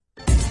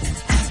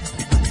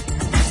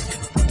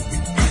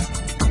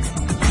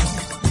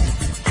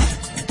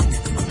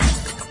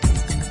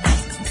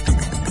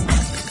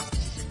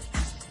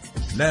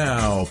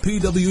Now,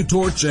 PW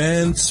Torch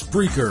and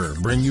Spreaker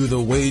bring you the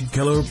Wade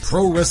Keller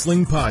Pro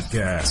Wrestling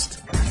Podcast.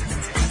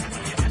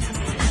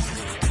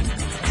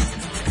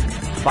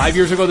 5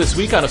 years ago this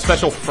week on a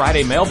special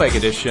Friday mailbag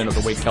edition of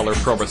the Wade Keller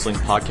Pro Wrestling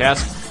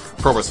Podcast,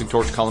 Pro Wrestling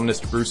Torch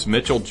columnist Bruce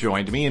Mitchell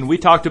joined me, and we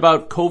talked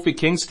about Kofi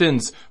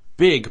Kingston's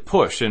big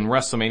push in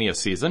WrestleMania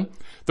season,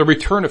 the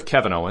return of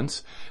Kevin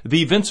Owens,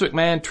 the Vince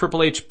McMahon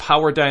Triple H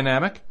power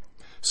dynamic,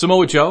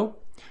 Samoa Joe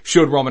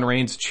showed Roman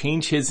Reigns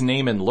change his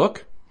name and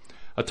look,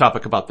 a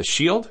topic about the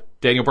Shield,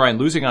 Daniel Bryan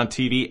losing on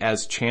TV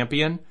as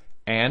champion,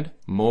 and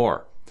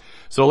more.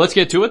 So let's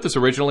get to it. This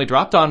originally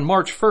dropped on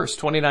March 1st,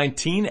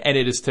 2019, and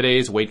it is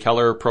today's Wade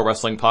Keller Pro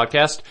Wrestling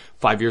Podcast,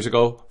 5 years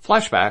ago,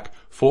 flashback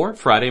for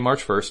Friday,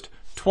 March 1st,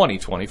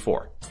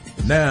 2024.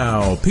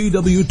 Now,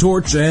 PW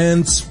Torch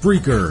and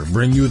Spreaker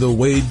bring you the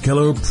Wade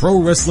Keller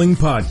Pro Wrestling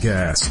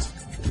Podcast.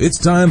 It's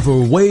time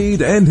for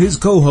Wade and his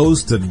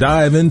co-host to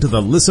dive into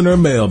the listener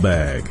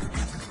mailbag.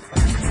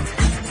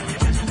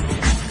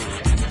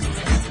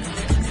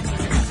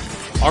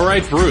 All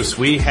right, Bruce,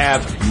 we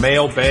have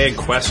mailbag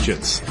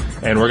questions,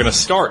 and we're going to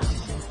start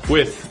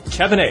with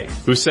Kevin A.,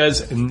 who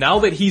says, now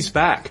that he's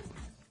back,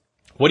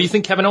 what do you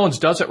think Kevin Owens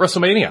does at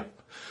WrestleMania?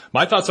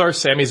 My thoughts are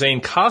Sami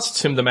Zayn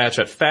costs him the match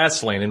at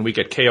Fastlane, and we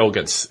get KO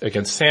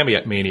against Sami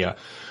at Mania,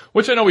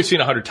 which I know we've seen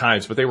 100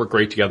 times, but they were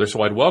great together,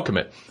 so I'd welcome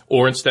it.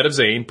 Or instead of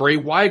Zayn, Bray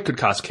Wyatt could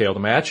cost KO the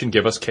match and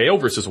give us KO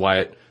versus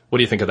Wyatt. What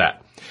do you think of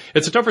that?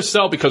 It's a tougher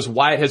sell because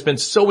Wyatt has been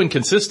so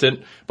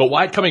inconsistent, but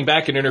Wyatt coming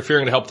back and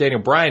interfering to help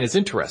Daniel Bryan is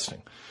interesting.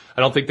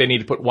 I don't think they need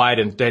to put Wyatt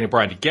and Daniel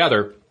Bryan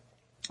together,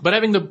 but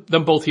having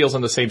them both heels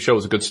on the same show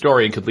is a good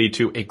story and could lead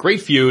to a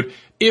great feud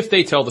if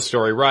they tell the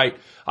story right.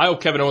 I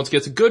hope Kevin Owens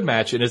gets a good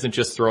match and isn't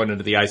just thrown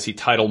into the IC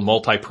title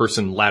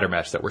multi-person ladder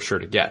match that we're sure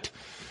to get.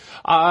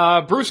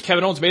 Bruce,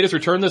 Kevin Owens made his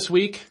return this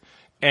week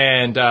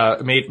and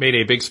made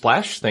a big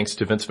splash thanks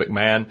to Vince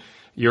McMahon.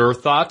 Your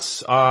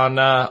thoughts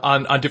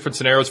on different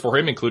scenarios for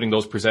him, including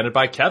those presented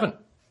by Kevin?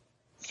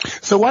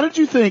 So why did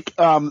you think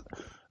that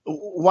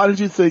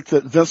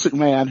Vince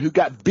McMahon, who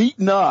got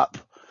beaten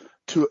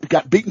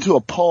to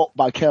a pulp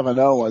by Kevin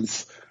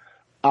Owens,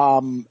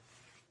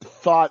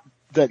 thought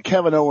that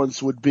Kevin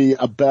Owens would be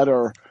a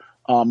better,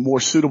 more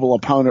suitable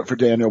opponent for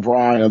Daniel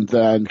Bryan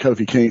than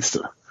Kofi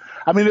Kingston?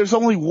 I mean, there's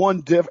only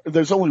one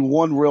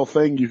real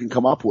thing you can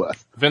come up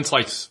with. Vince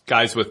likes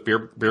guys with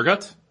beer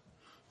guts?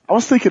 I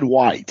was thinking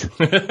white.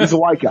 He's a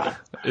white guy.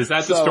 Is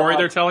that the story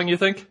they're telling, you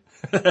think?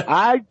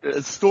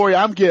 Story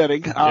I'm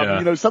getting.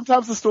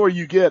 Sometimes the story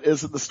you get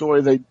isn't the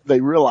story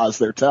they realize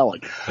they're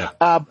telling.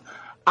 Yeah.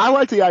 I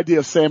like the idea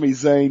of Sami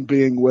Zayn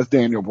being with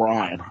Daniel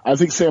Bryan. I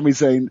think Sami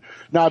Zayn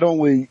not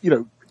only,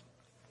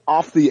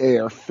 off the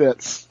air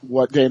fits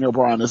what Daniel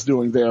Bryan is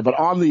doing there, but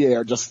on the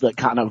air, just that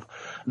kind of,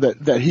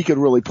 that he could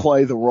really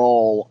play the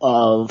role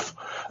of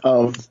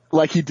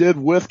like he did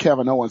with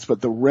Kevin Owens, but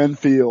of the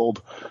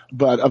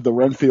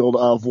Renfield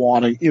of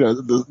wanting,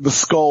 the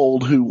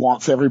scold who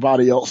wants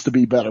everybody else to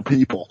be better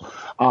people.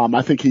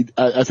 I think he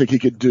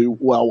could do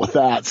well with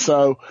that.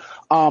 So,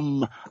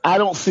 I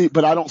don't see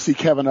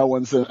Kevin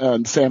Owens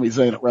and Sami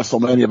Zayn at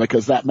WrestleMania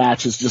because that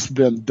match has just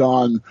been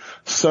done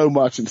so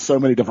much in so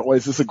many different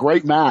ways. It's a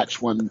great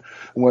match when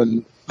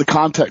the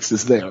context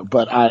is there,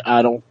 but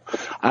I don't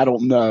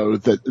know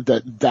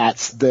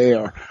that's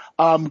there.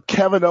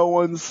 Kevin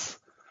Owens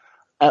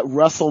at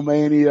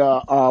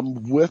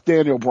WrestleMania, with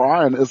Daniel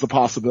Bryan is a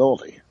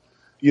possibility.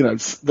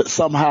 That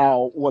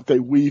somehow what they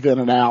weave in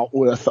and out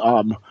with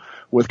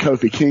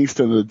Kofi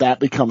Kingston, that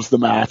becomes the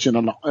match,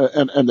 and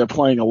they're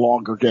playing a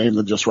longer game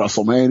than just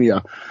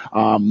WrestleMania.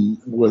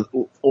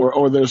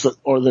 Or there's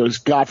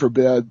God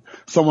forbid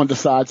someone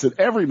decides that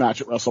every match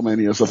at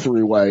WrestleMania is a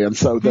three-way, and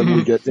so then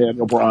we get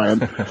Daniel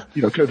Bryan,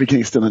 Kofi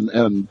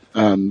Kingston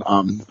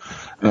and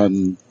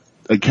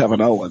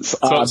Kevin Owens.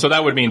 So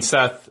that would mean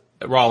Seth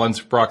Rollins,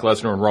 Brock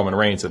Lesnar, and Roman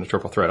Reigns in a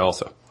triple threat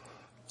also.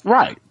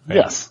 Right. Yeah.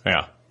 Yes.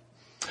 Yeah.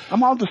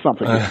 I'm onto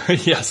something here.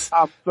 Yes.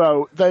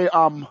 So they,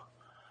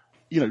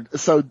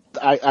 so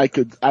I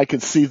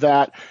could see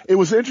that. It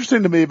was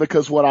interesting to me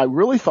because what I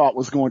really thought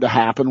was going to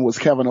happen was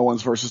Kevin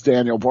Owens versus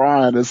Daniel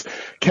Bryan. Is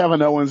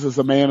Kevin Owens is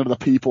a man of the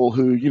people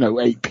who,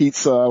 ate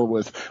pizza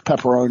with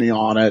pepperoni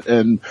on it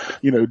and,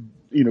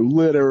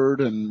 littered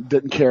and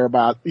didn't care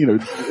about,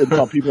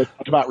 until people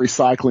talked about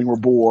recycling were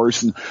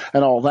bores and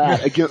all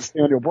that against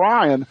Daniel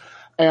Bryan.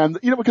 And,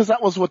 because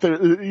that was what they're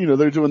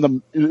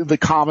doing the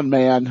common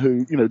man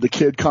who, the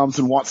kid comes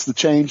and wants the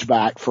change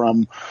back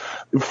from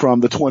the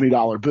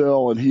 $20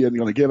 bill and he isn't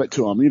going to give it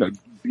to him,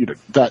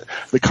 that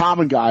the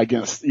common guy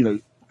against,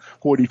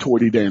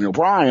 hoity-toity Daniel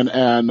Bryan.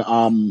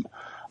 And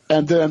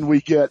then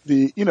we get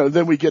the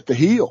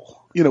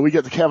heel, we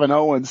get the Kevin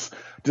Owens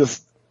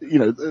just,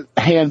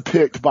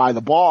 handpicked by the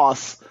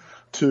boss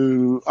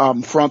to,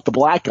 front the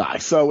black guy.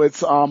 So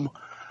it's, I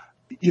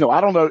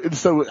don't know.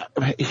 So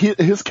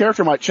his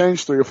character might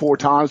change 3 or 4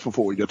 times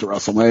before we get to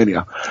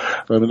WrestleMania.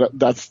 I mean,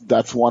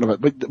 that's one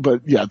of it.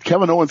 But yeah,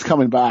 Kevin Owens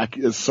coming back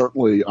is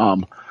certainly,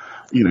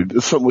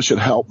 this certainly should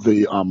help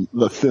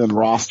the thin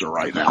roster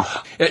right now.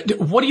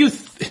 What do you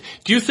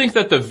think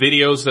that the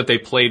videos that they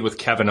played with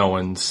Kevin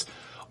Owens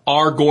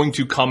are going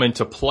to come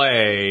into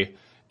play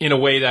in a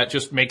way that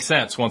just makes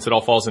sense once it all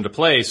falls into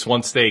place,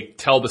 once they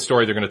tell the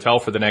story they're going to tell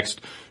for the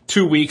next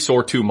 2 weeks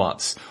or 2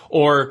 months?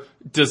 Or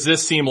does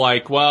this seem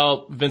like,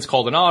 well, Vince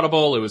called an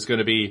audible, it was going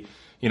to be,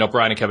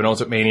 Bryan and Kevin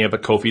Owens at Mania,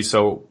 but Kofi's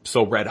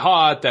so red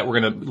hot that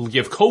we're going to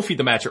give Kofi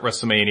the match at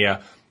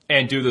WrestleMania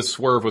and do the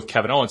swerve with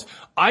Kevin Owens?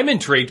 I'm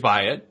intrigued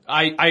by it.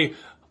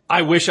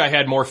 I wish I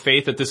had more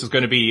faith that this is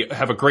going to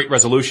have a great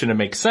resolution and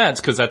make sense,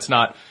 because that's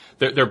not,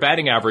 their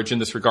batting average in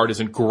this regard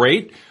isn't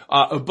great.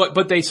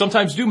 But they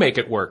sometimes do make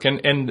it work.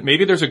 And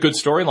maybe there's a good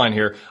storyline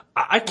here.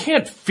 I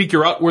can't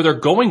figure out where they're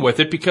going with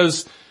it,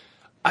 because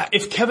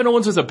if Kevin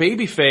Owens is a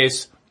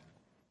babyface,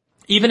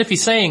 even if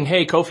he's saying,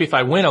 hey, Kofi, if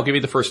I win, I'll give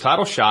you the first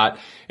title shot,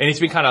 and he's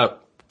been kind of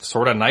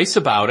sort of nice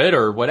about it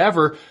or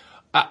whatever,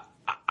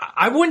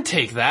 I wouldn't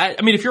take that.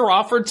 I mean, if you're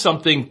offered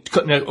something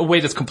in a way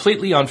that's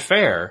completely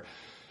unfair,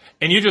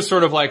 and you just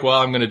sort of like, well,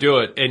 I'm going to do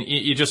it, and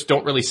you just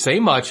don't really say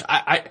much,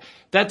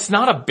 that's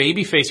not a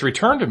babyface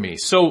return to me.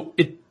 So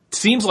it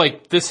seems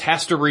like this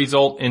has to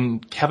result in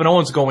Kevin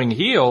Owens going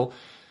heel,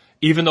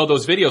 even though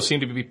those videos seem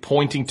to be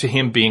pointing to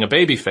him being a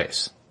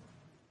babyface.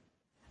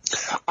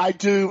 I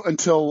do,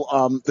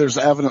 until there's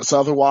evidence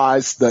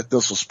otherwise that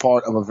this was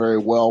part of a very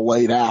well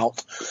laid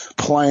out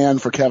plan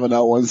for Kevin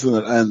Owens,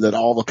 and that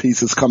all the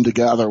pieces come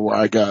together where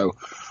I go,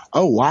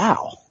 oh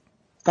wow,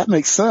 that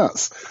makes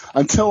sense.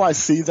 Until I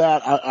see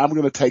that, I'm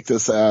going to take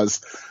this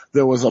as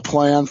there was a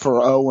plan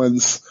for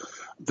Owens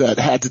that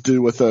had to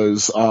do with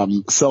those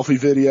selfie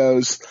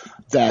videos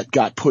that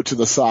got put to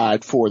the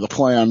side for the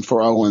plan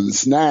for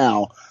Owens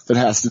now that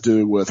has to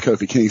do with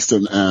Kofi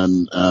Kingston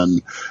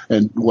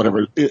and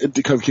whatever,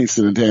 Kofi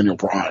Kingston and Daniel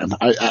Bryan.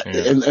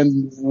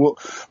 And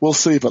we'll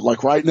see. But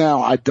like right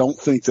now, I don't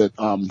think that,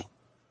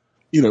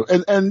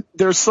 and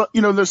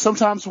there's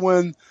sometimes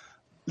when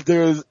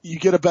you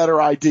get a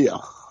better idea.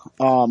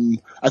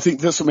 I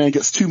think this man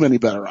gets too many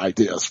better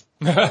ideas.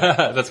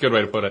 That's a good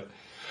way to put it.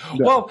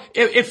 Yeah. Well,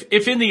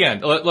 if in the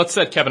end, let's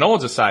set Kevin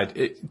Owens aside,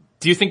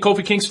 do you think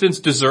Kofi Kingston's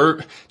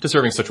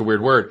deserving such a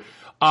weird word?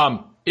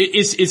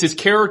 Is his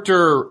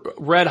character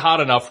red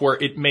hot enough where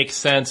it makes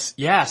sense?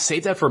 Yeah,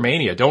 save that for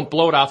Mania. Don't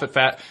blow it off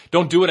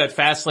don't do it at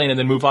Fastlane and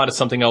then move on to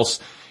something else,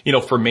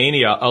 for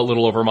Mania a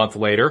little over a month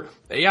later.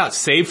 Yeah,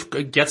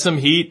 get some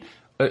heat,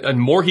 and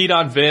more heat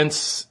on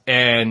Vince,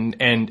 and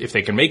if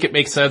they can make it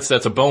make sense,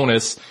 that's a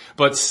bonus,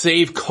 but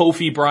save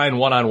Kofi Bryan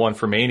one-on-one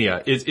for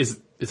Mania. Is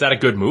that a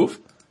good move?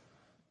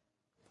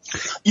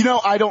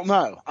 I don't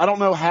know. I don't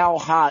know how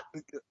hot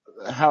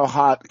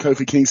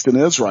Kofi Kingston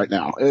is right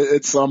now.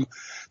 It's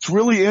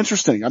really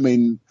interesting. I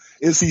mean,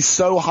 is he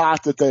so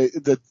hot that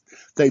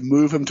they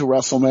move him to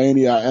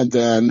WrestleMania and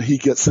then he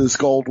gets his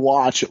gold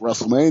watch at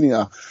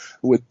WrestleMania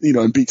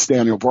and beats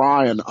Daniel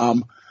Bryan?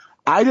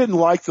 I didn't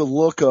like the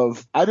look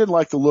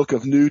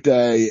of New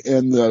Day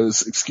in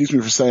those, excuse me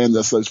for saying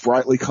this, those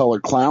brightly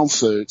colored clown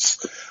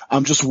suits.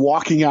 Just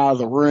walking out of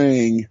the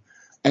ring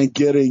and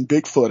getting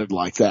bigfooted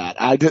like that.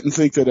 I didn't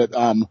think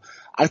that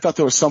I thought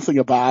there was something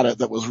about it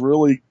that was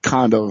really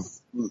kind of,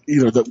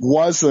 that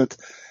wasn't,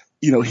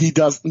 he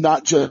does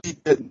not just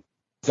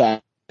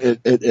that.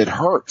 It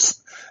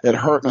hurts. It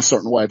hurt in a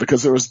certain way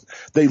because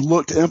they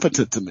looked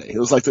impotent to me. It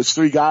was like those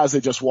three guys, they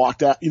just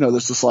walked out,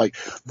 there's just like,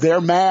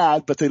 they're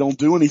mad, but they don't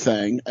do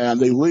anything and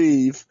they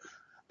leave.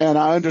 And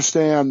I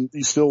understand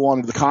you still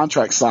wanted the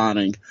contract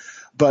signing,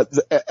 but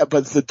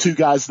the two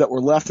guys that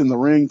were left in the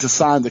ring to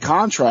sign the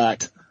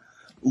contract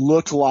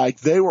looked like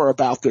they were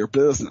about their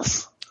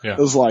business. Yeah. It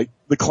was like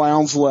the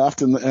clowns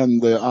left and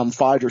the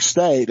fighters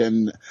stayed,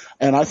 and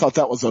I thought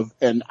that was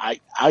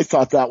I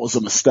thought that was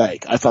a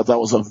mistake. I thought that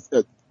was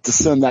to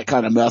send that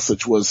kind of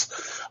message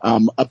was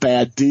a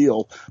bad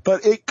deal.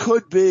 But it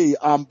could be,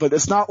 but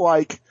it's not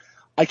like,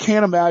 I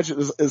can't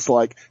imagine it's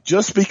like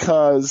just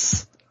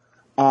because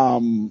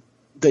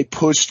they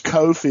pushed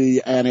Kofi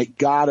and it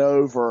got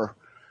over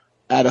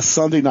at a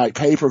Sunday night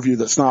pay-per-view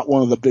that's not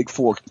one of the big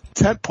four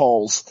tent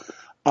poles.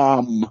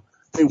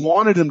 They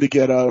wanted him to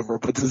get over,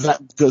 but does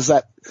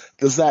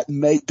that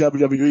make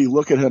WWE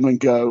look at him and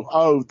go,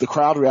 oh, the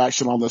crowd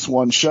reaction on this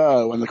one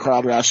show and the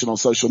crowd reaction on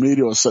social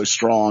media was so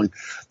strong,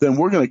 then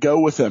we're going to go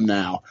with him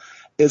now.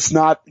 It's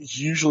not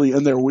usually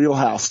in their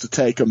wheelhouse to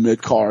take a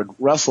mid-card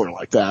wrestler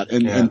like that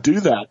and do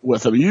that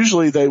with him.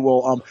 Usually they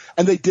will,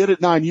 and they did it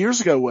 9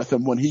 years ago with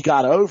him when he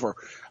got over.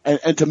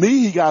 And to me,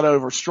 he got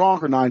over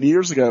stronger 9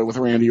 years ago with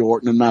Randy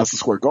Orton in Madison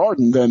Square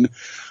Garden than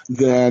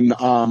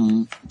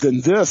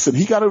this. And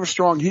he got over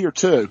strong here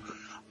too.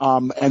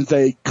 And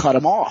they cut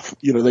him off.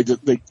 They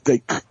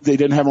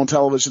didn't have him on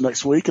television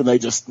next week, and they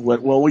just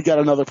went, well, we got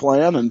another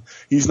plan and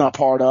he's not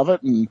part of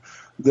it. And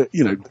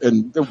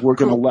and we're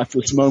going to let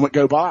this moment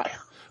go by.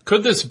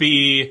 Could this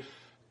be,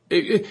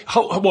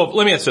 well,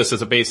 let me ask this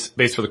as a base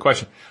for the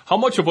question. How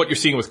much of what you're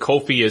seeing with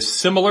Kofi is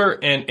similar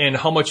and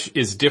how much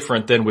is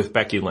different than with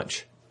Becky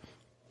Lynch?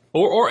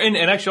 And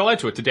actually I'll add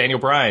to it, to Daniel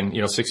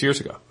Bryan, 6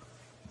 years ago.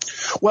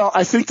 Well,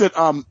 I think that,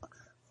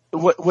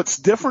 what's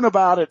different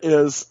about it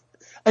is,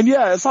 and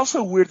yeah, it's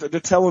also weird that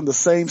they're telling the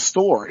same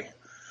story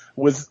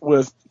with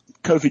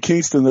Kofi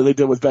Kingston that they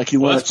did with Becky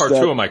Lynch. Well, that's part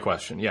two of my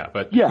question. Yeah,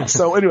 but yeah.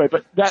 So anyway,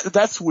 but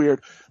that's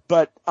weird.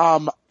 But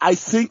I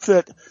think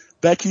that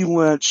Becky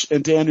Lynch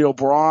and Daniel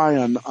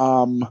Bryan,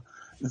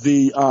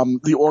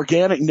 the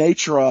organic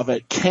nature of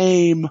it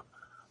came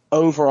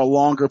over a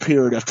longer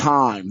period of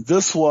time.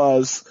 This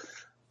was,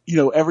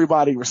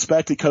 everybody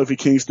respected Kofi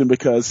Kingston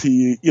because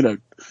he,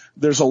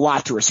 there's a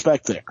lot to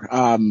respect there.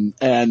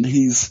 And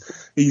he's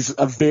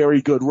a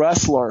very good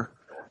wrestler,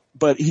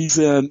 but he's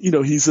in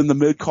the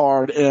mid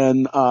card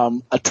and,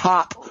 a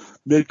top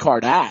mid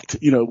card act,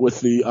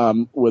 with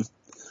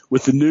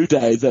the New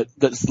Day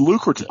that's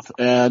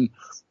lucrative.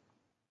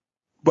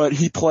 But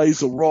he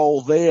plays a role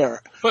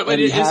there. But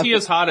is he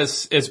as hot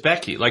as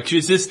Becky? Like, do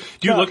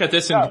you look at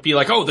this and be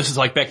like, oh, this is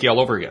like Becky all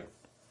over again?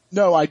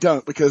 No, I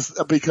don't,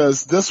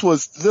 because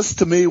this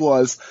to me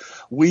was,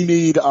 we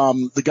need,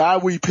 the guy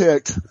we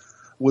picked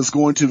was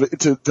going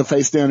to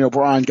face Daniel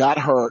Bryan, got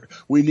hurt.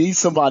 We need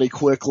somebody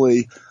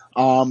quickly.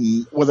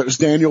 Whether it was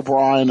Daniel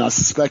Bryan, I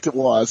suspect it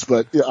was,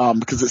 but,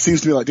 because it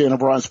seems to me like Daniel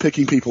Bryan's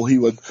picking people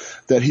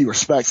that he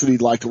respects and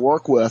he'd like to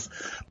work with.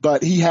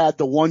 But he had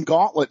the one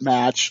gauntlet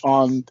match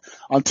on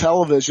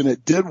television.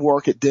 It did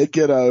work. It did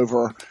get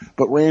over,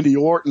 but Randy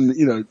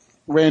Orton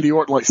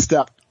like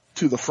stepped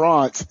to the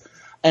front,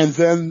 and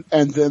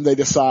then they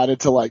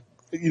decided to, like,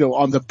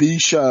 on the B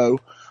show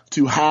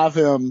to have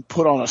him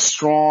put on a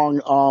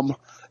strong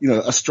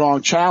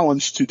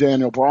challenge to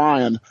Daniel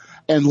Bryan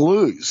and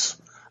lose.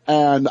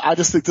 And I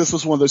just think this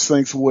was one of those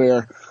things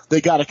where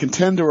they got a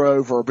contender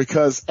over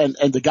because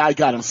the guy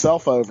got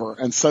himself over,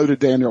 and so did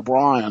Daniel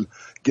Bryan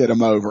get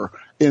him over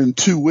in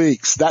 2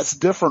 weeks. That's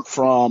different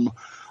from,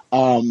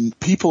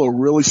 people are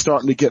really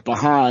starting to get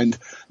behind.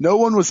 No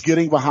one was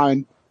getting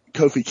behind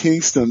Kofi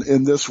Kingston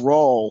in this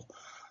role.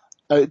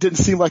 It didn't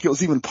seem like it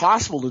was even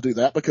possible to do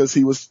that because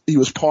he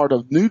was part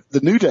of the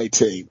New Day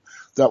team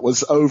that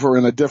was over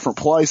in a different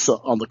place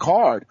on the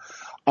card.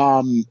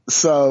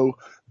 So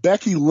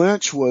Becky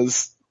Lynch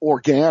was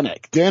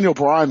organic. Daniel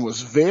Bryan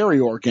was very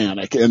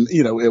organic, and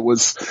it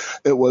was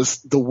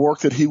the work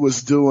that he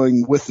was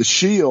doing with the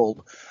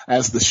Shield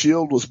as the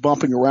Shield was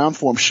bumping around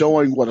for him,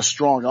 showing what a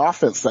strong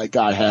offense that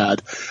guy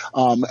had,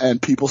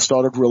 and people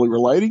started really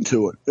relating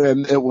to it.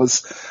 And there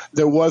was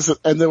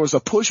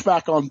a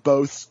pushback on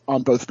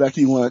both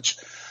Becky Lynch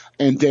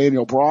and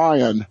Daniel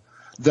Bryan,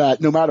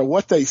 that no matter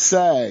what they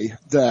say,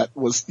 that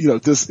was,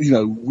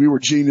 we were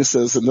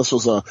geniuses, and this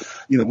was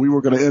we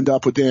were going to end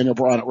up with Daniel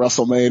Bryan at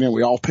WrestleMania, and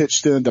we all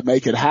pitched in to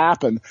make it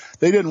happen.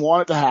 They didn't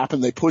want it to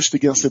happen. They pushed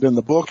against it in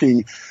the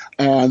booking,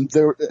 and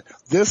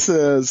this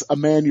is a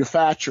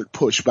manufactured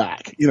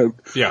pushback.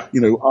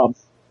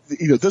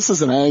 This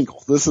is an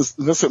angle. Vince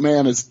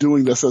McMahon is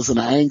doing this as an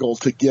angle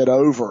to get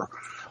over,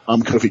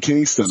 Kofi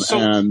Kingston,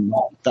 and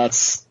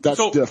that's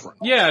different.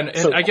 Yeah,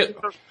 and I get.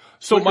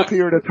 So a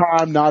period of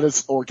time, not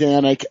as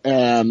organic,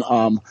 and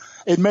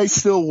it may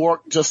still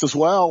work just as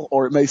well,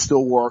 or it may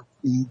still work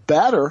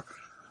better.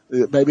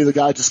 Maybe the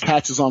guy just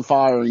catches on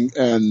fire and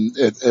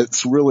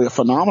it's really a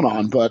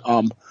phenomenon. But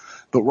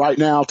right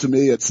now, to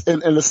me, it's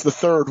the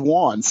third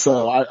one.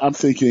 So I'm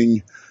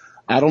thinking,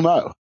 I don't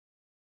know.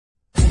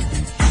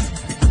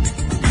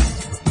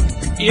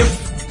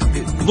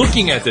 If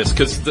looking at this,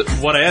 because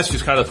what I asked you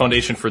is kind of the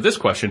foundation for this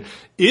question: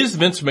 is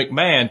Vince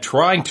McMahon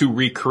trying to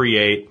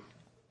recreate,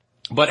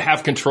 but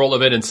have control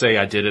of it and say,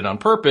 I did it on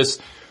purpose,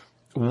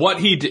 what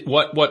he did,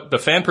 what the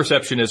fan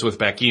perception is with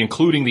Becky,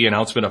 including the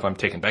announcement of, I'm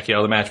taking Becky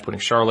out of the match,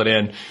 putting Charlotte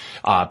in.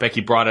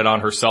 Becky brought it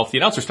on herself. The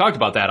announcers talked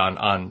about that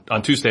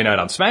on Tuesday night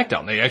on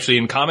SmackDown. They actually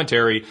in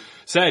commentary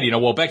said,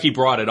 well, Becky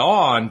brought it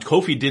on.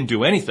 Kofi didn't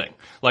do anything.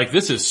 Like,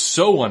 this is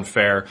so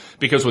unfair,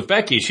 because with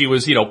Becky, she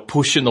was,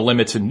 pushing the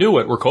limits and knew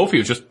it, where Kofi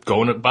was just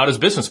going about his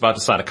business, about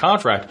to sign a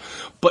contract.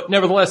 But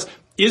nevertheless,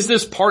 is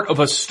this part of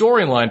a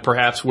storyline,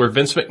 perhaps, where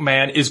Vince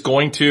McMahon is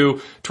going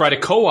to try to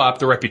co-opt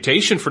the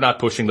reputation for not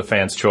pushing the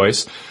fans'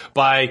 choice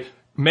by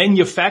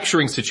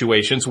manufacturing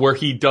situations where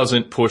he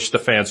doesn't push the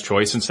fans'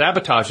 choice and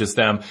sabotages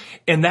them?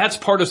 And that's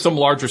part of some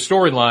larger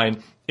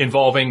storyline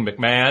involving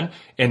McMahon.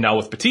 And now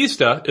with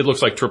Batista, it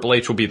looks like Triple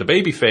H will be the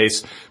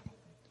babyface.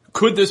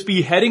 Could this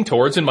be heading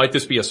towards, and might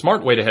this be a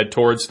smart way to head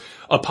towards,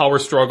 a power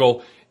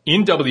struggle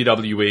in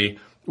WWE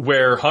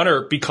where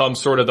Hunter becomes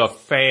sort of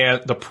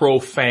the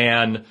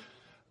pro-fan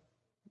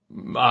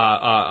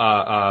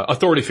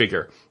authority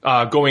figure,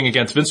 going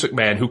against Vince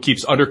McMahon, who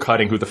keeps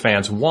undercutting who the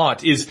fans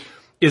want? Is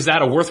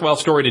that a worthwhile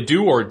story to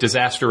do, or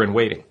disaster in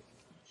waiting?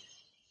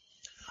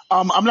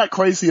 I'm not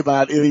crazy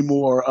about any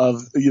more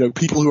of,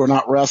 people who are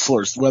not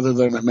wrestlers, whether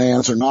they're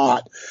McMahons or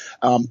not,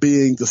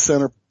 being the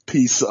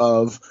centerpiece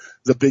of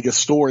the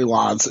biggest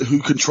storylines,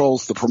 who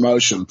controls the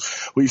promotion.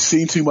 We've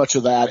seen too much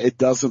of that. It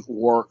doesn't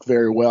work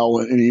very well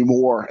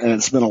anymore, and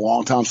it's been a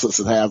long time since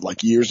it had,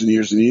 like years and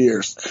years and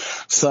years.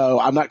 So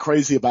I'm not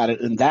crazy about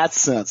it in that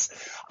sense.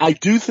 I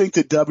do think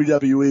that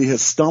WWE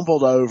has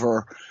stumbled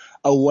over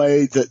a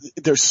way that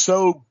they're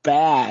so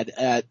bad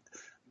at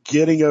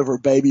getting over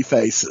baby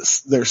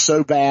faces. They're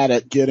so bad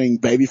at getting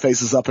baby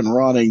faces up and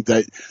running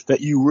that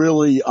you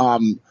really,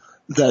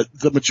 that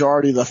the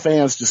majority of the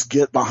fans just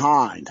get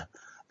behind.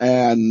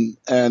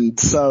 And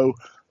so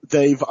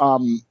they've,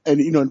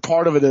 and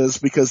part of it is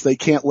because they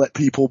can't let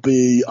people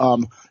be,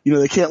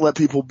 they can't let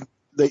people,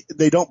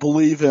 they don't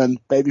believe in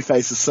baby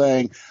faces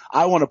saying,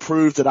 I want to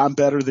prove that I'm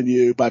better than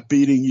you by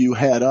beating you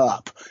head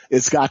up.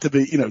 It's got to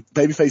be,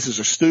 baby faces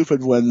are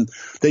stupid when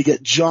they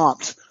get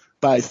jumped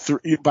by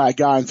a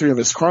guy and 3 of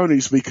his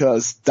cronies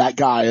because that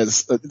guy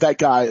is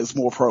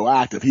more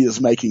proactive.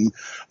 He's making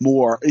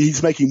more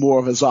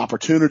of his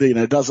opportunity, and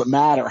it doesn't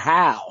matter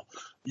how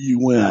you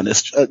win.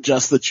 It's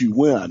just that you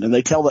win. And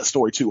they tell that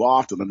story too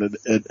often, and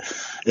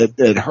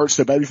it hurts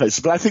their baby faces.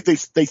 But I think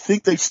they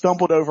think they've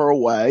stumbled over a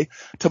way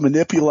to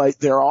manipulate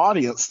their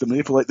audience, to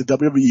manipulate the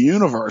WWE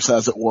universe,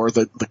 as it were,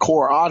 the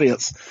core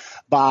audience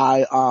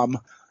by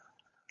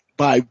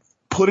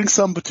putting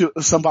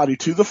somebody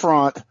to the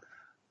front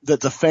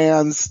that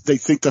they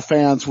think the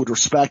fans would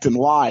respect and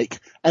like,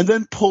 and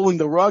then pulling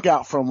the rug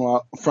out from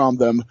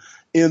them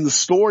in the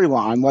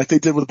storyline, like they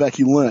did with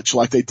Becky Lynch,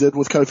 like they did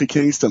with Kofi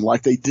Kingston,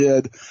 like they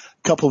did a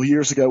couple of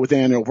years ago with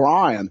Daniel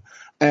Bryan.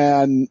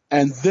 And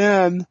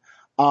then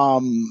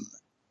the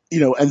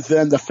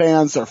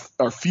fans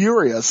are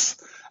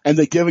furious, and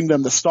they're giving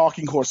them the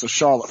stalking horse of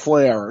Charlotte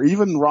Flair, or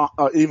even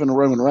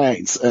Roman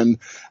Reigns or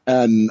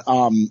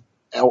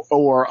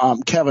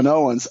Kevin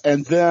Owens.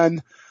 And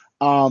then,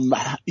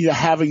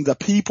 having the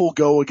people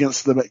go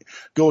against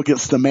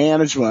the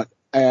management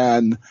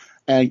and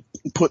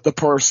put the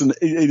person,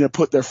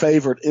 put their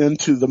favorite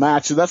into the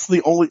match. And it's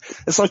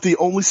like the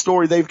only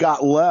story they've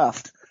got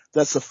left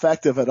that's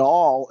effective at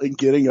all in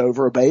getting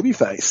over a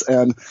babyface.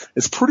 And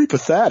it's pretty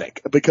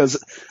pathetic because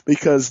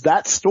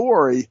that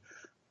story,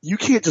 you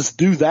can't just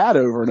do that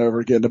over and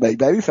over again to make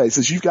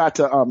babyfaces. You've got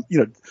to,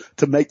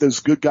 to make those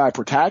good guy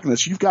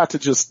protagonists, you've got to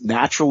just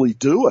naturally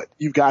do it.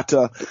 You've got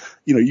to,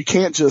 you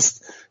can't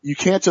just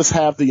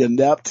have the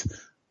inept,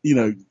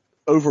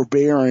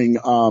 overbearing,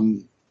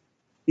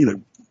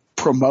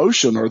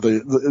 promotion or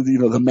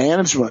the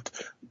management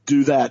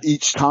do that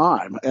each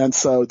time. And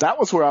so that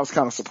was where I was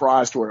kind of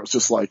surprised, where it was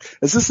just like,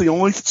 is this the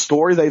only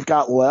story they've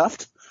got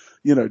left?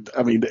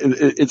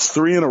 It's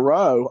 3 in a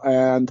row,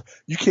 and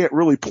you can't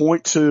really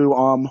point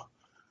to,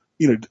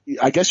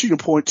 I guess you can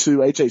point to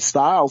AJ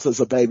Styles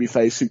as a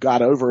babyface who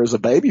got over as a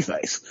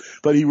babyface,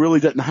 but he really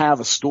didn't have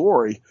a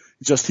story.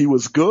 Just he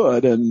was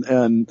good,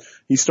 and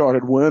he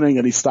started winning,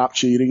 and he stopped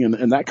cheating,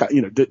 and that kind,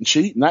 didn't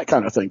cheat and that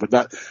kind of thing. But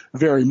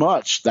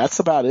that's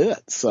about it.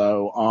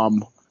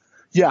 So,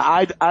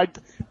 I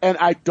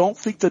don't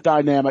think the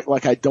dynamic,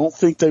 I don't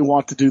think they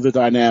want to do the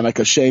dynamic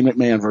of Shane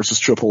McMahon versus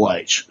Triple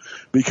H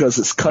because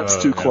it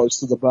cuts too close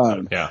to the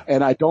bone. Yeah.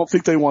 And I don't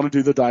think they want to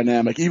do the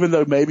dynamic, even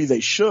though maybe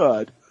they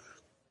should,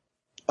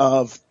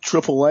 of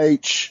Triple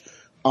H,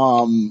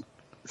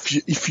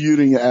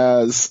 feuding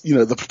as,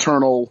 the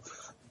paternal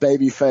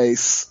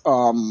babyface,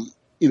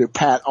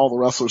 pat all the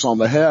wrestlers on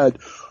the head,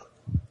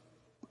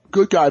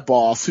 good guy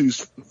boss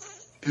who's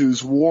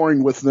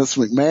warring with Vince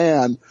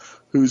McMahon,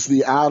 who's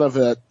the out of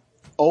it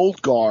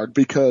old guard,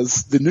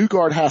 because the new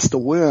guard has to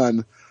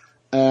win.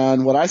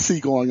 And what I see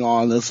going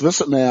on is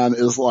Vince McMahon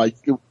is like,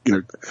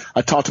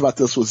 I talked about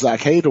this with Zach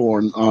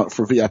Haydorn,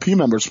 for VIP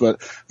members,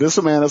 but Vince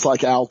McMahon is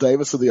like Al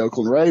Davis of the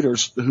Oakland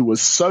Raiders, who was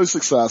so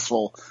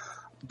successful,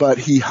 but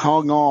he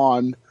hung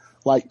on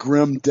like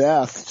grim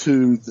death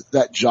to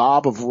that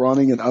job of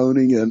running and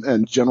owning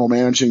and general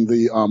managing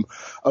the,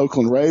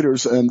 Oakland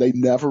Raiders. And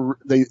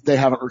they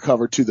haven't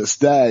recovered to this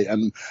day.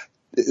 And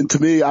to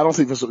me, I don't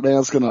think Vince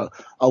McMahon's going to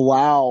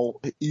allow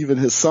even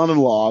his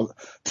son-in-law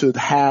to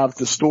have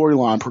the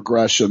storyline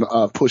progression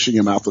of pushing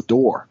him out the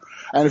door.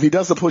 And if he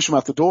doesn't push him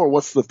out the door,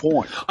 what's the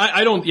point?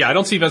 I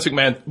don't see Vince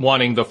McMahon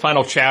wanting the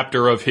final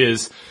chapter of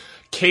his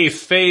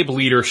kayfabe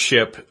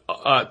leadership,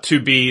 to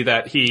be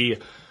that he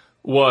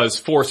was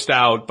forced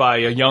out by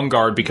a young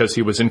guard because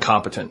he was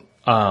incompetent.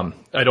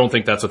 I don't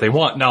think that's what they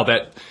want. Now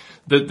that,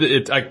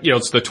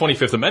 it's the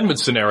 25th Amendment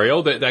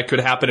scenario that could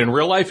happen in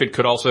real life. It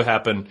could also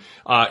happen,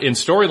 in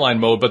storyline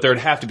mode, but there'd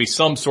have to be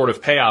some sort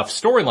of payoff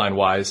storyline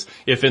wise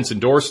if Vince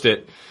endorsed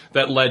it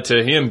that led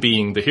to him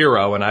being the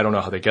hero. And I don't know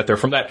how they get there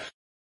from that.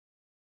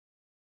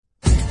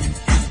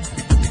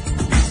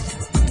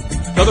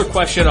 Another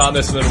question on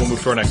this, and then we'll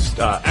move to our next,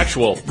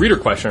 actual reader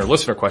question, or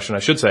listener question, I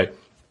should say.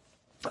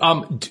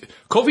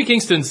 Kofi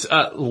Kingston's,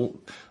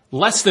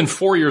 less than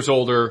 4 years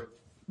older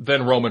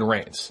than Roman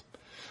Reigns.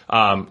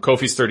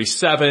 Kofi's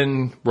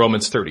 37,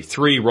 Roman's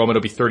 33, Roman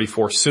will be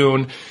 34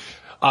 soon.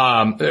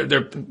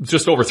 They're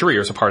just over 3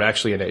 years apart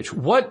actually in age.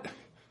 What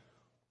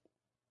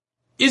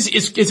is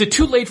it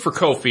too late for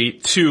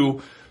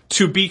Kofi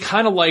to be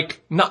kind of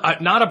like,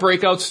 not a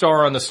breakout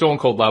star on the Stone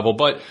Cold level,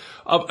 but,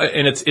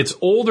 and it's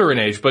older in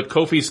age, but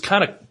Kofi's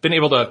kind of been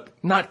able to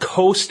not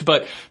coast,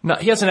 but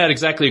he hasn't had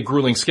exactly a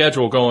grueling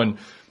schedule going,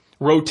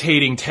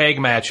 rotating tag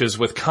matches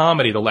with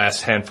comedy the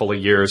last handful of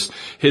years.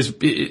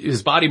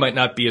 His body might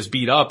not be as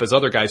beat up as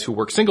other guys who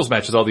work singles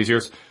matches all these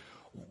years.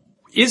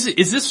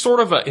 Is this sort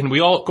of and we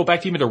all go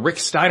back to even to Rick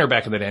Steiner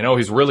back in the day. I know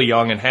he's really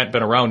young and hadn't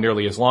been around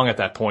nearly as long at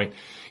that point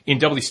in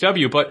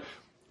WCW, but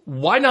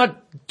why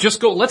not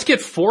just go, let's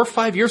get 4 or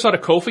 5 years out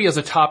of Kofi as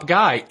a top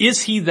guy?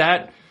 Is he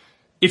that,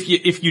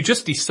 if you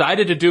just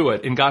decided to do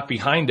it and got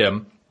behind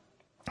him,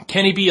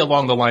 can he be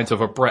along the lines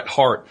of a Bret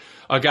Hart,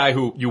 a guy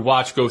who you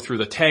watch go through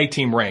the tag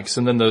team ranks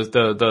and then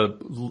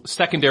the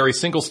secondary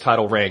singles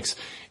title ranks,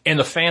 and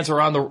the fans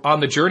are on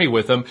the journey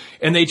with him,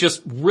 and they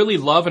just really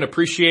love and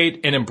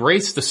appreciate and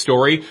embrace the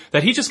story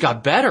that he just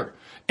got better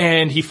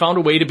and he found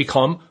a way to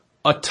become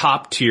a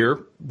top tier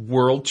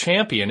world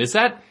champion? Is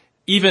that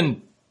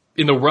even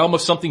in the realm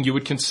of something you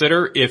would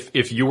consider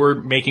if you were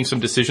making some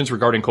decisions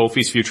regarding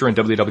Kofi's future in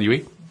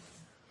WWE?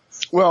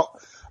 Well,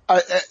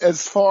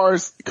 as far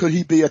as could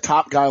he be a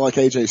top guy like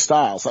AJ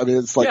Styles? I mean,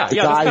 it's like the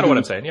guy that's kind of what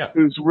I'm saying. Yeah,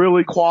 who's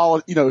really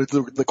quality,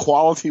 the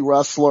quality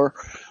wrestler,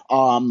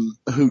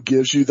 who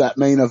gives you that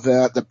main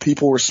event that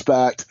people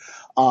respect,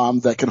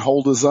 that can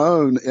hold his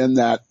own in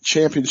that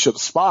championship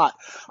spot.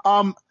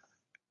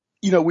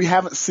 We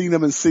haven't seen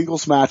him in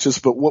singles matches,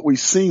 but what we've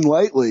seen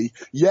lately,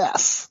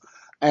 yes.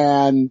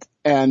 And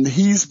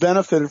he's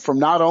benefited from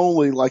not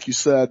only, like you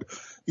said,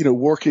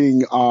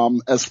 working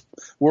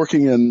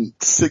in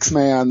six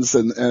mans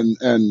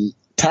and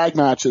tag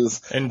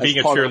matches. And being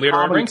a cheerleader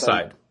at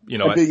ringside,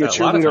 and being a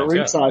cheerleader at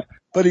ringside. Yeah.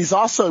 But he's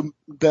also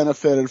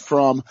benefited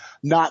from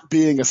not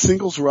being a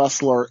singles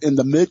wrestler in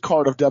the mid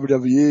card of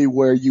WWE,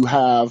 where you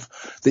have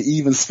the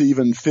even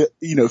Steven,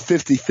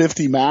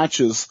 50-50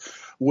 matches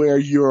where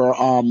you're,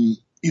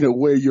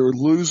 where you're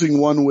losing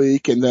one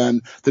week and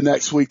then the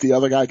next week the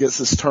other guy gets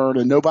his turn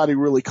and nobody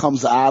really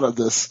comes out of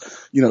this,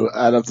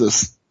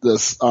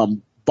 this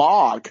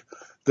bog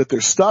that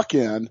they're stuck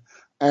in.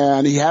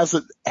 And he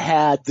hasn't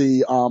had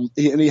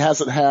the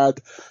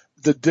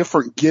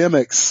different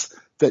gimmicks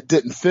that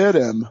didn't fit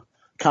him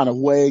kind of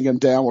weighing him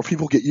down, where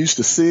people get used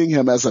to seeing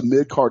him as a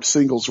mid-card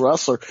singles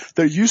wrestler.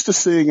 They're used to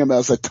seeing him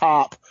as a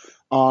top,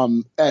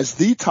 as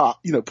the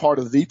top, part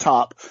of the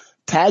top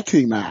tag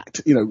team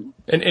act, And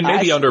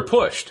maybe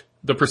underpushed.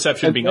 The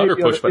perception being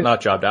underpushed, but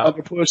not jobbed out.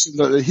 Underpushed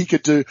that he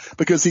could do,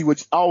 because he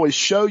would always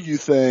show you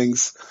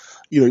things,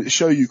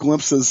 show you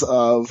glimpses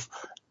of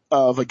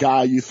a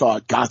guy you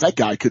thought, God, that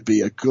guy could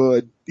be a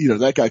good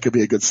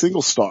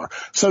single star.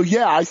 So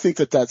yeah, I think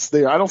that's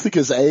there. I don't think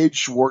his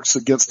age works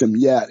against him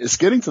yet. It's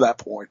getting to that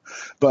point,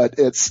 but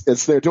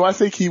it's there. Do I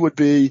think he would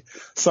be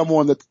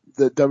someone that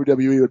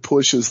WWE would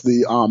push as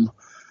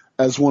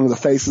as one of the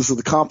faces of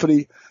the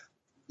company?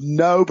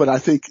 No, but I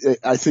think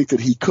that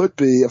he could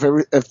be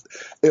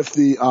if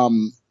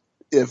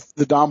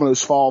the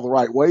dominoes fall the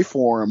right way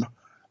for him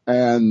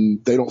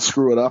and they don't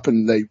screw it up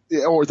and they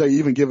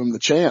even give him the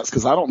chance,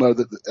 because I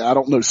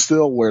don't know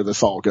still where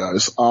this all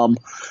goes.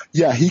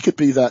 Yeah, he could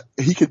be that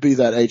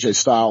AJ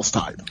Styles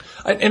type.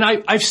 And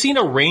I've seen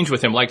a range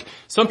with him. Like,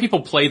 some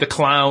people play the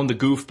clown, the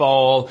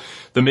goofball,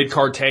 the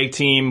mid-card tag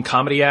team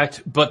comedy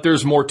act, but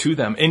there's more to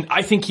them. And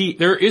I think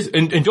there is,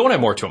 and don't have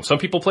more to him. Some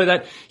people play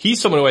that.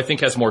 He's someone who I think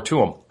has more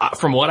to him.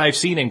 From what I've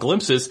seen in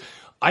glimpses,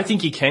 I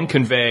think he can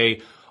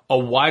convey a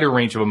wider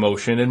range of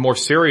emotion and more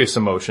serious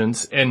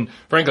emotions. And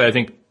frankly, I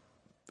think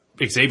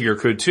Xavier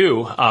could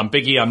too.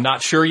 Big E, I'm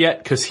not sure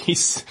yet, because he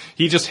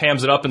just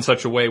hams it up in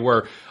such a way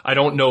where I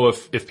don't know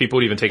if people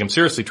would even take him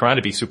seriously trying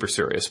to be super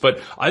serious.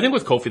 But I think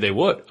with Kofi they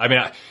would. I mean,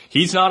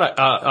 he's not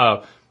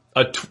a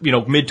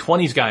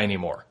mid-20s guy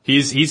anymore.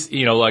 He's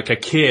like a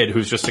kid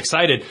who's just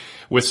excited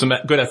with some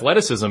good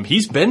athleticism.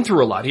 He's been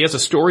through a lot. He has a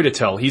story to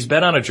tell. He's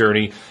been on a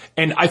journey,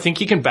 and I think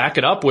he can back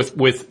it up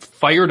with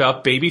fired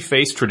up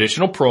babyface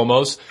traditional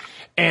promos.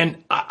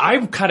 And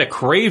I kind of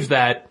crave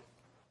that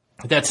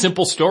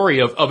simple story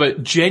of a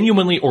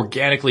genuinely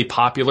organically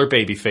popular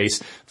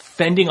babyface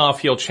fending off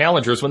heel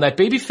challengers when that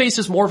babyface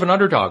is more of an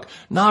underdog.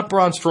 Not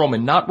Braun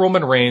Strowman, not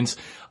Roman Reigns.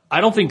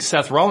 I don't think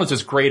Seth Rollins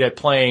is great at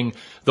playing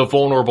the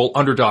vulnerable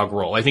underdog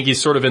role. I think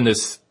he's sort of in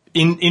this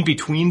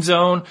in-between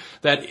zone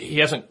that he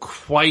hasn't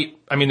quite,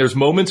 I mean, there's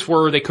moments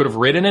where they could have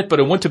ridden it, but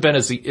it wouldn't have been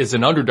as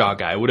an underdog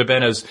guy. It would have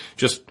been as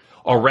just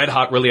a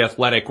red-hot, really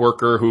athletic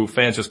worker who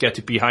fans just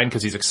get behind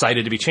because he's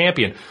excited to be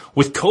champion.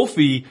 With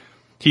Kofi,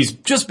 he's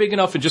just big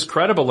enough and just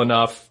credible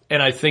enough,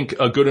 and I think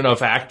a good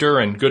enough actor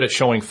and good at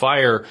showing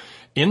fire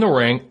in the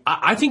ring.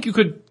 I think you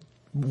could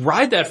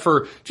ride that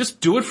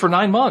just do it for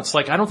 9 months.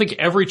 Like, I don't think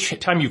every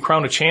time you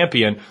crown a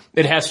champion,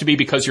 it has to be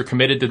because you're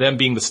committed to them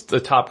being the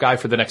top guy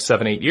for the next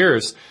 7-8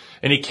 years.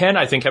 And he can,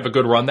 I think, have a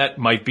good run that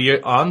might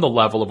be on the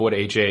level of what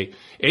AJ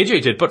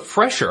did, but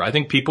fresher. I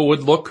think people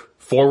would look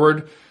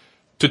forward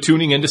to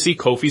tuning in to see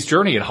Kofi's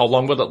journey and how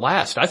long will it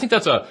last. I think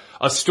that's a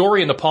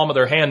story in the palm of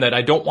their hand that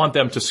I don't want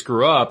them to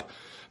screw up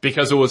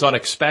because it was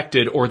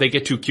unexpected or they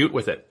get too cute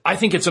with it. I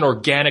think it's an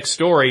organic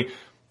story,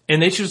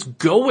 and they should just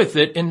go with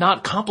it and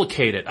not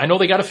complicate it. I know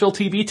they got to fill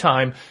TV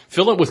time.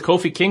 Fill it with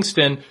Kofi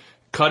Kingston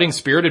cutting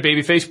spirited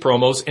babyface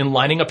promos and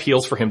lining up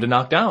heels for him to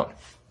knock down.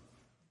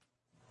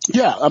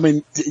 Yeah, I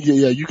mean,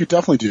 yeah, you could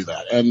definitely do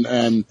that.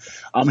 And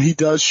he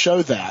does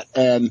show that.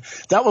 And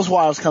that was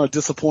why I was kind of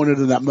disappointed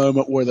in that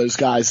moment where those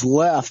guys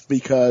left,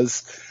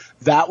 because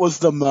that was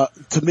to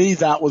me,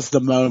 that was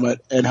the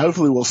moment, and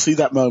hopefully we'll see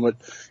that moment,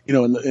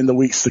 in the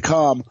weeks to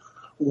come,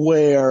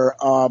 where,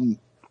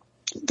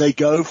 they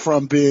go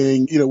from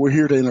being, we're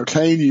here to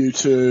entertain you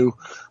to,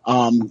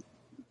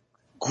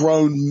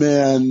 grown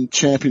men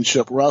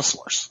championship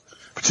wrestlers,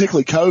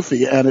 particularly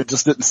Kofi. And it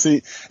just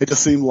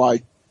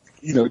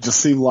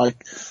seemed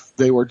like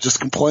they were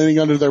just complaining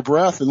under their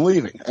breath and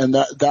leaving. And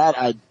that's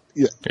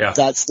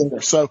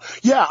there. So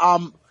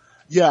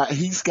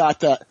he's got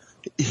that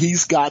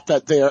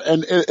there.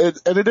 And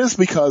it is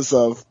because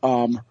of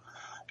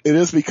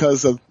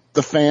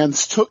the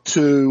fans took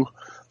to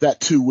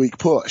that 2-week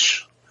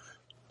push.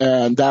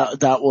 And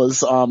that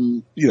was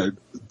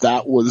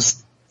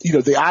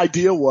the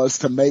idea was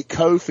to make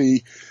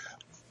Kofi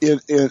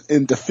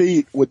in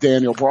defeat with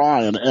Daniel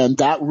Bryan, and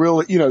that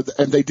really,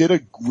 and they did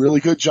a really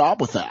good job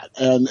with that,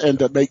 and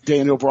to make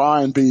Daniel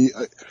Bryan be,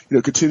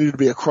 continue to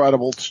be a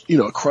credible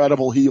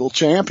heel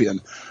champion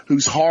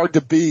who's hard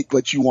to beat,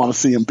 but you want to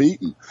see him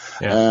beaten.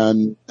 Yeah.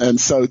 And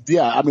so,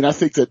 I mean, I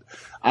think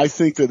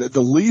that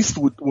the least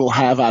we'll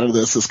have out of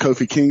this is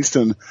Kofi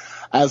Kingston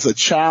as a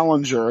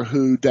challenger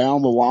who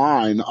down the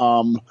line,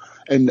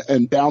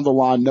 and down the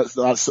line,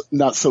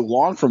 not so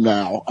long from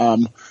now,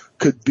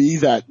 could be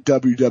that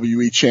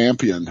WWE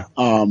champion,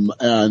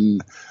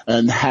 and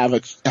have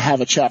a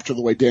chapter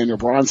the way Daniel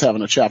Bryan's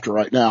having a chapter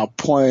right now,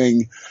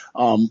 playing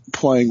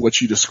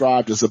what you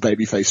described as a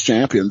babyface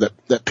champion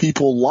that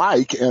people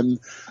like and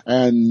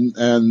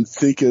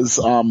think is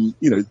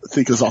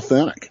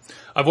authentic.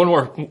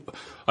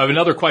 I have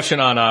another question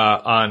on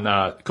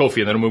Kofi,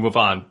 and then we'll move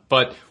on.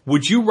 But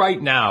would you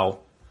right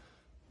now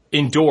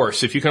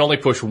endorse, if you can only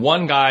push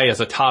one guy as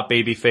a top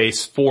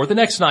babyface for the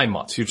next 9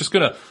 months? You're just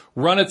going to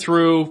run it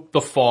through the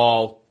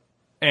fall,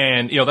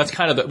 and that's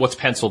kind of what's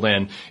penciled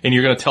in, and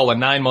you're going to tell a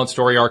 9-month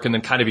story arc and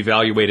then kind of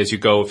evaluate as you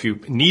go if you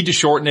need to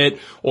shorten it,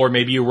 or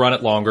maybe you run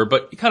it longer,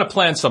 but you kind of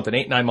plan something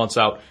 8-9 months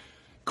out.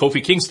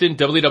 Kofi Kingston,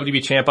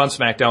 WWE champ on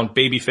SmackDown,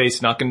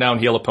 babyface, knocking down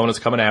heel opponents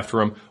coming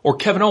after him, or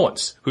Kevin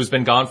Owens, who's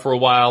been gone for a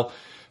while.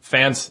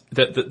 Fans,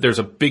 there's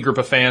a big group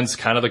of fans,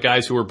 kind of the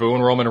guys who were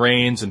booing Roman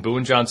Reigns and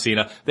booing John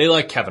Cena. They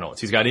like Kevin Owens.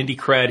 He's got indie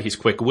cred. He's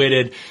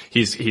quick-witted.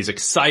 He's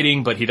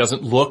exciting, but he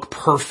doesn't look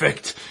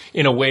perfect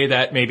in a way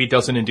that maybe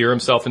doesn't endear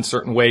himself in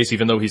certain ways,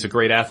 even though he's a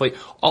great athlete.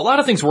 A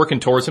lot of things working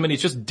towards him, and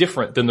he's just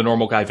different than the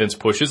normal guy Vince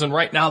pushes. And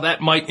right now,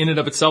 that might in and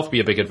of itself be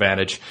a big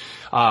advantage,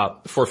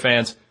 for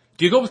fans.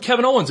 Do you go with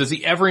Kevin Owens? Is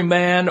he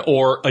everyman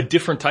or a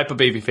different type of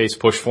babyface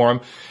push for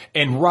him,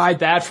 and ride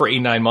that for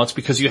 8-9 months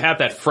because you have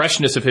that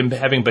freshness of him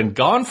having been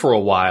gone for a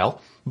while?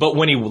 But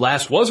when he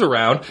last was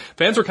around,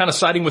 fans were kind of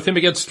siding with him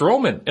against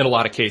Strowman in a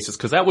lot of cases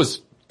because that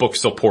was booked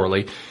so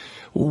poorly.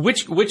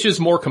 Which is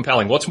more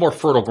compelling? What's more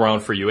fertile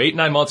ground for you?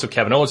 8-9 months of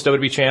Kevin Owens,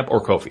 WWE champ,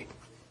 or Kofi?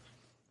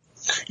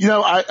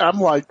 I'm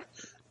like,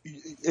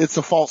 it's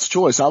a false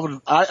choice.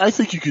 I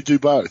think you could do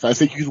both. I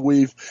think you could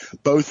weave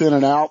both in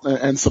and out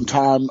and some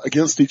time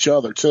against each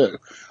other too.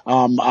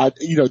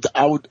 You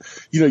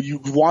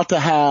want to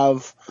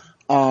have,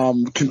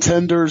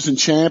 contenders and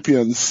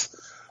champions,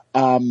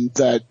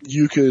 that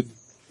you could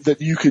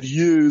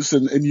use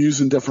and use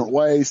in different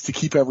ways to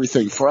keep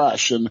everything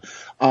fresh. And,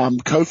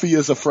 Kofi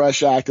is a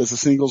fresh act as a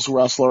singles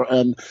wrestler,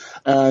 and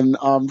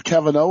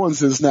Kevin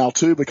Owens is now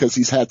too, because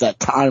he's had that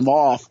time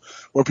off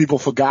where people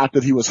forgot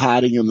that he was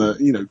hiding in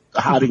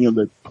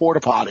the porta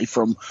potty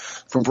from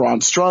Braun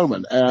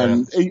Strowman.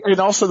 And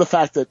also the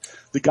fact that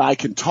the guy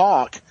can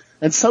talk,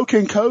 and so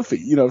can Kofi.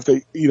 If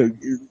they,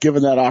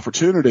 given that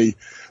opportunity,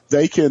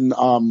 they can,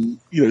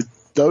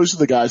 those are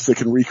the guys that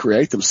can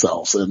recreate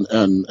themselves so it'd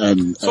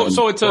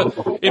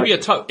be a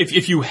tough,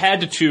 if you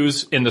had to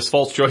choose in this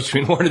false choice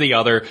between one or the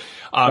other,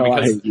 I'm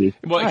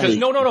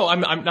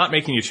not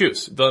making you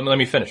choose. Let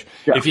me finish.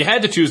 Yeah. If you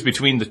had to choose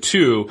between the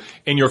two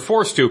and you're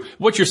forced to,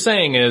 what you're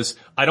saying is,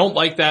 I don't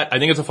like that. I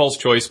think it's a false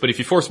choice, but if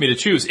you force me to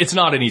choose, it's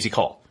not an easy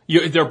call.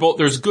 They're both,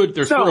 there's fertile ground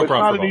for both. No, it's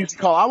not an easy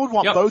call. I would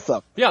want both of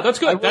them. Yeah, that's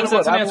good. That's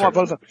an answer. Want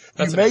both of them.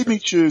 If you made me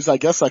choose, I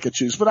guess I could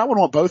choose, but I would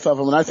want both of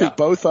them, and I think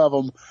both of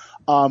them,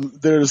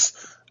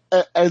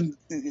 and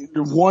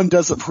one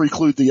doesn't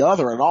preclude the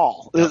other at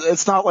all.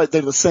 It's not like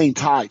they're the same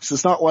types.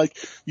 It's not like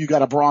you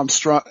got a Braun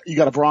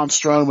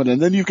Strowman, and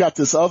then you've got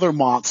this other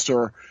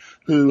monster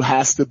who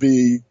has to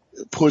be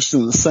pushed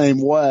in the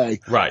same way.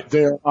 Right.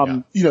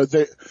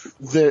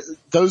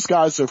 Those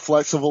guys are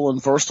flexible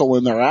and versatile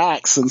in their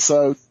acts, and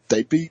so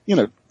they'd be,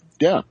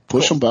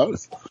 push them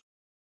both.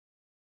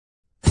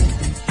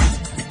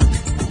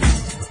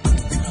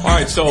 All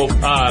right, so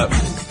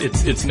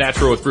it's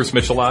natural with Bruce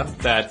Mitchell on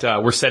that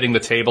we're setting the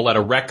table at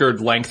a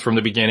record length from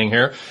the beginning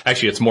here.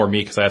 Actually, it's more me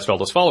because I asked all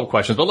those follow-up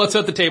questions, but let's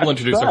set the table and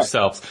introduce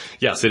ourselves.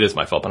 Yes, it is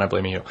my fault, but I'm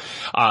blaming you.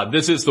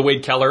 This is the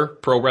Wade Keller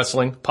Pro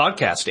Wrestling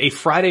Podcast, a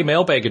Friday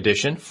mailbag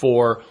edition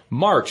for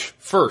March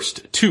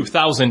 1st,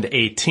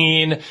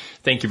 2018.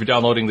 Thank you for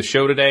downloading the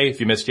show today. If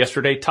you missed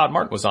yesterday, Todd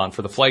Martin was on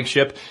for the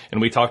flagship, and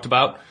we talked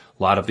about a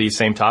lot of these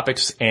same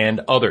topics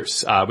and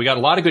others. We got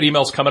a lot of good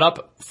emails coming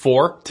up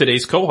for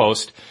today's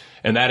co-host,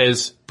 and that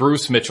is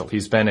Bruce Mitchell.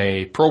 He's been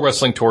a Pro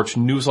Wrestling Torch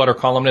newsletter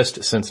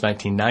columnist since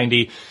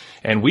 1990,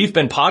 And we've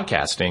been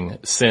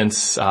podcasting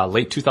since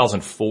late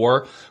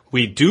 2004.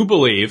 We do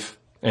believe,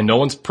 and no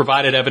one's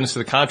provided evidence to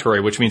the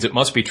contrary, which means it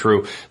must be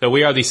true, that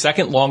we are the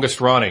second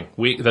longest running,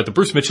 that the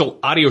Bruce Mitchell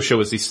audio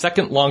show is the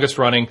second longest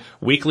running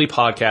weekly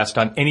podcast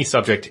on any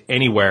subject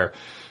anywhere.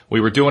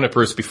 We were doing it,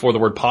 Bruce, before the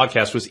word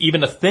podcast was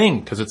even a thing,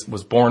 because it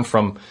was born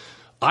from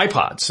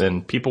iPods,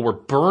 and people were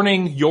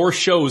burning your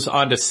shows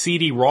onto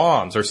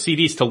CD-ROMs or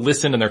CDs to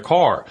listen in their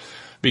car,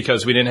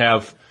 because we didn't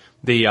have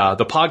the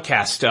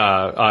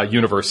podcast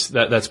universe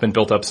that's been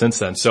built up since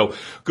then. So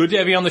good to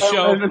have you on the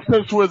show. And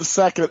since we're the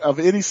second of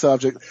any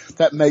subject,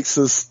 that makes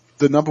us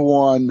the number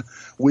one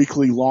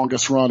weekly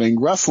longest running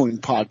wrestling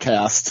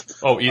podcast.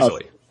 Oh,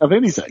 easily. Of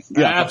anything.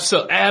 Yeah.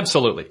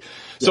 Absolutely.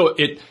 So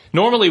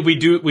normally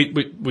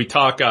we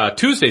talk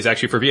Tuesdays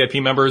actually for VIP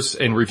members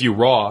and review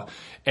Raw.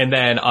 And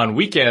then on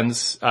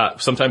weekends,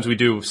 sometimes we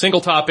do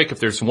single topic if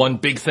there's one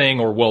big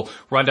thing, or we'll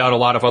run down a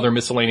lot of other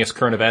miscellaneous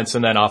current events.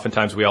 And then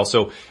oftentimes we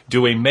also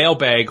do a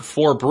mailbag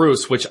for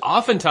Bruce, which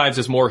oftentimes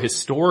is more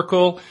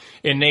historical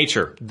in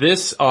nature.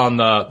 This on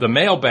the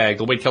mailbag,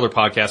 the Wade Keller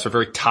podcasts are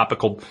very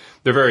topical.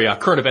 They're very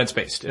current events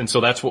based. And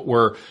so that's what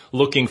we're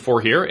looking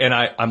for here. And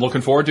I'm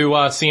looking forward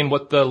to seeing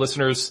what the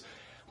listeners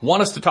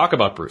want us to talk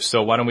about, Bruce.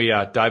 So why don't we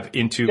dive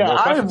into more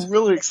questions? I am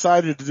really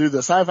excited to do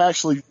this.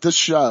 This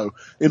show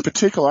in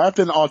particular, I've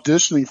been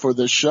auditioning for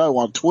this show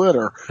on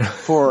Twitter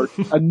for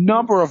a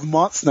number of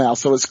months now.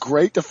 So it's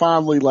great to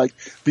finally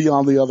be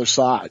on the other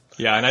side.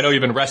 Yeah. And I know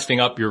you've been resting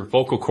up your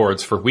vocal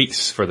cords for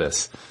weeks for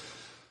this.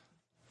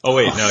 Oh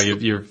wait, no,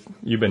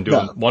 you've been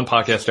doing one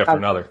podcast after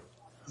another.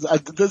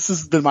 This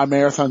has been my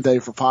marathon day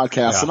for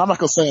podcasts, and I'm not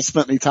going to say I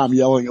spent any time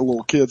yelling at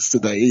little kids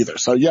today either.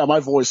 So yeah, my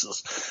voice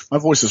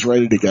is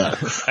ready to go.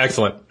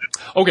 Excellent.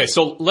 Okay,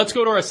 so let's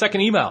go to our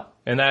second email,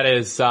 and that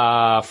is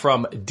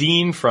from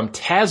Dean from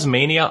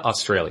Tasmania,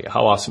 Australia.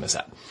 How awesome is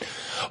that?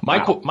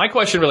 My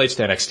question relates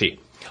to NXT.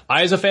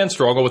 I, as a fan,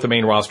 struggle with the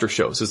main roster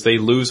shows as they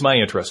lose my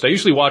interest. I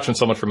usually watch when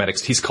someone from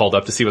NXT is called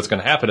up to see what's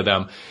going to happen to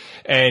them.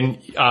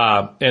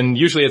 And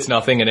usually it's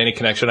nothing, and any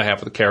connection I have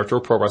with the character or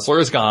pro wrestler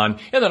is gone,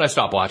 and then I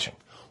stop watching.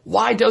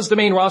 Why does the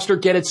main roster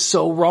get it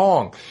so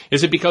wrong?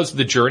 Is it because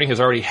the journey has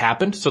already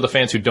happened, so the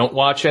fans who don't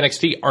watch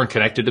NXT aren't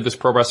connected to this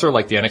pro wrestler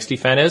like the NXT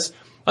fan is?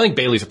 I think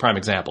Bayley's a prime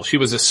example. She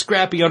was a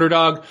scrappy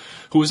underdog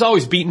who was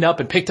always beaten up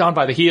and picked on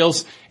by the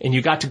heels, and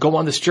you got to go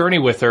on this journey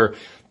with her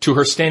to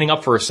her standing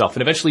up for herself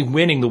and eventually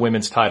winning the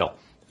women's title.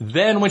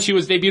 Then when she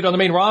was debuted on the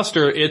main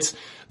roster,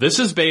 this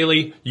is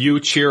Bayley, you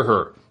cheer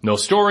her. No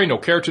story, no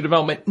character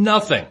development,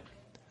 nothing.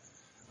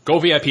 Go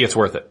VIP, it's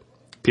worth it.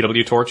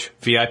 PW Torch,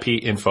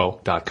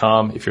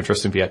 VIPinfo.com if you're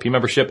interested in VIP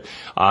membership,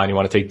 and you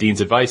want to take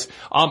Dean's advice.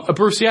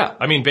 Bruce, yeah,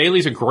 I mean,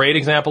 Bayley's a great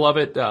example of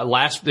it.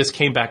 This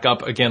came back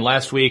up again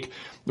last week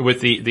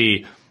with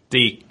the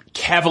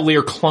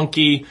cavalier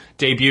clunky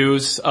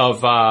debuts of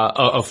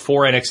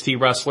 4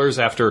 NXT wrestlers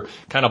after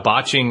kind of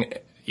botching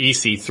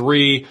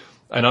EC3,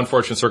 an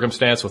unfortunate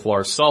circumstance with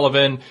Lars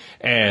Sullivan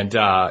and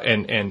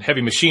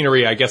Heavy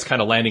Machinery, I guess,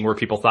 kind of landing where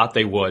people thought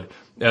they would.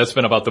 That's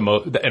been about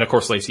and of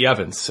course Lacey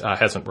Evans,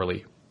 hasn't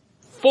really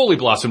fully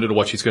blossomed into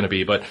what she's going to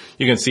be, but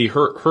you can see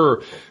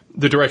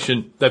the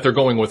direction that they're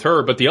going with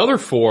her. But the other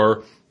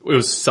 4, it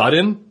was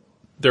sudden.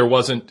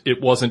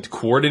 It wasn't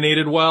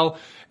coordinated well.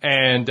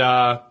 And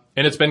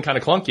it's been kind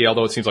of clunky,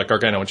 although it seems like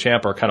Gargano and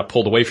Ciampa are kind of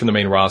pulled away from the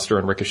main roster,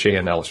 and Ricochet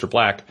and Aleister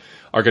Black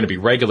are going to be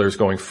regulars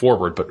going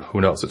forward, but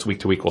who knows? It's week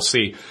to week. We'll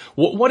see.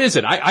 What is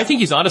it? I think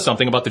he's onto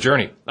something about the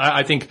journey.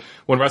 I think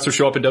when wrestlers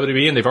show up in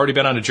WWE and they've already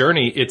been on a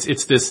journey,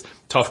 it's this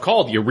tough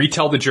call. Do you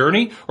retell the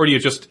journey, or do you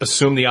just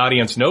assume the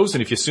audience knows?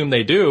 And if you assume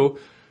they do,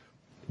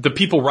 the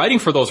people writing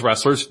for those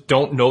wrestlers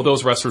don't know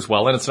those wrestlers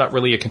well, and it's not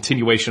really a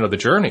continuation of the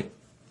journey.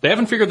 They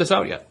haven't figured this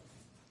out yet.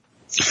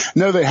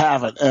 No, they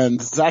haven't.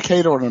 And Zach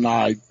Haydorn and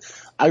I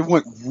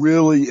went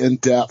really in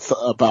depth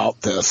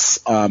about this,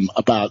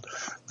 about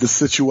the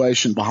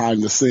situation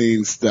behind the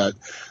scenes that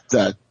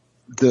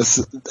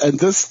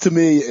this to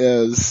me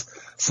is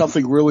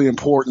something really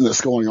important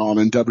that's going on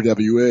in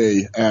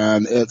WWE.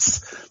 And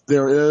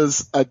there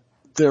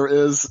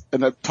is,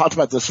 and I've talked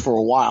about this for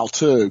a while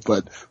too,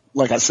 but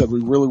like I said, we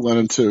really went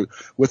into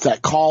with that,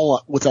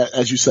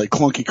 as you say,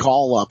 clunky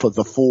call up of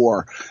the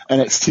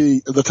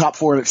top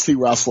 4 NXT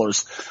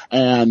wrestlers,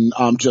 and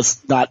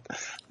just not.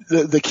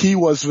 The key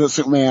was Vince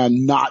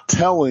McMahon not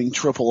telling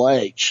Triple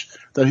H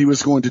that he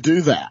was going to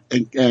do that,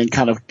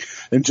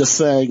 and just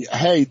saying,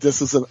 hey,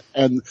 this is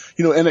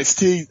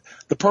NXT.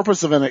 The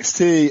purpose of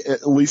NXT,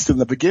 at least in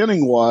the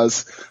beginning,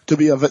 was to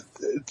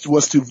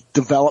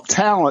develop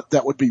talent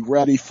that would be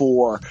ready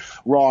for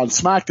Raw and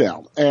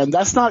SmackDown, and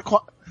that's not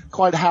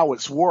quite how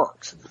it's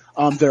worked.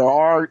 There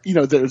are,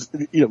 there's,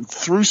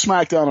 through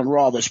SmackDown and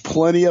Raw, there's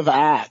plenty of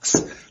acts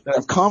that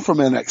have come from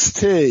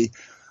NXT,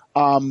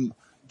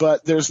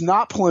 but there's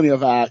not plenty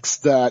of acts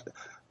that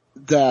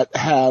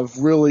have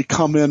really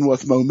come in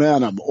with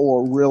momentum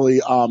or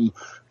really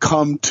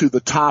come to the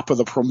top of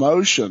the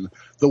promotion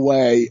the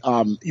way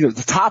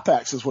the top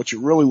acts is what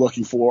you're really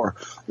looking for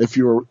if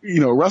you're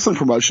a wrestling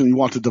promotion you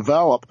want to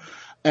develop.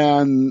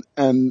 and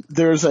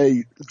there's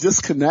a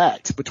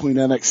disconnect between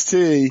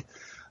NXT.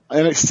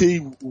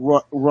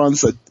 NXT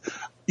runs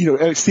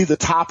NXT, the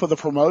top of the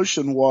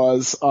promotion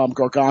was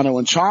Gargano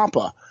and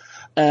Ciampa.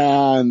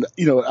 And,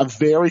 a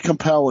very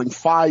compelling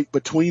fight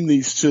between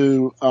these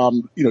two,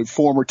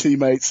 former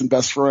teammates and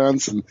best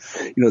friends, and,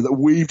 that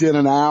weaved in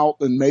and out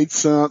and made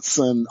sense,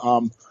 and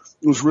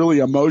it was really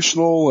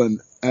emotional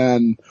and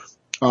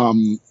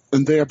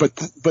there,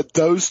 but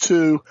those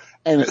two,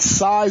 and its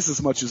size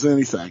as much as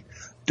anything,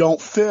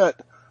 don't fit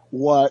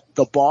what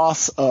the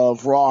boss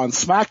of Raw and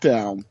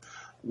SmackDown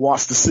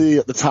wants to see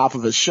at the top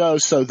of his show.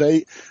 So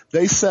they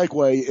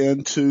segue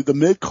into the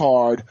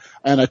mid-card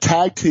and a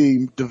tag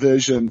team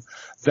division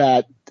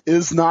that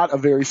is not a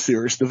very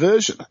serious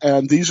division.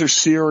 And these are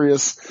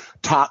serious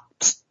top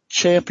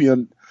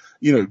champion,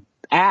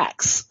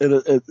 acts.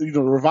 The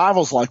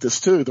Revival's like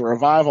this too. The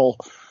Revival,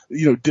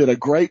 did a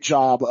great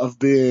job of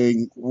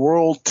being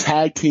world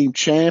tag team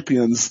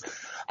champions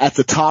at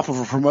the top of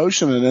a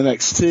promotion in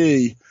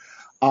NXT.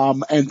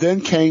 And then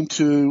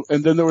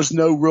there was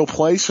no real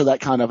place for that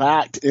kind of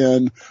act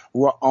on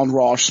Raw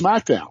or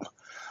SmackDown.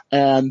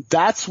 And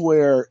that's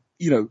where,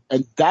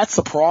 and that's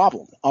the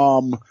problem.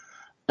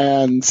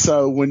 And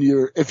so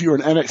if you're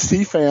an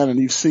NXT fan and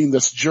you've seen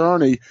this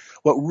journey,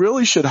 what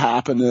really should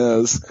happen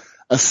is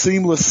a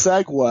seamless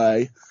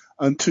segue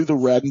into the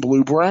red and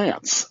blue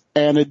brands.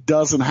 And it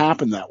doesn't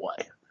happen that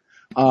way.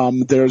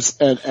 There's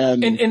part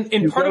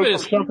of it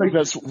is something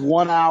that's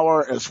 1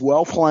 hour, it's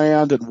well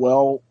planned and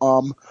well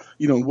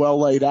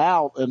laid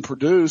out and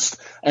produced,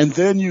 and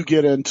then you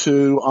get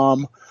into a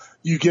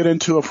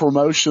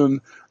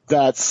promotion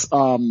that's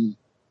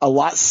a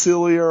lot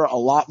sillier, a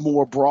lot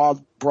more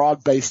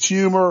broad-based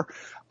humor,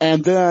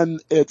 and then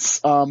it's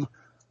then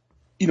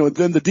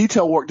the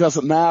detail work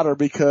doesn't matter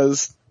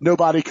because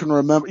nobody can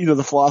remember,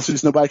 the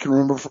philosophies nobody can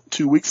remember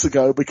 2 weeks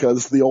ago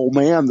because the old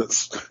man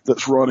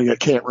that's running it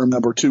can't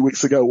remember 2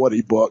 weeks ago what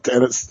he booked,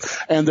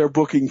 and they're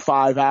booking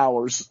 5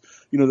 hours.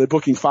 They're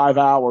booking 5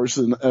 hours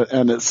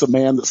and it's a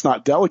man that's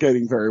not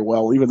delegating very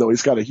well, even though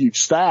he's got a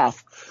huge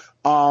staff.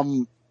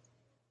 That's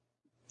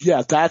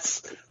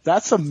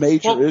a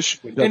major issue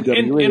with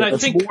WWE. And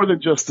it's more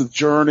than just the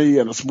journey,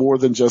 and it's more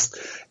than just,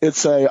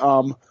 it's the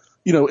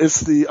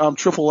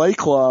AAA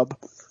club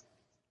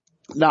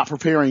not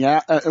preparing,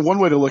 and one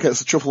way to look at it is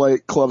the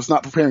AAA club is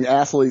not preparing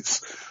athletes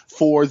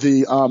for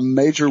the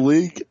major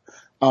league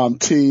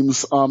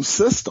team's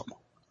system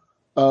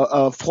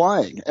of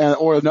playing.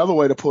 Or another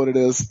way to put it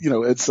is,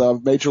 it's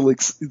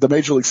the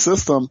major league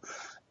system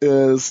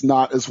is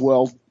not as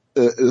well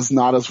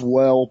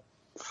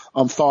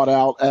thought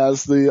out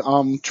as the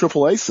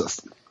AAA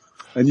system.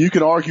 And you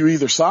can argue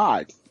either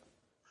side.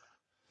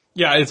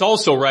 Yeah, it's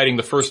also writing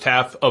the first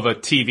half of a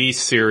TV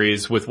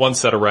series with one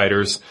set of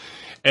writers,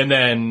 and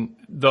then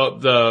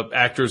the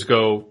actors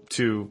go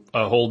to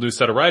a whole new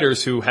set of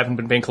writers who haven't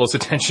been paying close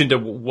attention to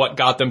what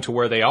got them to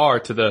where they are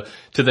to the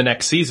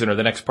next season or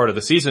the next part of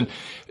the season.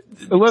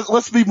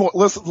 Let's be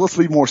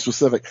more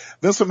specific.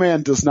 Vince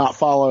McMahon does not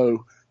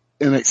follow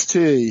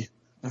NXT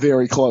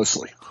very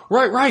closely.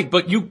 Right.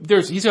 But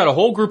he's got a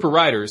whole group of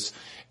writers,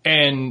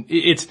 and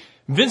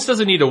Vince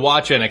doesn't need to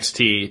watch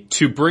NXT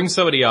to bring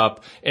somebody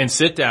up and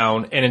sit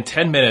down and in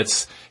 10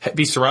 minutes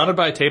be surrounded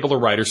by a table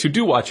of writers who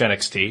do watch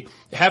NXT,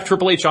 have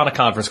Triple H on a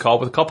conference call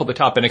with a couple of the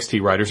top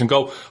NXT writers and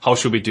go, how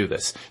should we do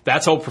this?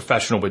 That's how a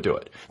professional would do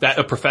it. That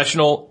a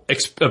professional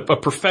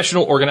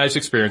organized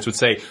experience would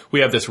say,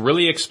 we have this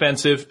really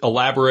expensive,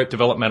 elaborate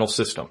developmental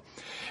system.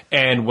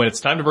 And when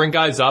it's time to bring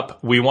guys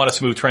up, we want a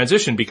smooth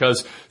transition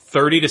because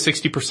 30 to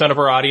 60% of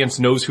our audience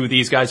knows who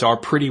these guys are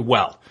pretty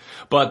well.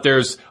 But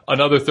there's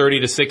another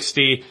 30 to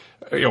 60,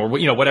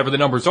 whatever the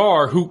numbers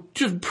are, who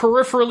just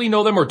peripherally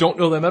know them or don't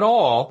know them at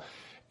all.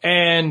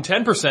 And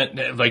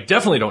 10%,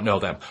 definitely don't know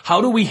them.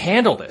 How do we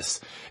handle this?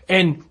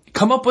 And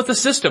come up with a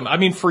system.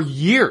 For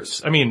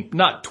years.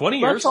 Not 20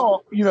 years.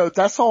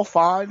 That's all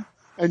fine.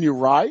 And you're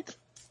right.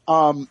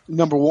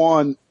 Number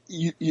one,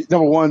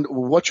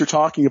 what you're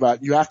talking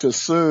about, you have to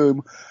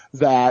assume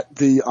that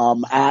the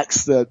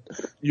acts that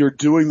you're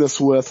doing this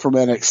with from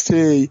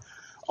NXT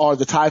are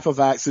the type of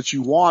acts that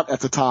you want at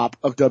the top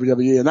of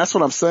WWE. And that's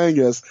what I'm saying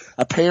is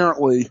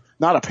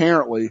not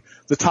apparently,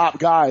 the top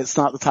guy, it's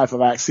not the type of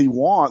acts he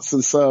wants.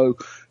 And so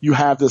you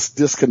have this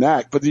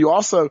disconnect. But the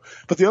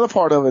other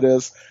part of it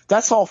is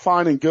that's all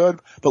fine and good.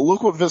 But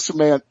look who Vince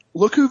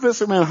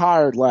McMahon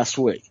hired last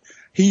week.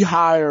 He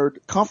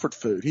hired Comfort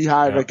Food. He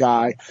hired a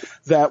guy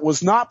that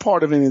was not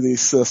part of any of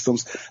these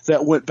systems,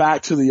 that went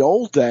back to the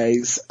old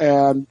days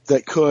and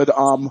that could,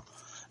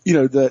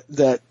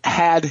 that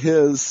had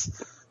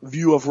his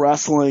view of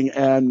wrestling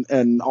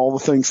and all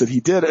the things that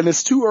he did. And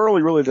it's too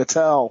early really to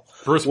tell.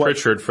 Bruce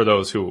Pritchard, for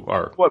those who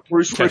are what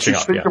Bruce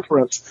Pritchard's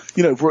fingerprints,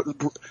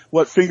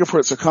 what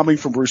fingerprints are coming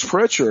from Bruce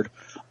Pritchard.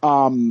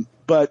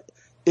 But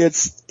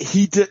Vince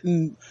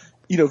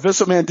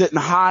McMahon didn't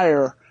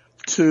hire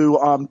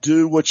to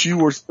do what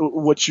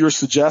you're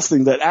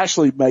suggesting that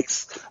actually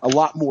makes a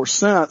lot more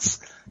sense.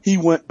 He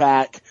went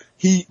back,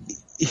 he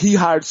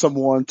hired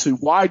someone to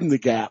widen the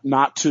gap,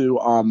 not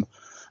to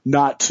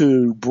not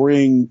to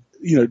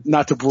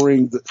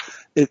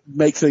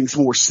make things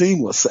more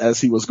seamless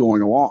as he was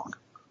going along.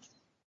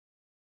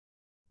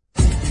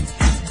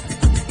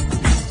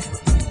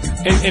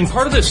 And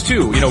part of this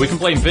too, we can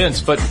blame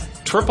Vince, but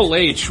Triple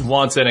H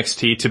wants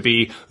NXT to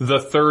be the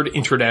third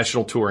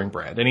international touring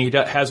brand, and he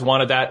has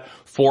wanted that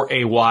for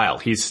a while.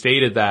 He's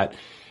stated that.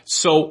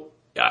 So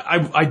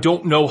I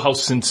don't know how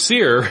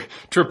sincere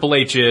Triple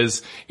H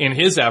is in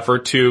his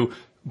effort to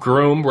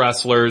groom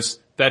wrestlers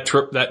that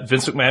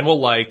Vince McMahon will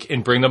like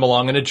and bring them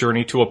along in a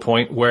journey to a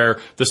point where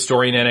the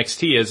story in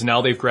NXT is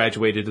now they've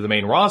graduated to the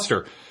main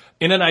roster.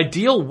 In an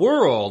ideal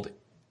world,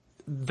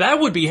 that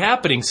would be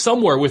happening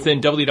somewhere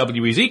within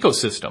WWE's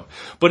ecosystem.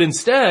 But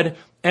instead,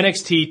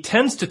 NXT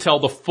tends to tell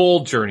the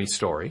full journey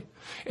story,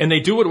 and they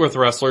do it with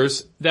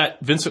wrestlers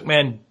that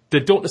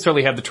don't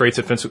necessarily have the traits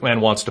that Vince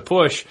McMahon wants to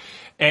push.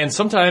 And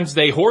sometimes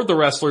they hoard the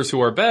wrestlers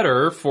who are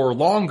better for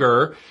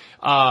longer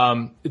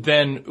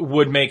than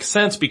would make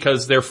sense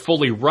because they're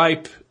fully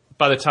ripe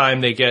by the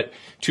time they get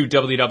to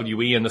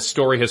WWE and the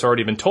story has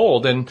already been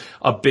told and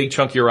a big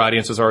chunk of your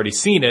audience has already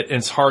seen it. And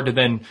it's hard to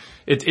then,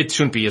 it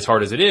shouldn't be as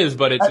hard as it is,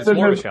 but it's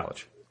more of a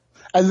challenge.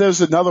 And there's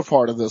another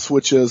part of this,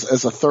 which is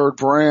as a third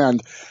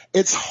brand,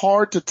 it's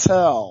hard to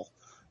tell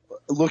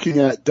looking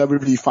at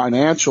WWE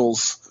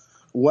financials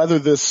whether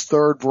this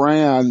third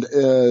brand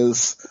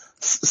is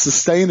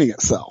sustaining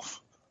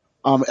itself.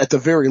 At the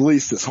very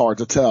least, it's hard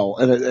to tell.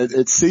 And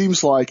it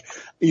seems like,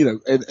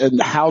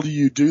 and how do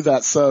you do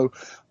that? So,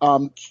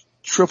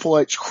 Triple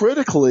H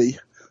critically,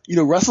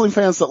 wrestling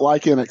fans that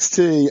like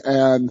NXT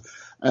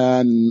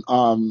and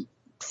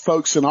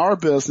folks in our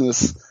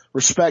business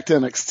respect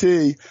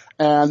NXT,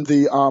 and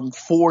the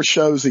 4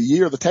 shows a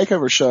year, the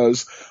takeover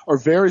shows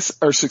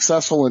are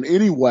successful in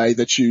any way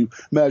that you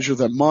measure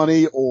them,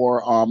 money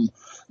or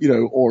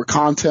or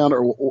content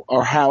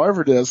or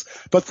however it is,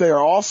 but they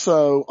are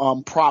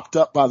also propped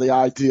up by the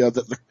idea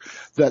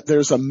that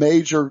there's a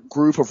major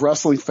group of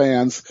wrestling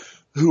fans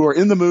who are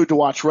in the mood to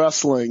watch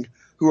wrestling,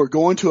 who are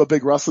going to a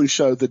big wrestling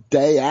show the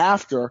day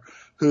after,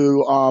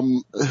 who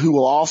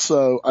will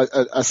also,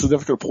 a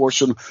significant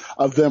portion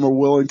of them are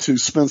willing to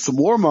spend some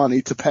more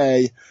money to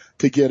pay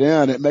to get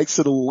in. It makes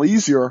it a little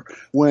easier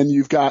when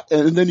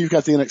and then you've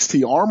got the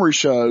NXT Armory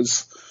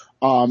shows,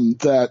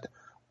 that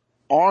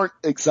aren't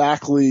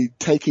exactly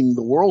taking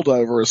the world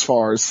over as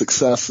far as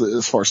success,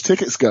 as far as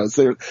tickets goes.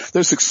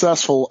 They're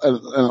successful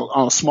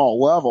on a small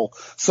level.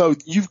 So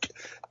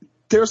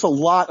there's a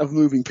lot of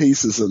moving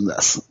pieces in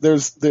this.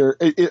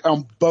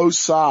 On both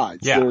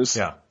sides. Yeah.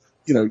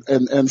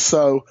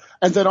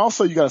 And then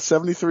also you got a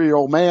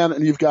 73-year-old man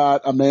and you've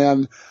got a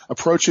man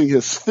approaching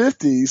his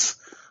 50s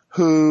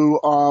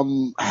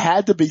who,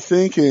 had to be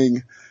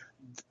thinking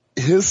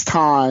his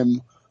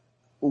time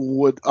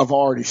would have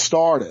already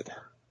started.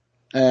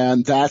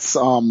 And that's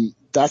a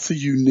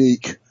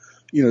unique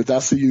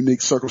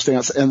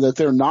circumstance, and that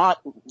they're not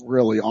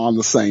really on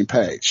the same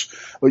page.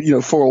 But,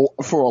 for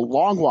a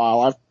long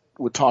while, I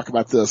would talk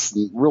about this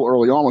real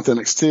early on with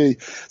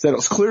NXT, that it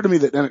was clear to me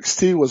that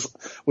NXT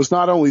was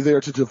not only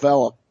there to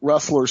develop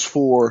wrestlers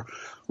for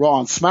Raw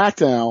and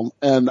SmackDown,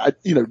 and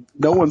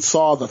no one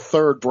saw the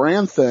third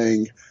brand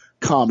thing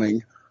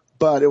coming,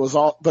 but it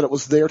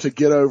was there to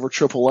get over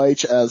Triple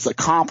H as a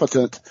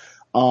competent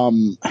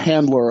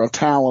handler of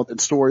talent and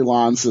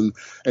storylines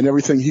and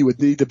everything he would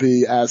need to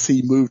be as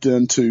he moved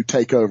in to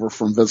take over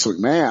from Vince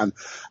McMahon.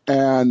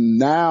 And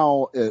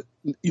now it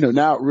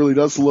really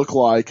does look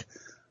like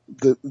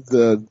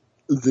the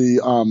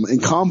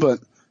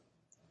incumbent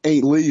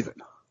ain't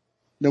leaving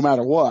no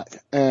matter what.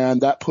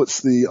 And that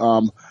puts the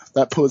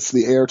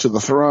heir to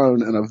the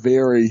throne in a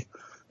very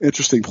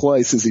interesting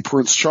place. Is he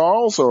Prince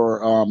Charles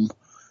or,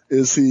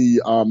 is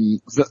he,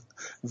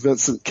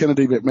 Vincent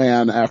Kennedy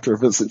McMahon after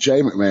Vincent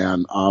J.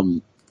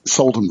 McMahon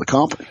sold him the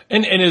company?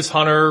 And is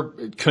Hunter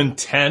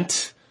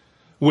content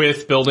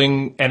with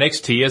building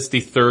NXT as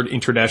the third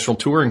international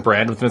touring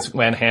brand with Vince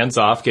McMahon hands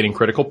off, getting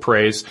critical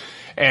praise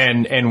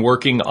and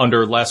working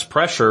under less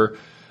pressure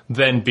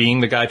than being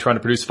the guy trying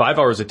to produce 5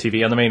 hours of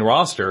TV on the main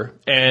roster?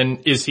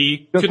 And is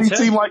he content?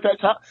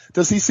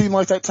 Does he seem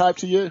like that type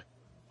to you?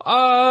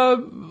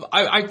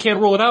 I can't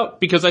rule it out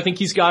because I think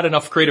he's got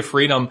enough creative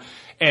freedom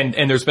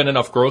and there's been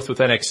enough growth with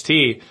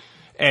NXT,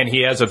 and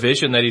he has a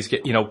vision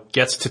that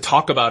gets to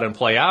talk about and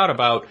play out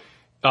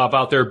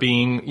about there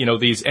being,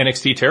 these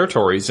NXT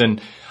territories. And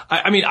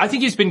I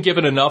think he's been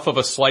given enough of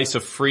a slice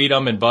of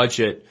freedom and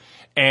budget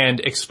and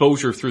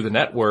exposure through the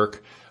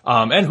network,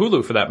 and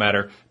Hulu for that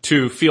matter,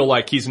 to feel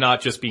like he's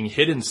not just being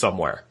hidden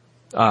somewhere.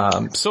 I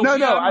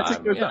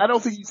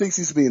don't think he thinks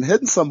he's being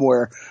hidden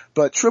somewhere,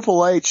 but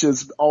Triple H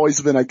has always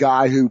been a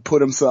guy who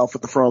put himself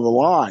at the front of the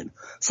line.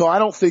 So I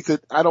don't think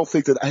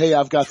that, hey,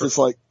 I've got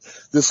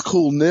this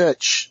cool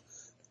niche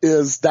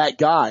is that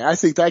guy. I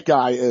think that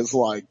guy is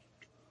like,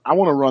 I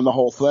want to run the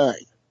whole thing.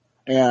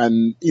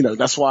 And,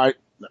 that's why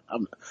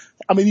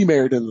he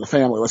married into the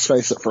family, let's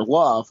face it, for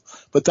love,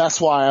 but that's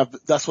what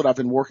I've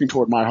been working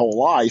toward my whole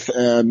life.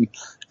 And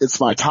it's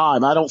my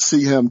time. I don't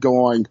see him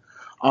going,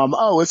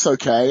 it's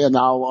okay. And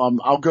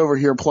I'll go over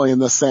here and play in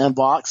this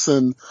sandbox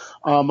and,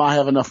 I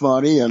have enough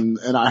money and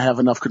I have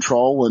enough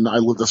control and I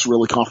live this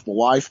really comfortable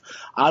life.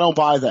 I don't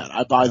buy that.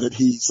 I buy that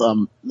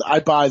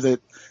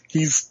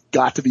he's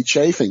got to be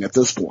chafing at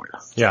this point.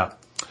 Yeah.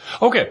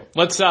 Okay.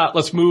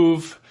 Let's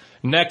move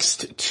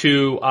next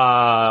to,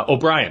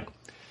 O'Brien.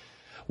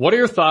 What are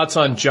your thoughts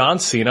on John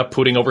Cena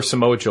putting over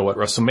Samoa Joe at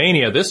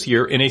WrestleMania this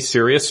year in a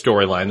serious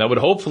storyline that would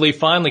hopefully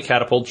finally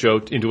catapult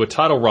Joe into a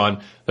title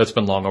run that's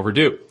been long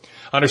overdue?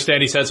 I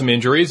understand he's had some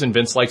injuries and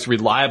Vince likes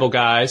reliable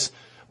guys,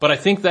 but I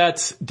think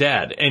that's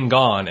dead and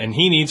gone and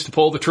he needs to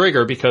pull the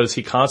trigger because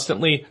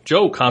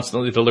Joe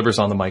constantly delivers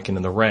on the mic and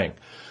in the ring.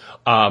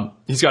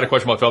 He's got a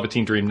question about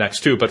Velveteen Dream next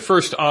too, but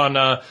first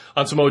on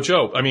Samoa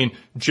Joe. I mean,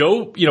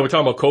 Joe, we're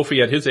talking about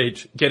Kofi at his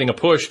age getting a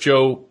push.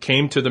 Joe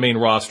came to the main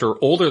roster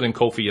older than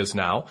Kofi is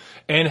now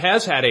and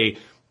has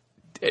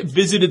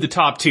visited the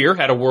top tier,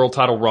 had a world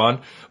title run,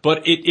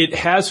 but it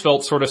has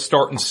felt sort of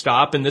start and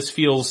stop, and this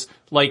feels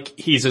like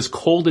he's as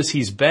cold as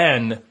he's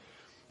been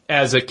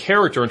as a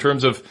character in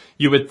terms of,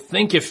 you would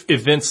think if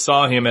Vince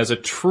saw him as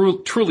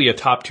truly a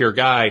top tier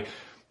guy,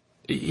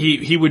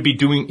 he would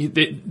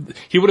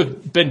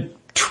have been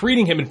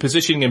treating him and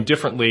positioning him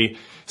differently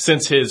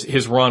since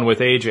his run with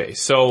AJ.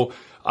 So,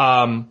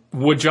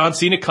 would John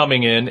Cena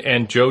coming in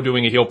and Joe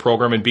doing a heel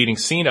program and beating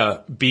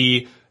Cena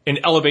be an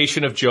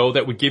elevation of Joe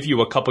that would give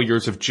you a couple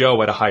years of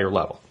Joe at a higher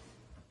level?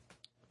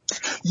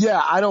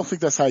 Yeah, I don't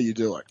think that's how you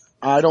do it.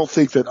 I don't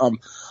think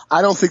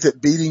that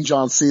beating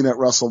John Cena at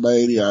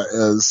WrestleMania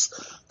is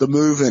the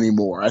move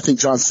anymore. I think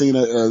John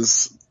Cena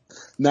is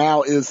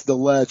the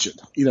legend,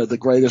 the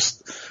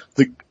greatest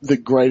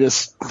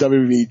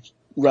WWE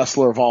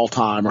wrestler of all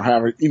time, or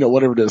however,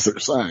 whatever it is they're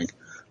saying.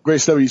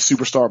 Greatest WWE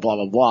superstar, blah,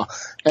 blah, blah.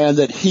 And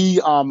that he,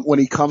 when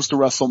he comes to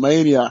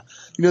WrestleMania,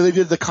 they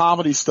did the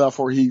comedy stuff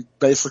where he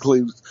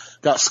basically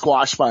got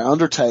squashed by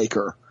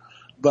Undertaker.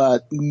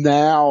 But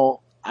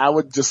now I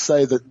would just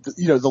say that,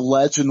 the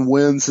legend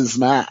wins his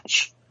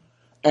match.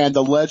 And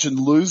the legend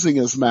losing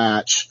his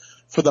match,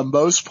 for the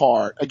most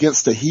part,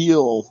 against the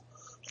heel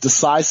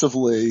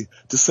decisively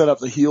to set up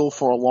the heel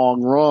for a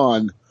long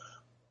run,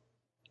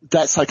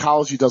 that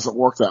psychology doesn't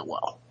work that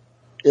well.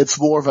 It's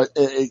more of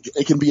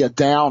it can be a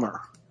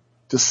downer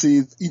to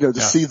see,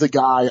 see the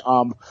guy,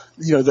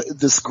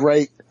 this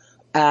great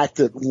act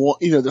that won,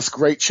 this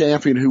great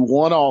champion who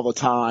won all the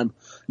time.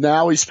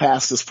 Now he's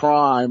past his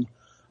prime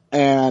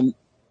and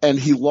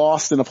he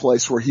lost in a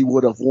place where he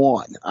would have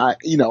won. I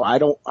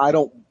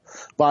don't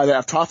buy that.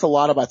 I've talked a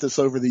lot about this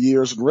over the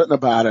years and written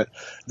about it,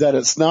 that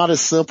it's not as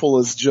simple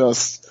as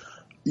just,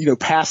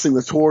 passing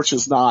the torch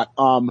is not,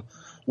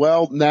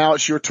 well, now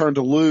it's your turn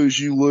to lose,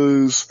 you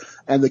lose,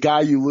 and the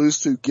guy you lose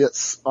to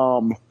gets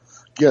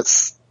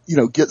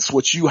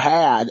what you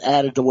had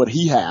added to what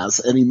he has,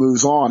 and he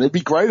moves on. It'd be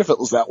great if it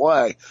was that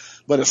way,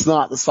 but it's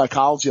not. The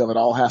psychology of it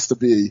all has to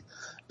be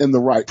in the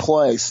right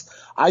place.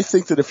 I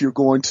think that if you're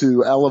going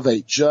to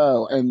elevate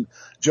Joe, and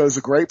Joe's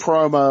a great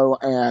promo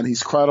and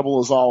he's credible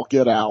as all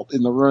get out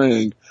in the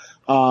ring,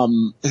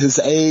 his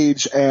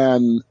age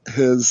and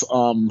his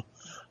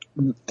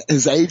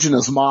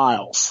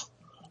miles,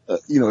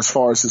 as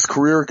far as his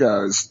career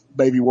goes,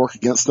 maybe work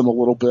against him a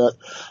little bit.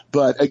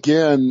 But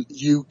again,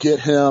 you get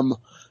him,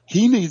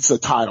 he needs a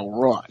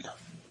title run.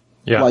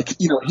 Yeah.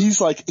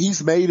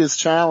 He's made his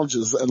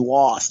challenges and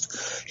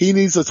lost. He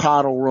needs a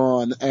title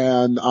run.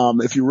 And,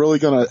 if you're really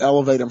going to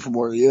elevate him from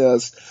where he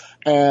is,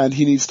 and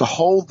he needs to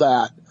hold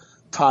that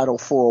title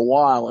for a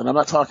while. And I'm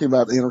not talking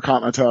about the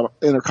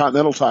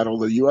Intercontinental title,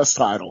 the U.S.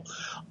 title.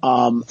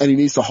 And he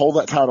needs to hold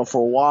that title for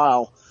a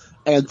while.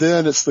 And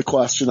then it's the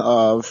question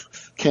of,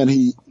 can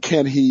he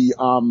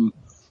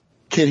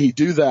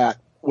do that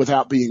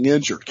without being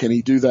injured? Can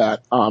he do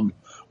that,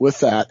 with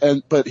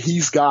that? But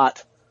he's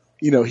got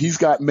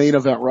main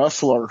event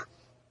wrestler,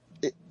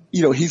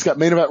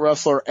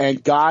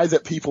 and guy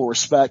that people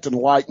respect and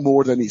like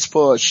more than he's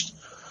pushed.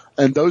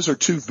 And those are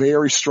two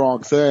very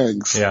strong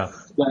things. Yeah.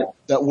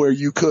 That where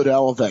you could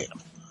elevate him,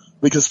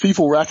 because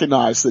people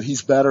recognize that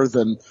he's better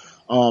than,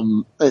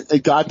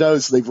 and God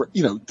knows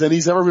than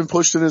he's ever been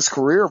pushed in his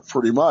career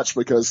pretty much,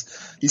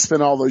 because he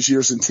spent all those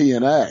years in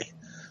TNA.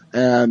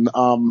 And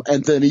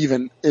then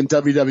even in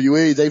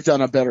WWE, they've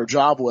done a better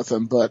job with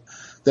him, but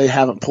they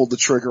haven't pulled the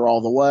trigger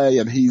all the way.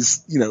 And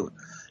he's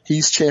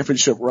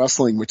championship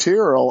wrestling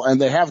material,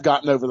 and they have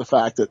gotten over the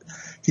fact that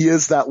he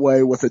is that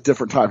way with a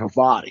different type of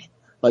body.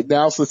 Like,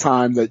 now's the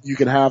time that you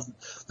can have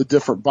the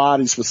different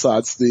bodies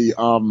besides the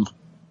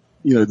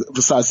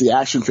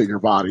action figure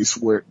bodies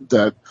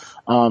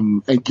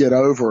and get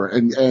over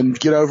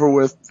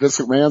with Vince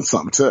McMahon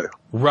some too.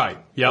 Right.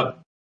 Yep.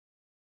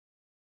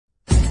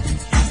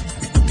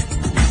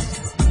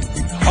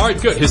 All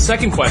right, good. His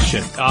second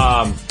question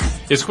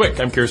is quick.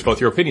 I'm curious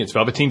both your opinions.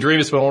 Velveteen Dream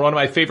has been one of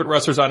my favorite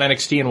wrestlers on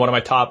NXT and one of my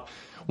top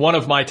one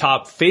of my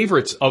top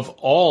favorites of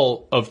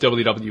all of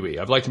WWE.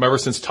 I've liked him ever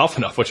since Tough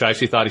Enough, which I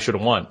actually thought he should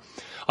have won.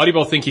 How do you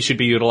both think he should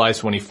be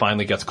utilized when he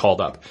finally gets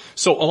called up?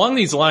 So along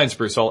these lines,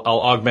 Bruce, I'll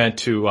augment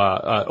to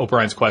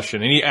O'Brien's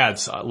question. And he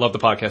adds, love the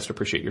podcast,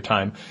 appreciate your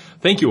time.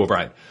 Thank you,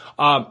 O'Brien.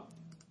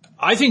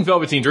 I think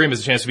Velveteen Dream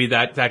has a chance to be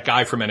that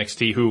guy from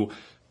NXT who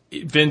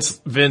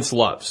Vince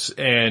loves,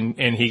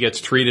 and he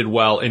gets treated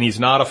well, and he's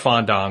not a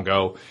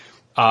Fandango.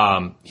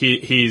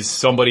 He's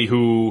somebody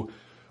who,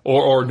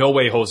 or No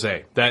Way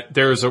Jose, that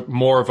there's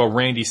more of a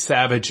Randy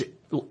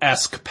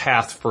Savage-esque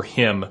path for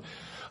him.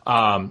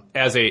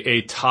 As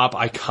a top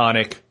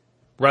iconic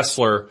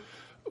wrestler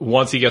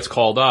once he gets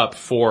called up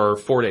for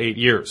 4 to 8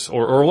 years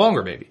or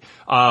longer maybe.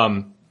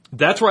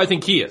 That's where I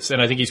think he is.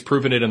 And I think he's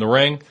proven it in the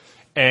ring,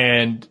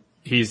 and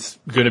he's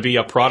going to be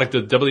a product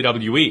of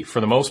WWE for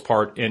the most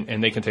part,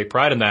 and they can take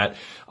pride in that.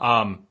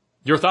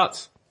 Your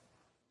thoughts?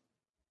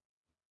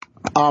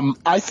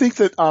 I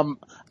think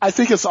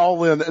it's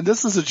all in, and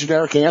this is a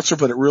generic answer,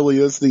 but it really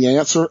is. The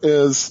answer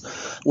is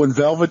when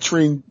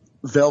Velveteen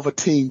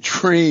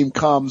Dream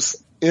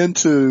comes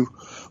into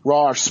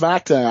Raw or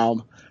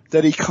SmackDown,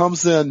 that he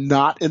comes in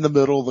not in the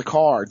middle of the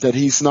card, that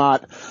he's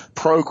not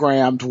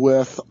programmed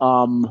with,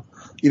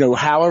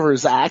 however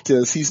his act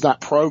is, he's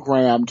not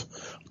programmed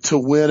to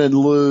win and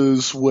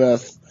lose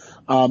with,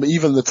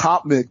 even the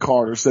top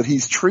mid-carders, that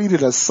he's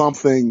treated as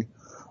something,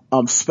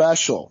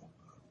 special,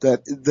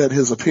 that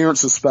his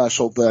appearance is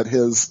special, that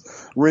his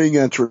ring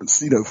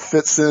entrance,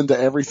 fits into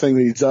everything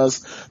that he does,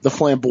 the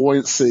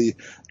flamboyancy,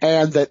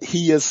 and that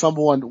he is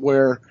someone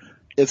where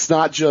it's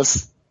not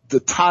just the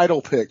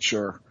title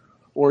picture,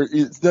 or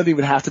it doesn't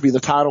even have to be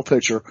the title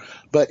picture,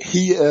 but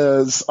he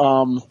is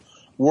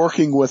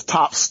working with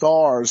top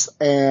stars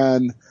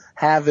and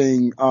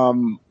having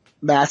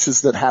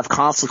matches that have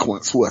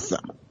consequence with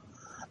them,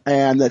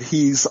 and that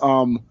he's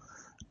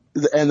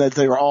and that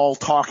they're all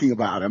talking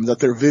about him, that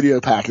their video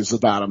package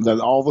about him,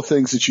 that all the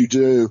things that you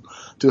do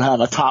to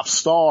have a top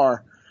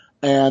star,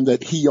 and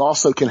that he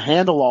also can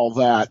handle all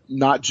that,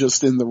 not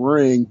just in the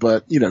ring,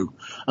 but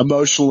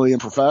emotionally and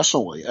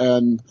professionally.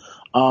 And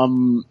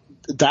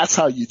that's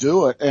how you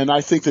do it. And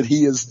I think that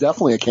he is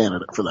definitely a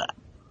candidate for that.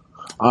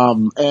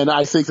 And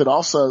I think that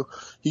also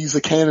he's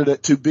a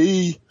candidate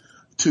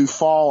to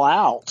fall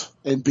out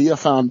and be a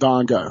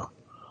Fandango.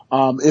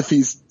 If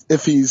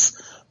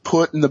he's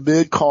put in the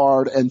mid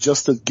card and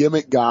just a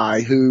gimmick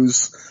guy who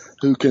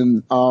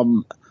can,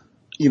 and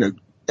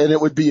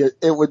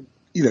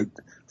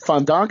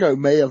Fandango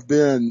may have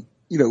been,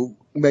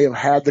 may have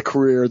had the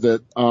career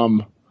that,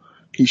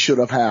 he should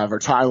have had, or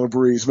Tyler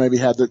Breeze maybe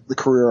had the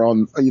career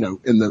on,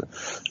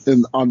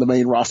 on the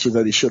main roster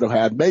that he should have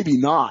had. Maybe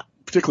not,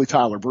 particularly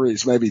Tyler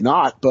Breeze, maybe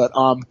not, but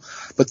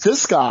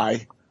this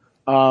guy,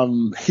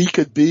 he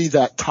could be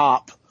that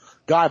top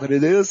guy, but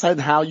it is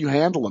and how you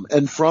handle him.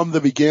 And from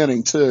the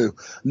beginning too,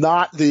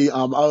 not the,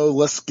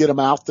 let's get him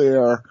out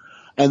there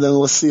and then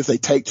let's see if they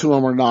take to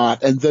him or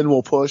not, and then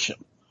we'll push him.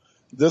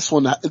 This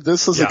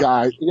is a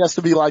guy, he has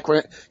to be like,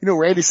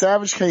 Randy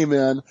Savage came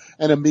in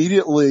and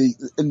immediately,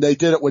 and they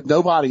did it with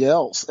nobody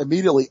else.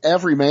 Immediately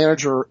every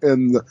manager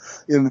in the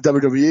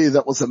WWE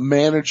that was a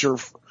manager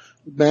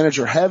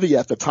heavy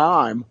at the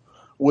time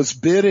was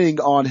bidding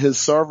on his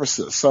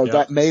services. So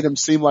that made him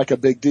seem like a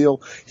big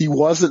deal. He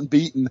wasn't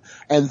beaten.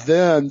 And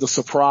then the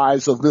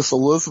surprise of Miss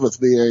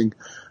Elizabeth being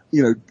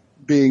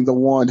the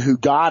one who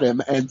got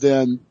him. And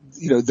then,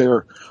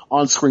 their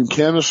on-screen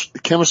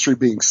chemistry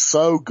being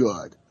so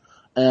good.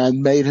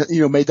 And made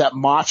that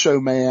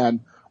macho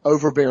man,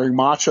 overbearing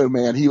macho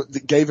man. He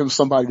gave him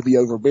somebody to be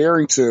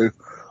overbearing to.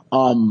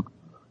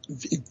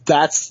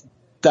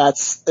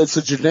 It's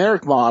a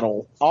generic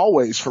model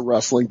always for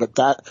wrestling, but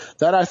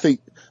that I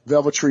think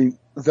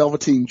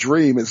Velveteen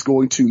Dream is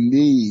going to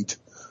need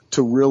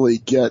to really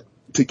get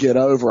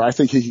over. I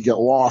think he could get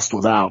lost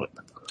without it.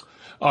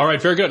 All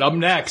right. Very good. Up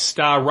next,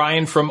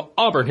 Ryan from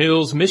Auburn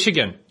Hills,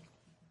 Michigan.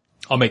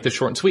 I'll make this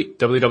short and sweet.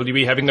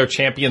 WWE having their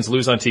champions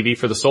lose on TV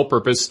for the sole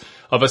purpose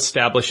of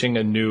establishing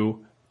a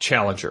new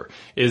challenger.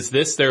 Is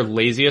this their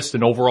laziest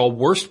and overall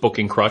worst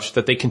booking crutch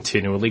that they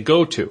continually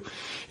go to?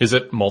 Is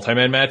it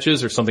multi-man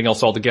matches or something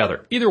else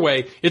altogether? Either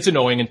way, it's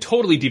annoying and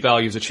totally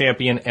devalues a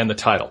champion and the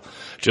title.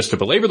 Just to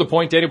belabor the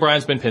point, Daniel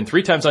Bryan's been pinned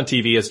 3 times on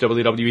TV as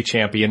WWE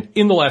champion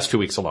in the last 2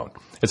 weeks alone.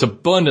 It's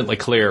abundantly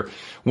clear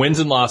wins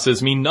and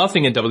losses mean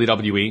nothing in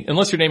WWE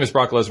unless your name is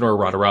Brock Lesnar or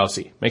Ronda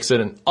Rousey. It makes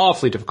it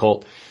awfully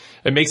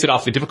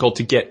difficult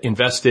to get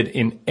invested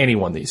in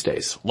anyone these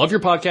days. Love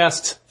your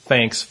podcast.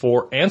 Thanks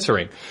for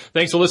answering.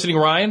 Thanks for listening,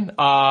 Ryan.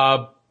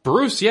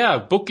 Bruce,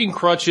 booking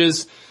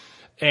crutches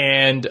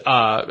and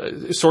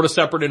sort of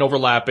separate and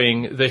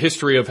overlapping, the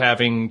history of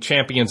having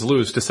champions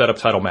lose to set up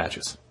title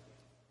matches.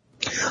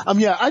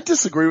 I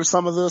disagree with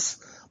some of this,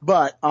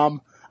 but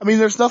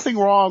there's nothing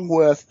wrong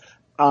with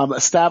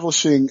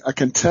establishing a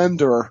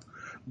contender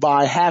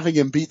by having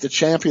him beat the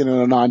champion in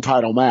a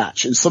non-title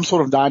match, in some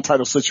sort of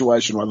non-title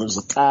situation, whether it's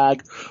a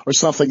tag or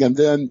something, and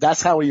then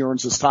that's how he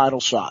earns his title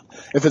shot,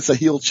 if it's a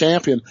heel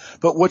champion.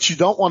 But what you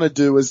don't want to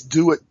do is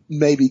do it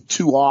maybe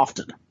too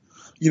often.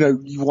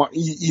 you want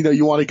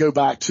to go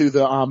back to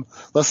the,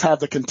 let's have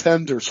the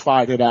contenders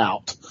fight it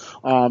out.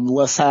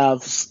 Let's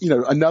have,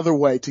 another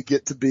way to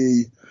get to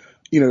be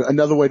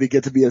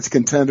as a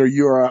contender.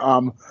 You're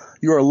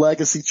a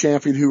legacy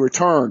champion who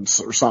returns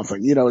or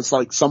something. It's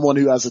like someone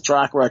who has a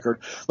track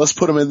record. Let's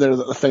put them in there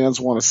that the fans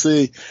want to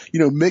see.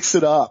 Mix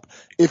it up.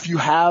 If you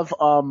have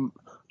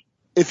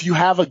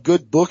a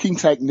good booking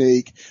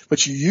technique,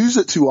 but you use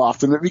it too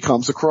often, it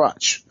becomes a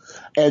crutch.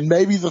 And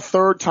maybe the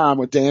third time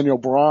with Daniel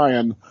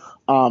Bryan,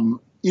 doing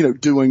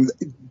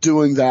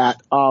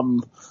that,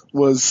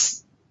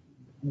 was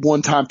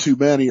one time too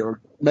many,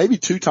 or maybe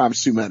two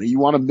times too many. You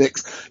want to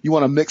mix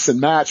and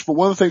match. But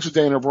one of the things with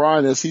Daniel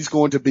Bryan is he's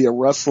going to be a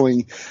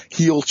wrestling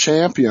heel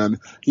champion.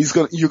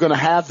 You're going to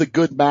have the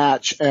good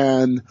match,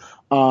 and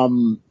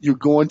you're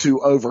going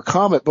to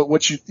overcome it.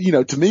 But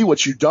to me,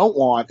 what you don't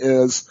want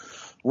is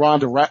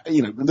Ronda,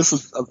 and this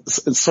is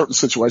in certain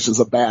situations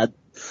a bad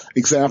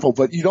example,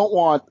 but you don't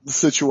want the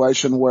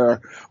situation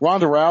where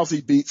Ronda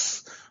Rousey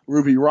beats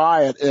Ruby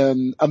Riott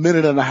in a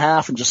minute and a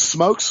half and just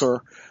smokes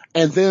her,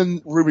 and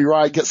then Ruby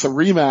Riott gets a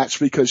rematch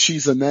because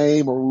she's a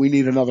name, or we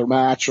need another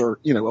match,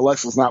 or,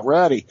 Alexa's not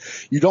ready.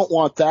 You don't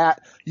want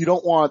that. You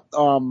don't want,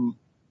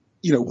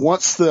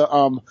 once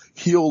the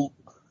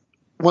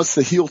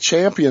heel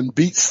champion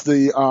beats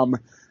the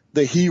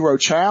hero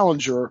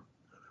challenger,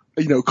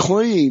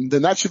 clean,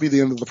 then that should be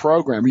the end of the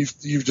program.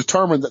 You've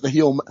determined that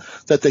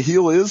the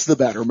heel is the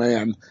better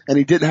man, and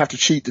he didn't have to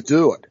cheat to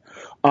do it.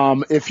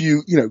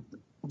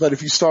 But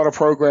if you start a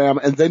program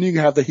and then you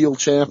have the heel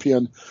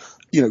champion,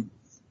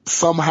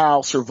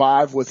 somehow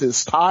survive with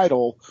his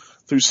title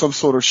through some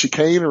sort of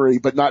chicanery,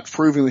 but not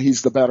proving that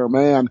he's the better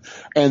man,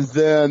 and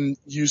then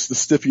use the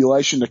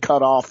stipulation to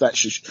cut off that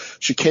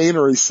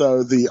chicanery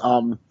so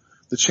the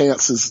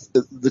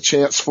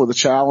chance for the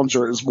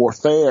challenger is more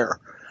fair.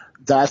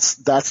 That's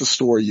a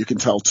story you can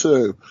tell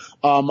too.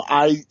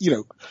 I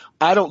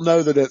don't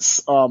know that it's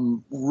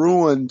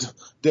ruined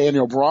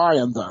Daniel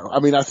Bryan though. I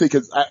mean, I think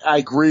I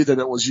agree that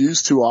it was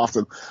used too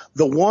often.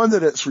 The one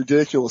that it's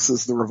ridiculous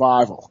is the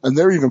Revival, and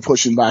they're even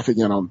pushing back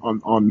again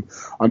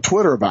on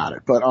Twitter about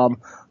it. But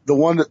the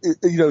one that,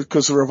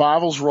 because the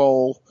Revival's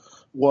role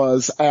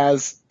was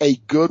as a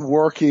good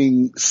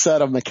working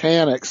set of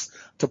mechanics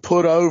to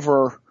put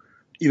over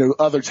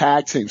other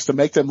tag teams, to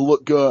make them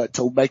look good,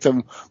 to make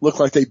them look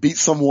like they beat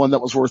someone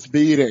that was worth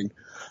beating.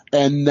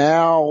 And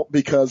now,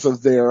 because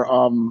of their,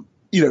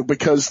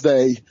 because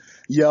they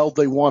yelled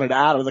they wanted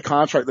out of the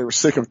contract, they were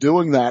sick of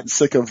doing that, and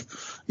sick of,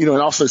 and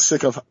also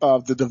sick of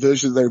the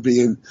division they're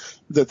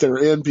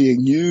in being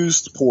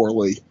used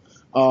poorly.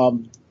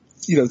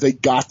 They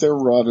got their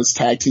run as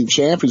tag team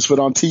champions, but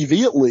on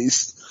TV at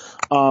least,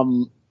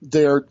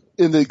 they're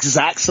in the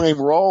exact same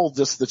role,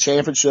 just the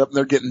championship, and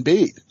they're getting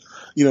beat.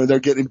 They're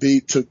getting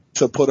beat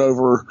to put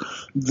over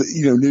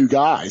the, new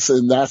guys.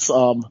 And that's,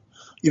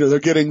 they're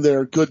getting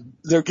their good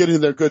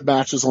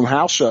matches on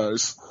house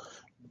shows,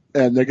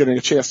 and they're getting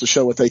a chance to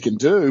show what they can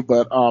do,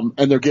 but,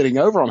 and they're getting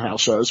over on house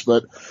shows,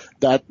 but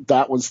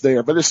that was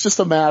there. But it's just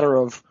a matter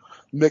of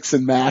mix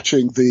and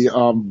matching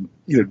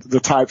the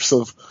types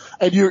of,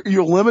 and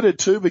you're limited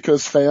too,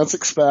 because fans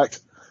expect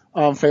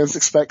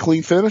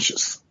clean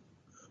finishes.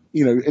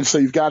 And so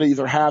you've got to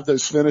either have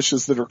those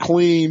finishes that are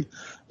clean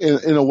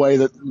in a way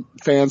that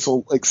fans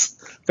will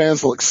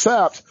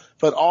accept,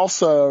 but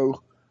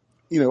also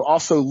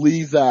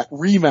leave that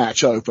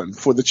rematch open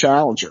for the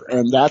challenger.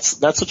 And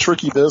that's a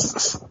tricky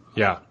business.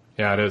 Yeah,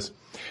 it is.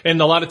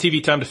 And a lot of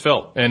TV time to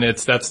fill. And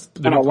that's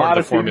the new part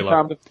of the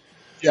formula.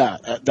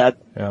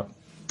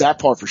 That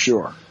part for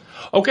sure.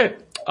 Okay.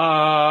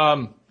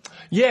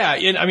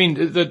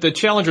 The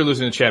challenger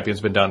losing the champion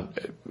has been done,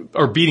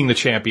 or beating the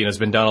champion has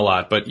been done a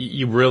lot, but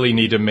you really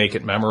need to make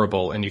it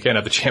memorable, and you can't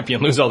have the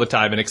champion lose all the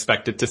time and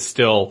expect it to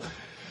still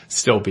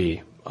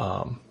be,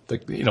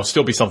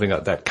 still be something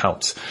that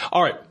counts.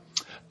 All right.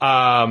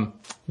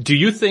 Do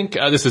you think,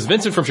 this is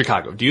Vincent from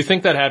Chicago, do you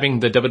think that having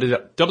the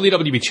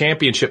WWE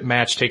Championship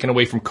match taken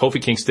away from Kofi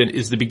Kingston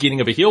is the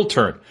beginning of a heel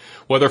turn,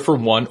 whether for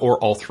one or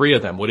all three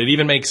of them? Would it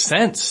even make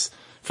sense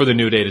for the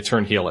New Day to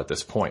turn heel at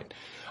this point?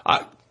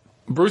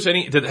 Bruce,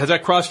 has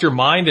that crossed your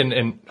mind,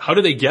 and how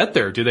do they get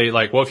there? Do they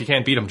if you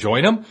can't beat them,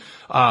 join them?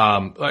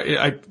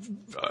 I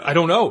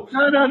don't know.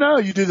 No.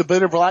 You do the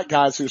bitter black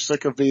guys who are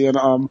sick of being,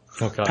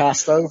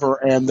 passed over,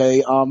 and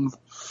they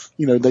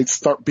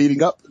start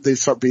beating up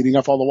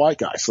all the white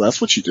guys. So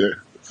that's what you do.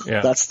 Yeah.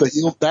 That's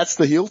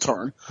the heel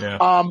turn.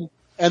 Yeah.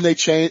 And they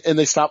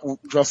stop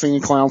dressing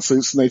in clown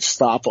suits, and they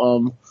stop,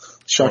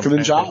 shucking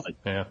and jiving.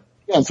 Yeah.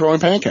 And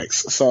throwing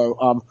pancakes.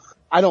 So,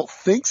 I don't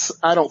think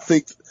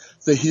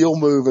the heel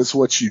move is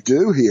what you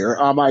do here.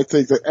 I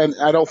think that, and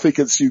I don't think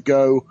it's you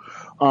go,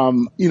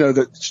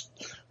 that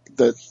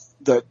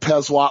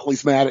Pez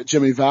Whatley's mad at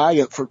Jimmy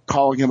Valiant for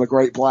calling him a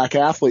great black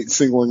athlete and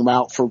singling him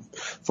out for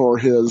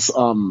his,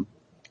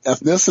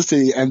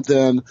 ethnicity, and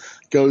then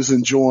goes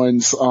and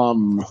joins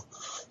the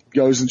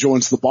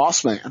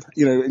Boss Man,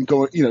 and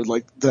going,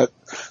 that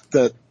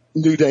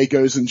New Day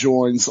goes and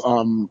joins,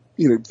 Vince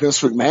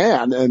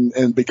McMahon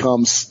and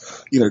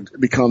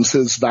becomes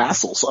his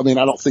vassals. I mean,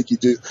 I don't think you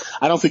do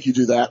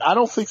that.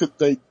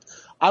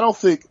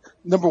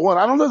 Number one,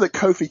 I don't know that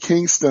Kofi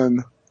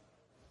Kingston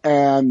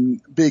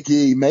and Big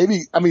E,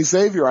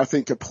 Xavier, I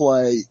think could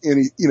play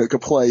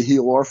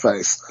heel or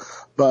face.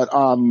 But,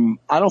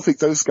 I don't think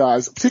those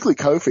guys, particularly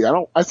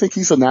Kofi, I think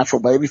he's a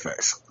natural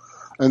babyface.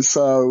 And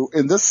so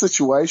in this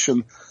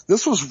situation,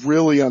 this was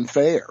really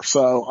unfair.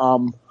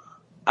 So,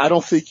 I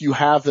don't think you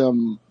have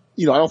him,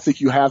 I don't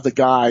think you have the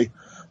guy,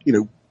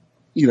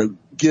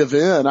 give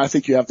in. I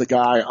think you have the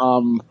guy,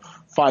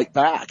 fight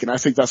back. And I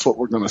think that's what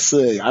we're going to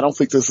see. I don't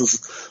think this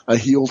is a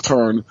heel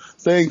turn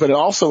thing, but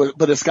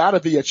it's got to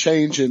be a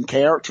change in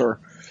character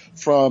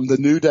from the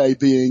New Day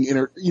being,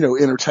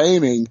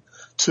 entertaining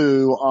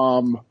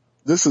to,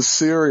 this is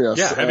serious.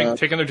 Yeah,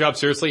 taking their job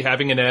seriously,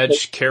 having an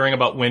edge, caring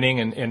about winning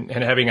and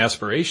having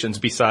aspirations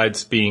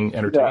besides being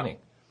entertaining.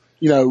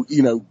 Yeah.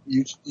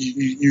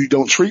 You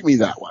don't treat me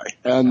that way.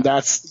 And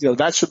that's,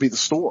 that should be the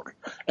story.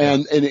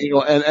 And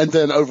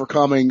then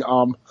overcoming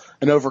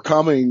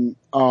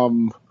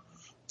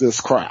this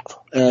crap.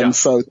 And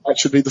so that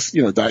should be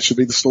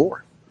the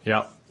story.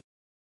 Yeah.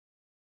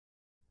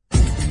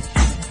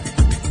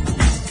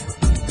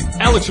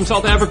 Alex from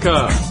South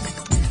Africa.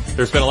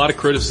 There's been a lot of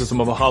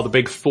criticism of how the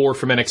big four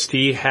from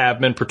NXT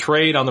have been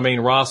portrayed on the main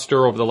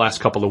roster over the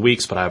last couple of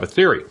weeks, but I have a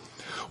theory.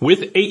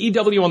 With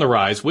AEW on the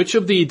rise, which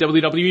of the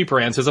WWE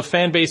brands has a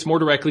fan base more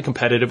directly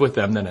competitive with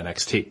them than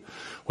NXT?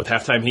 With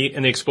Halftime Heat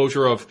and the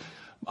exposure of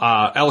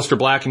Aleister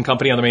Black and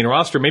company on the main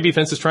roster, maybe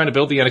Vince is trying to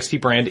build the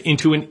NXT brand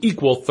into an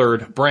equal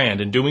third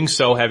brand, and doing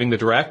so having the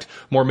direct,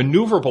 more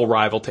maneuverable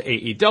rival to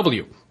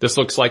AEW. This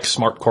looks like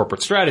smart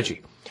corporate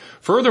strategy.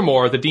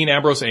 Furthermore, the Dean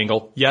Ambrose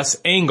angle, yes,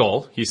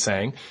 angle, he's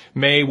saying,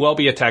 may well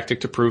be a tactic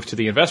to prove to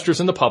the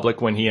investors and the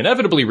public when he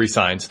inevitably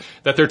resigns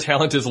that their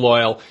talent is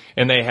loyal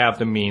and they have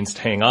the means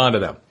to hang on to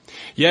them.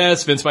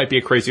 Yes, Vince might be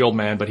a crazy old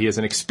man, but he is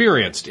an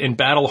experienced and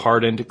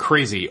battle-hardened,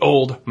 crazy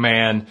old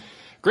man.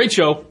 Great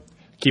show.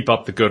 Keep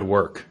up the good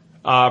work.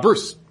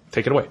 Bruce,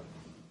 take it away.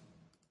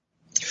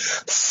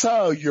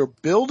 So you're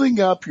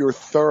building up your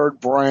third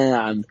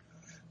brand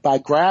by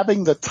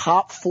grabbing the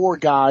top four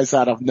guys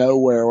out of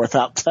nowhere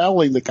without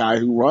telling the guy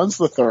who runs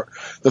the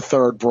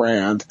third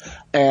brand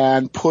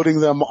and putting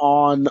them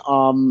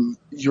on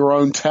your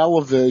own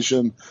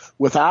television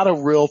without a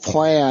real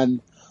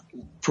plan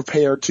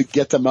prepared to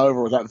get them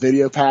over, without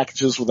video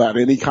packages, without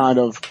any kind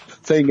of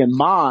thing in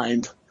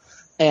mind.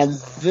 And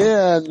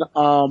then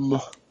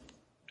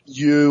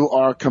you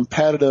are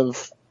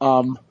competitive,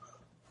 and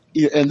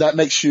that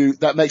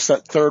makes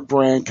that third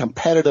brand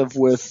competitive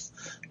with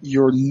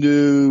your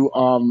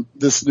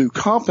this new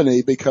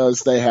company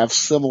because they have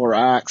similar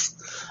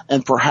acts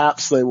and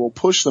perhaps they will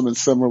push them in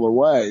similar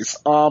ways.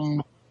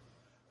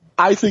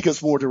 I think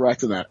it's more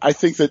direct than that. I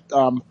think that,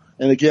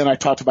 and again, I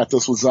talked about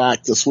this with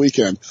Zach this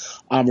weekend,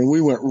 and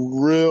we went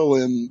real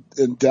in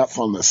depth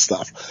on this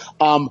stuff.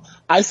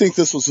 I think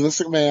this was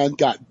Vince McMahon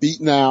got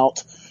beaten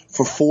out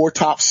for four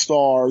top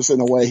stars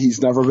in a way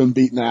he's never been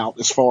beaten out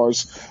as far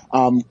as,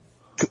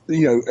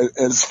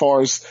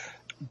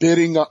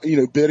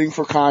 bidding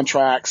for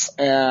contracts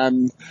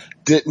and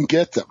didn't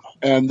get them.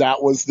 And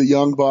that was the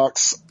Young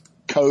Bucks,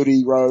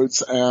 Cody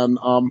Rhodes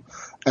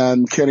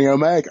and Kenny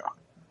Omega.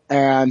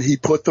 And he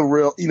put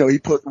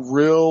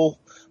real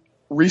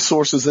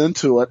resources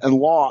into it and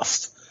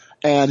lost.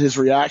 And his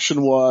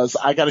reaction was,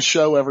 I got to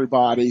show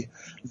everybody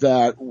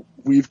that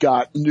we've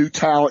got new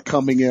talent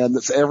coming in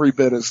that's every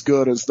bit as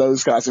good as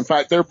those guys. In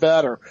fact, they're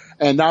better.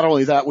 And not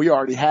only that, we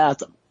already had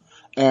them.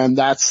 And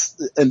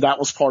that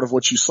was part of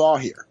what you saw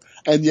here.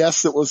 And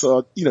yes, it was Raw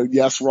and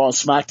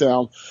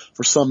SmackDown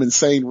for some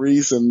insane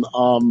reason,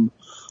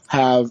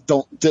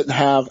 didn't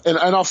have, and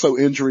also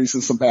injuries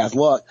and some bad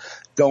luck,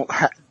 don't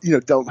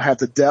have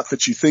the depth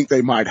that you think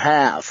they might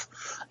have.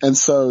 And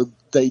so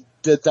they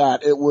did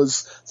that.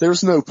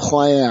 There's no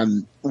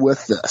plan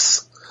with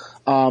this.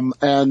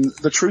 And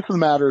the truth of the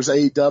matter is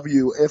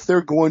AEW, if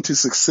they're going to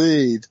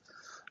succeed,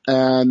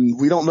 and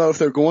we don't know if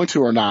they're going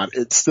to or not,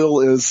 it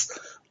still is,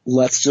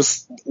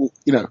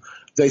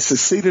 they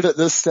succeeded at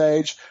this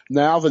stage.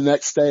 Now the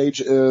next stage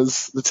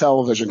is the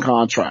television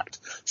contract.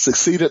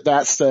 Succeed at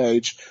that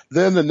stage.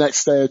 Then the next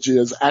stage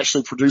is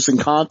actually producing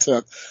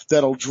content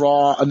that'll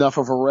draw enough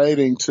of a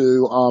rating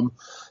to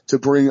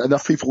bring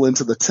enough people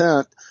into the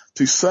tent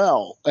to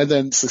sell and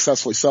then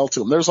successfully sell to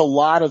them. There's a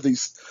lot of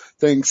these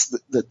things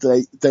that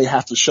they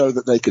have to show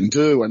that they can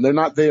do, and they're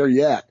not there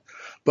yet.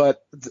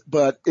 But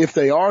if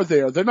they are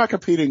there, they're not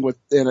competing with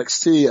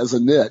NXT as a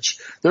niche.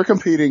 They're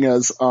competing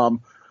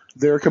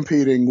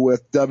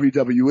with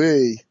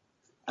WWE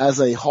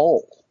as a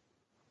whole.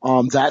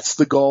 That's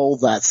the goal.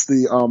 That's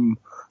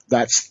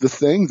the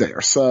thing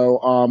there.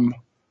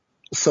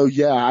 So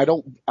yeah, I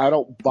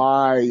don't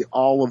buy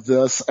all of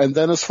this. And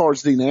then as far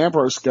as Dean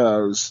Ambrose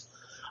goes,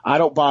 I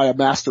don't buy a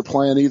master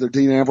plan either.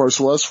 Dean Ambrose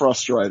was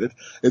frustrated.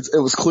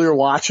 It was clear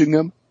watching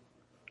him.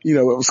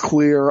 It was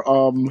clear,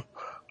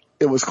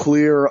 it was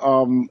clear,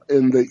 in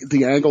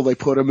the angle they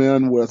put him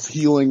in with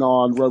healing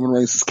on Roman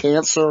Reigns'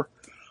 cancer,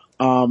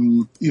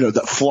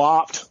 that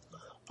flopped.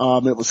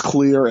 It was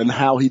clear in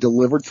how he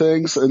delivered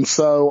things. And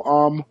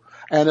so,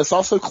 and it's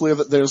also clear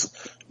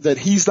that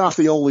he's not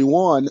the only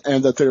one,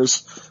 and that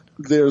there's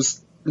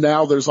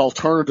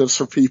alternatives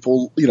for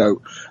people,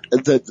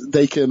 that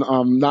they can,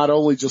 not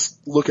only just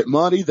look at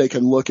money, they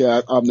can look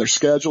at, their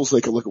schedules,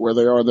 they can look at where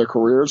they are in their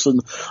careers.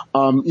 And,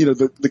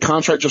 the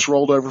contract just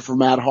rolled over for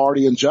Matt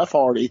Hardy and Jeff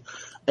Hardy,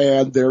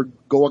 and they're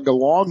going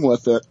along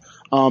with it.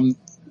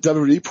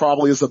 WWE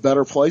probably is a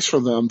better place for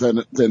them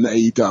than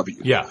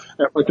AEW. Yeah.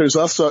 But there's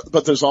also,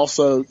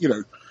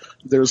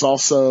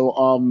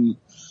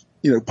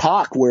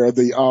 Pac, where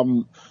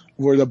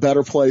the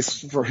better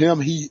place for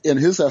him, in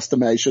his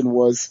estimation,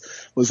 was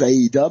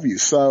AEW.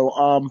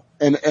 So,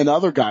 and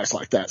other guys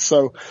like that.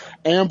 So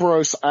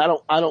Ambrose, I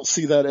don't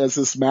see that as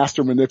this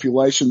master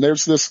manipulation.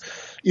 There's this,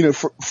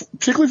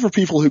 particularly for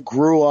people who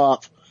grew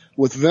up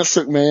with Vince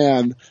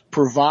McMahon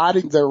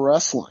providing their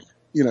wrestling,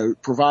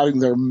 providing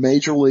their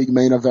major league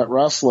main event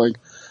wrestling,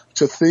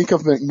 to think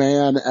of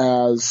McMahon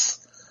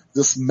as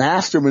this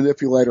master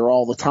manipulator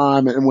all the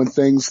time. And when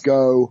things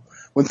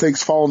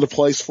fall into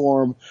place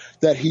for him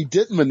that he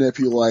didn't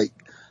manipulate,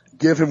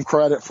 give him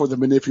credit for the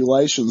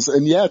manipulations.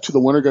 And yeah, to the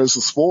winner goes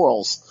the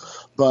spoils.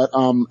 But,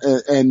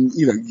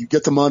 you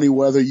get the money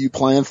whether you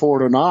plan for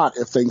it or not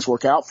if things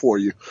work out for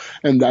you.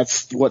 And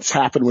that's what's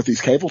happened with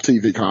these cable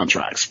TV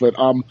contracts. But,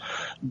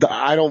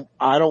 I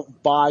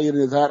don't buy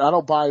into that. I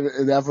don't buy an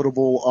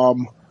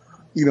inevitable,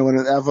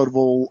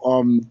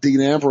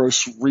 Dean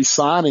Ambrose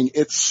re-signing.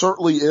 It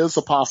certainly is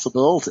a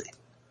possibility.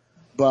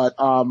 But,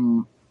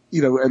 and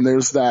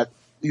there's that,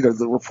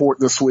 the report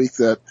this week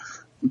that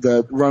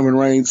Roman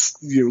Reigns,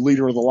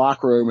 leader of the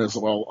locker room, is,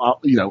 well,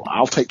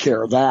 I'll take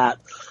care of that.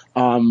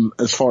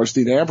 As far as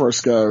Dean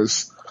Ambrose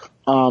goes,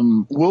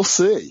 we'll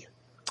see.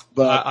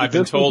 But I've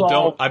been told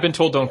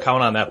don't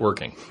count on that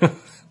working.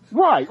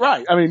 Right.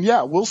 I mean,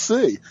 yeah, we'll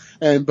see.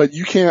 But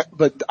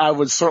I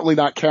would certainly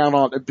not count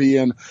on it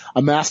being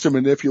a master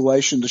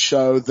manipulation to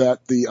show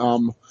that the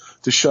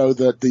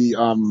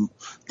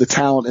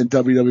talent in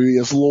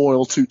WWE is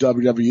loyal to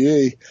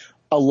WWE.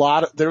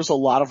 There's a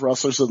lot of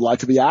wrestlers that'd like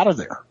to be out of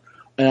there.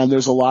 And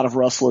there's a lot of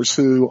wrestlers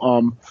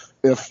who,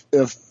 if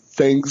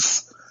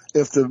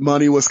the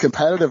money was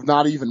competitive,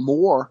 not even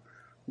more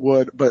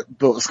but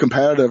was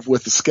competitive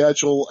with the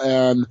schedule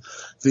and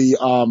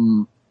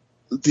the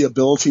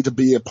ability to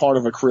be a part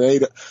of a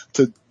creative,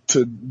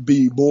 to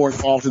be more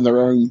involved in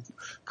their own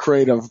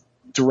creative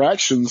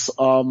directions,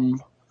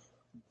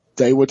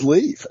 they would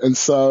leave. And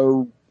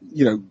so,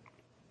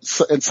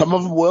 and some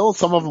of them will,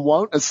 some of them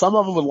won't, and some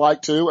of them would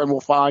like to, and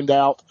we'll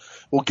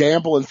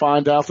gamble and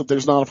find out that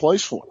there's not a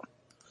place for them.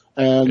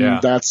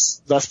 And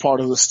that's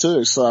part of this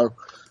too. So,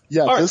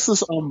 yeah, all this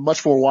is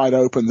much more wide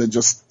open than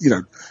just,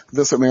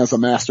 Vince McMahon's a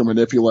master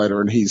manipulator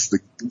and he's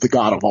the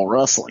god of all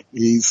wrestling.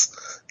 He's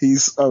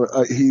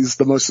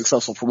the most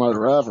successful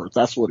promoter ever.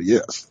 That's what he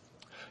is.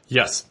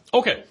 Yes.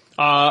 Okay.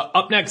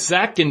 Up next,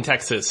 Zach in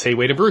Texas. Hey,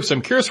 Wade and Bruce.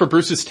 I'm curious for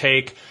Bruce's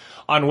take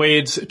on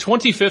Wade's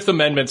 25th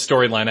Amendment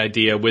storyline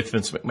idea with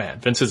Vince McMahon.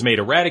 Vince has made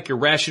erratic,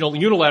 irrational,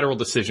 unilateral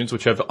decisions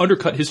which have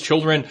undercut his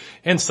children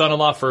and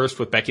son-in-law first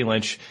with Becky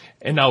Lynch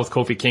and now with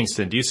Kofi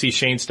Kingston. Do you see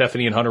Shane,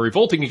 Stephanie, and Hunter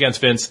revolting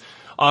against Vince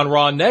on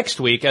Raw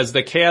next week as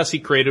the chaos he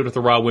created with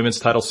the Raw women's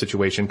title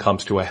situation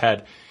comes to a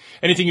head?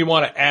 Anything you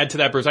want to add to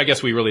that, Bruce? I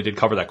guess we really did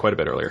cover that quite a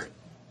bit earlier.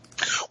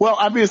 Well,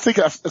 I mean, I think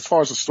as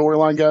far as the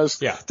storyline goes,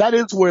 that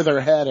is where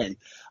they're heading.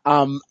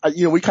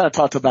 We kind of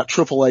talked about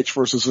Triple H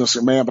versus Vince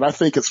McMahon, but I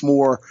think it's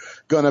more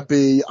going to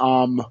be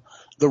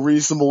the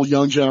reasonable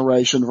young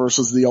generation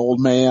versus the old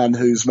man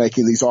who's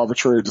making these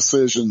arbitrary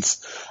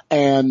decisions,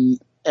 and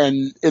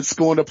it's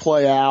going to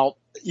play out.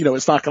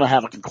 It's not going to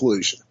have a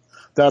conclusion.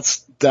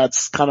 That's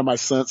kind of my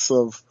sense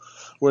of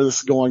where this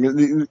is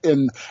going,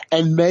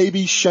 and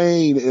maybe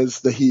Shane is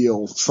the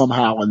heel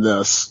somehow in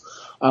this,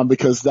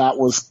 because that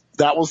was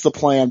the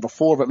plan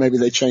before, but maybe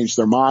they changed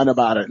their mind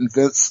about it. And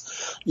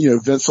Vince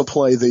will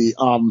play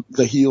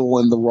the heel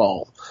in the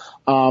role.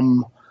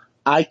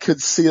 I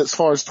could see as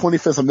far as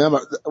 25th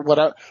Amendment, what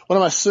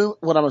I'm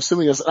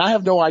assuming is, and I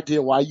have no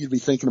idea why you'd be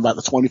thinking about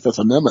the 25th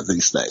Amendment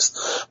these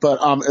days. But,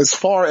 as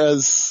far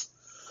as,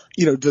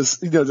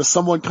 does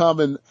someone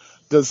come and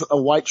does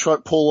a white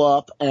truck pull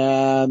up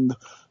and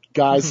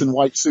guys in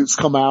white suits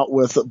come out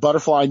with a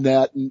butterfly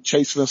net and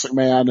chase Vince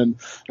McMahon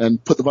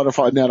and put the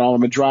butterfly net on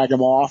him and drag him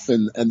off,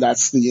 and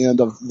that's the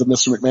end of the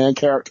Mr. McMahon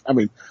character. I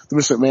mean, the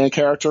Mr. McMahon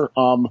character.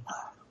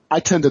 I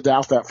tend to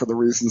doubt that for the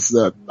reasons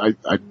that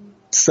I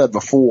said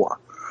before.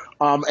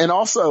 And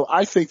also,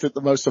 I think that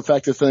the most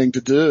effective thing to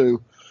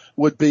do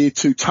would be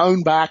to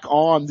tone back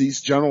on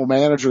these general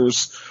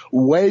managers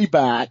way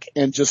back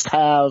and just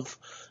have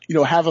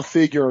a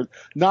figure,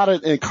 not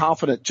an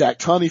incompetent Jack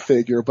Tunney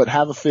figure, but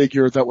have a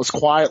figure that was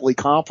quietly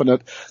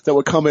competent that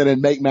would come in and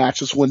make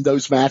matches when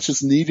those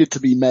matches needed to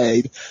be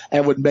made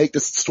and would make the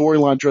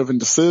storyline driven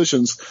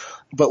decisions,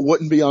 but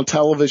wouldn't be on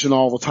television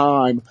all the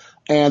time,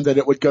 and that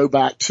it would go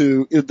back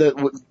to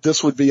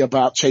this would be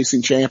about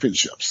chasing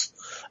championships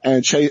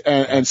and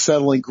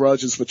settling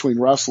grudges between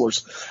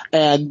wrestlers,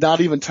 and not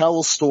even tell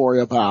a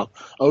story about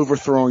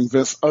overthrowing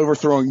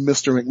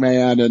Mr.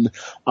 McMahon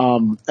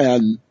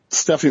and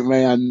Stephanie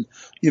McMahon,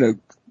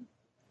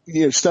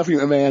 Stephanie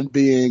McMahon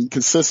being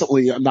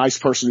consistently a nice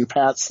person who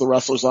pats the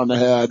wrestlers on the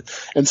head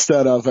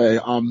instead of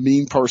a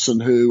mean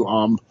person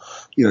who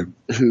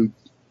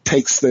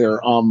takes their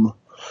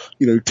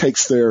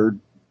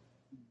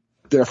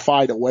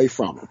fight away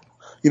from them.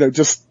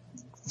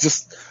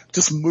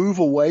 Just move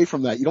away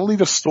from that. You don't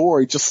need a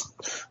story. Just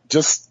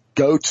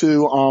go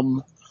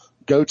to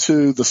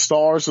the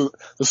stars.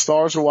 The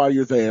stars are why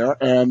you're there,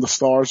 and the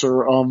stars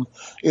are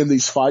in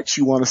these fights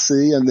you want to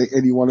see, and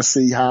you want to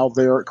see how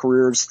their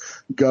careers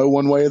go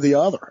one way or the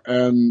other.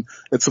 And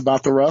it's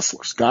about the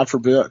wrestlers. God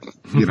forbid.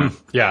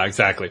 Yeah,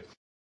 exactly.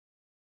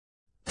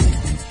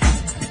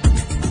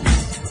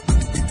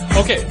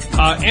 Okay,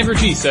 Andrew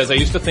G says, I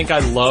used to think I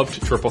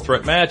loved triple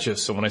threat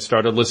matches, so when I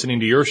started listening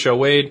to your show,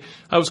 Wade,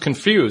 I was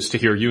confused to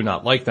hear you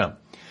not like them.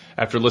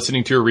 After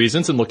listening to your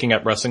reasons and looking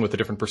at wrestling with a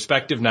different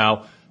perspective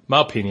now,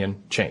 my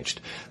opinion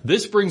changed.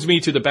 This brings me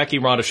to the Becky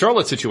Ronda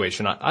Charlotte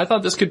situation. I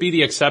thought this could be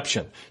the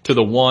exception to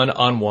the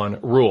one-on-one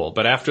rule,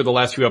 but after the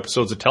last few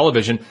episodes of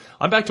television,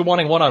 I'm back to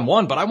wanting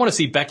one-on-one, but I want to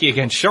see Becky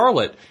against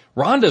Charlotte.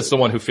 Ronda's the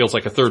one who feels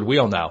like a third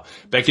wheel now.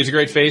 Becky's a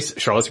great face,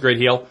 Charlotte's a great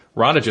heel.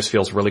 Ronda just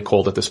feels really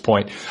cold at this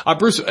point.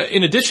 Bruce,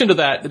 in addition to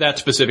that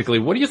specifically,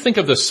 what do you think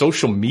of the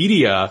social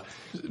media?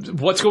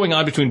 What's going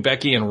on between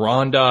Becky and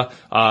Ronda,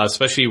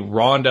 especially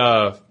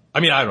Ronda? I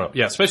don't know.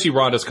 Yeah, especially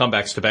Ronda's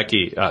comebacks to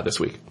Becky this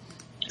week.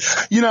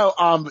 You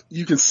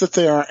can sit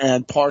there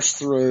and parse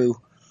through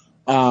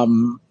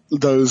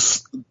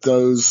those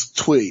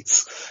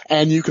tweets,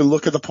 and you can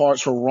look at the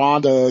parts where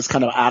Ronda is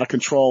kind of out of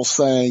control,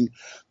 saying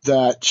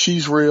that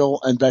she's real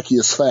and Becky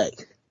is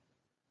fake,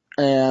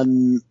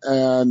 and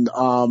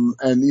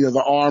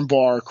the arm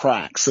bar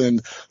cracks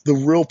and the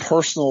real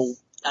personal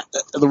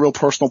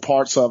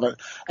parts of it,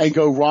 and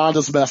go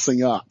Ronda's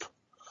messing up,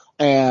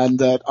 and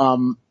that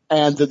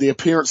the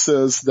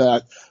appearances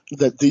that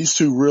these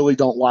two really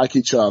don't like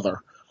each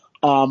other.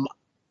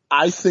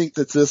 I think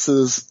that this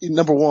is,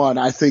 number one,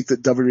 I think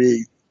that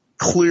WWE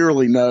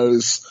clearly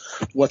knows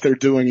what they're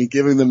doing and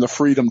giving them the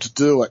freedom to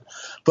do it.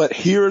 But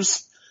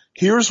here's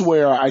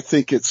where I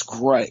think it's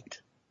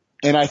great.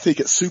 And I think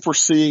it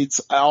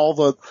supersedes all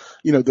the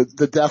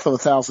death of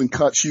 1,000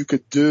 cuts you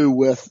could do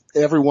with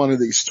every one of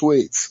these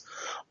tweets,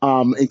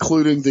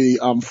 including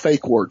the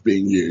fake word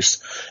being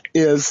used,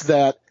 is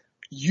that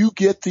you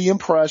get the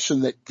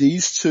impression that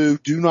these two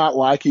do not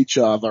like each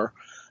other,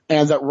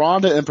 and that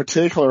Ronda in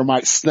particular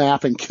might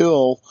snap and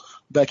kill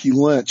Becky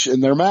Lynch in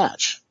their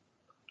match.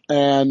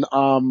 And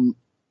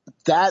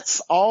that's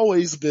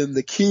always been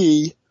the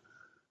key,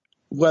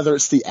 whether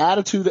it's the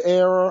Attitude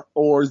Era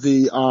or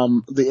the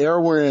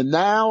era we're in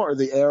now or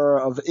the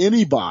era of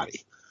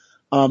anybody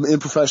in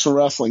professional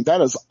wrestling. That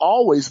has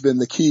always been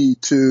the key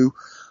to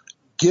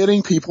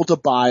getting people to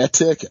buy a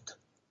ticket.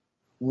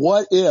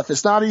 What if,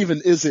 it's not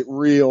even is it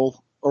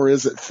real or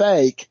is it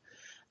fake?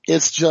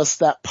 It's just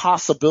that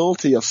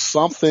possibility of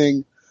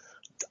something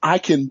I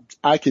can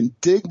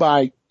dig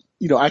my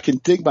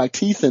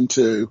teeth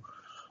into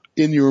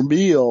in your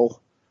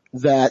meal,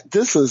 that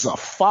this is a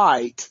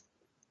fight,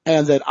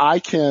 and that I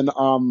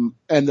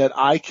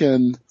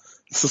can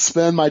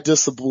suspend my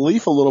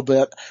disbelief a little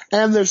bit.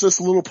 And there's this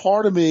little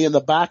part of me in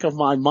the back of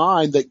my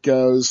mind that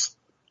goes,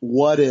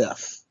 what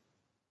if?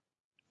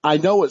 I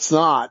know it's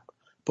not,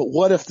 but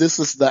what if this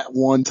is that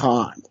one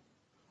time?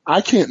 I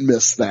can't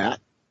miss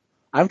that.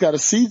 I've got to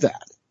see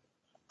that.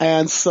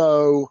 And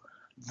so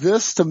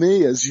this to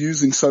me is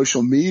using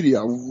social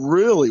media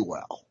really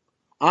well.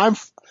 I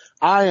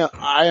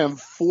am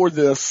for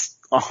this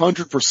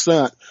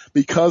 100%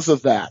 because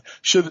of that.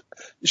 Should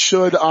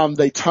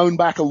they tone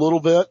back a little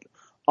bit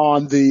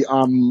on the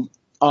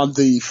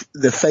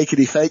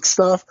fakety fake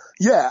stuff?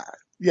 Yeah,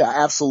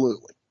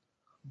 absolutely.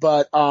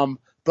 But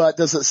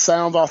does it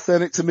sound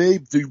authentic to me?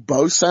 Do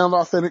both sound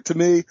authentic to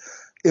me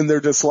in their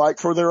dislike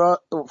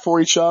for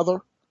each other?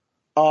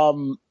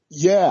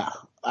 Yeah,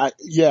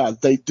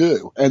 they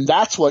do. And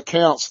that's what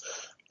counts.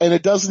 And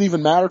it doesn't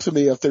even matter to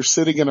me if they're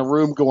sitting in a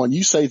room going,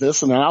 you say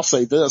this and then I'll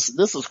say this.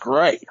 This is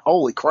great.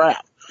 Holy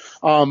crap.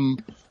 I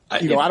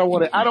don't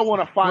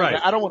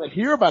want to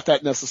hear about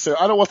that necessarily.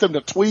 I don't want them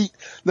to tweet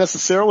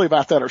necessarily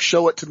about that or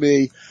show it to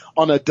me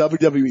on a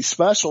WWE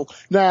special.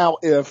 Now,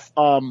 if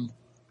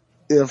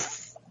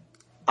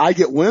I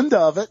get wind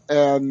of it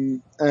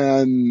and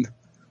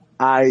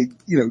I,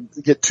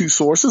 get two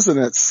sources and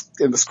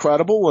it's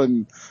credible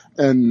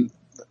and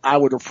I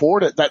would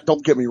report it. That,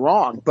 don't get me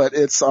wrong, but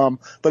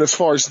but as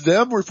far as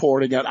them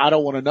reporting it, I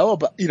don't want to know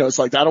about, it's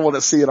like, I don't want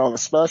to see it on a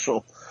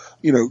special,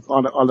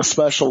 on a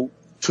special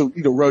to,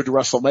 Road to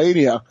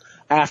WrestleMania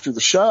after the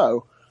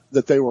show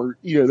that they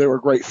were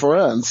great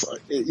friends,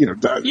 Yeah,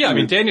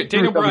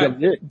 Daniel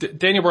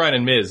Bryan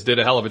and Miz did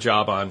a hell of a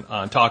job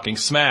on talking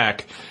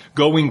smack,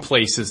 going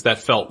places that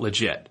felt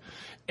legit.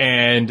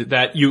 and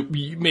that you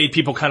made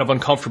people kind of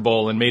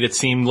uncomfortable and made it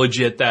seem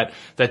legit that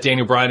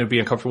Daniel Bryan would be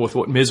uncomfortable with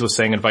what Miz was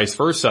saying and vice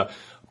versa.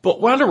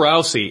 But Ronda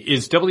Rousey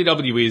is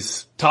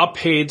WWE's top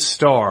paid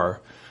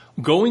star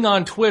going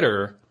on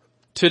Twitter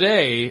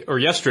today or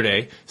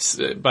yesterday,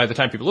 by the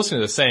time people listen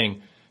to this,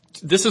 saying,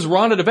 this is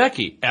Ronda to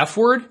Becky. F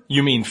word?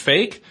 You mean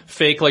fake?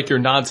 Fake like your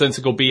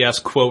nonsensical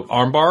BS quote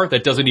armbar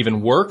that doesn't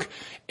even work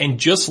and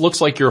just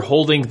looks like you're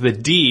holding the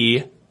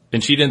D,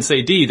 and she didn't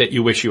say D, that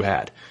you wish you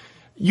had.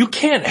 You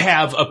can't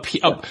have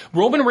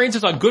Roman Reigns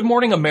is on Good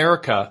Morning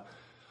America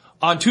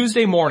on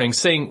Tuesday morning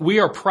saying we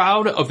are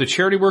proud of the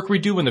charity work we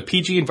do and the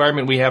PG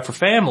environment we have for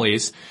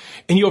families.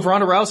 And you have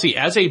Ronda Rousey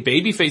as a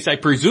babyface, I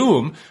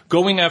presume,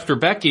 going after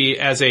Becky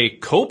as a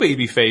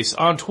co-babyface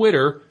on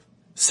Twitter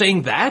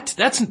saying that's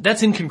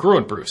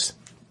incongruent, Bruce.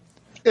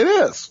 It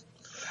is.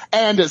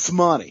 And it's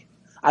money.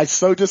 I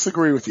so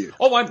disagree with you.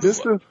 Oh, you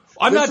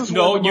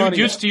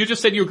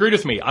just said you agreed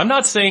with me. I'm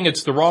not saying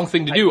it's the wrong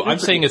thing to do. I'm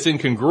saying it's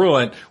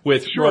incongruent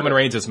with Roman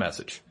Reigns'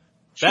 message.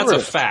 That's a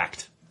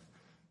fact.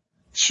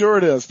 Sure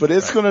it is, but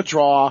it's going to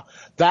draw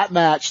that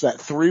match,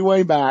 that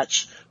three-way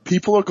match.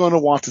 People are going to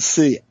want to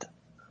see it.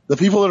 The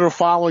people that are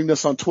following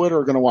this on Twitter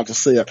are going to want to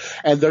see it.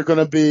 And they're going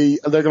to be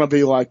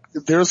like,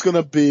 there's going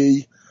to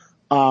be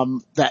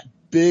that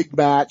big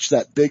match,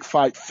 that big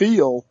fight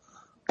feel,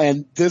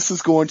 and this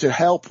is going to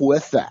help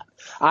with that.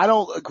 I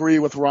don't agree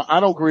with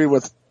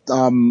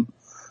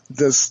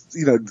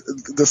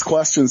this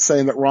question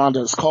saying that Ronda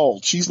is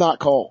cold. She's not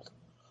cold.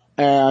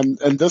 And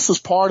this is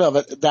part of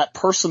it, that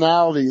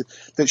personality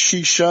that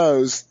she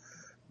shows,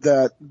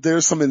 that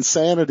there's some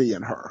insanity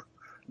in her.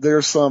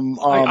 There's some,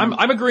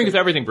 I'm agreeing with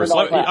everything, Bruce.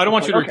 I don't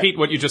want you to repeat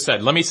what you just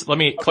said. Let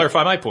me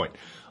clarify my point.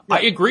 Yeah.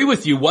 I agree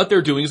with you. What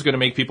they're doing is going to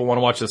make people want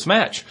to watch this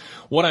match.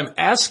 What I'm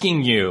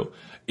asking you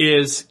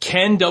is,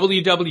 can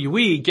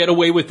WWE get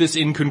away with this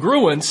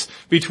incongruence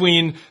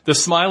between the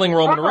smiling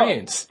Roman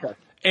Reigns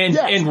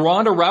and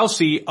Ronda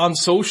Rousey on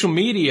social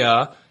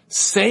media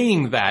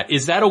saying that?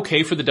 Is that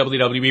okay for the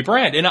WWE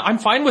brand? And I'm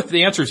fine with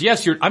the answer is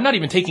yes. I'm not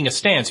even taking a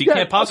stance. You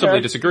can't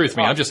possibly disagree with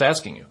me. I'm just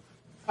asking you.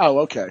 Oh,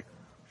 okay.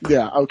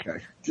 Yeah, okay.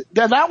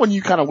 That one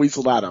you kind of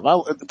weaseled out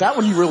of. That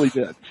one you really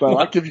did. So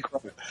I'll give you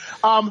credit.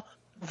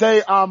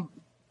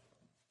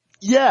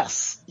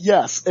 Yes,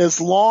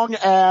 as long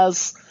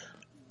as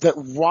that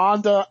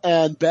Ronda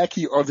and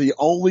Becky are the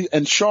only,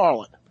 and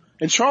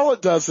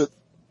Charlotte does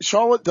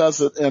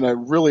it in a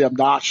really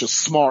obnoxious,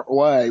 smart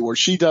way where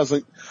she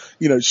doesn't,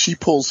 she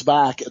pulls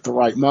back at the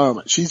right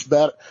moment. She's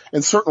better,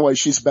 in certain ways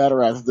she's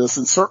better at this.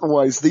 In certain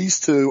ways these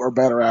two are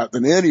better at it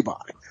than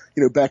anybody,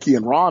 Becky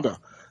and Ronda,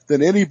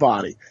 than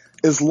anybody.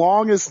 As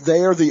long as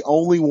they're the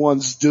only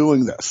ones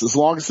doing this, as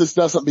long as this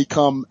doesn't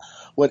become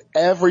what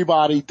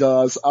everybody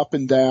does up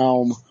and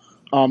down.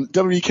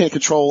 WWE can't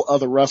control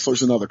other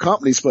wrestlers in other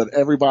companies, but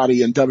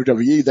everybody in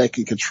WWE they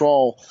can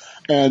control.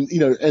 And,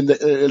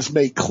 it's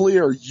made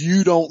clear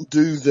you don't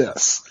do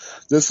this.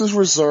 This is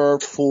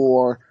reserved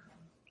for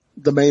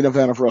the main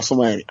event of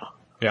WrestleMania.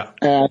 Yeah.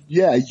 And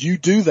you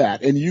do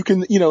that. And you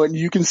can, and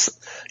you can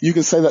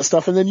say that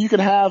stuff. And then you can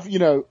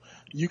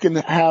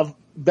have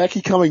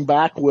Becky coming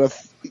back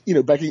with,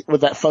 Becky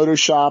with that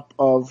Photoshop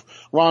of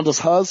Ronda's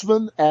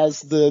husband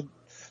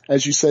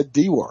as you said,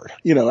 D word,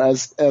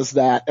 as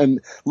that,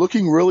 and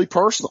looking really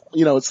personal.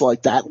 It's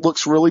like that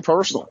looks really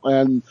personal.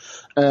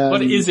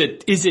 But is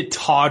it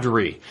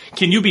tawdry?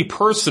 Can you be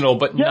personal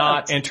but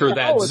not enter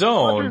that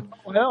zone?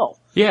 All hell.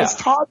 Yeah. It's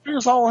tawdry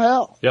as all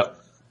hell. Yep.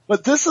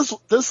 But this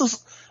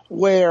is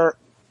where,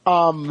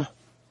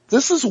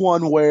 this is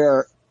one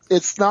where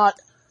it's not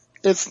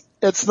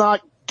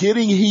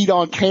getting heat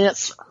on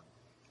cancer.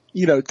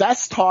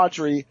 That's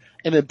tawdry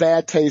and in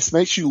bad taste,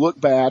 makes you look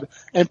bad,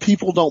 and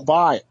people don't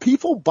buy it.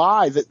 People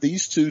buy that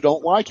these two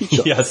don't like each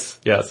other.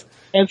 Yes.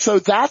 And so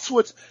that's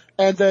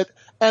and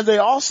they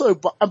also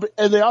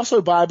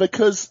buy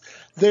because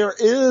there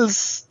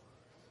is,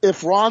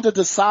 if Ronda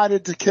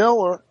decided to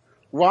kill her,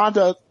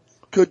 Ronda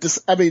could,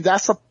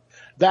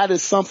 that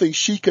is something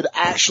she could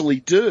actually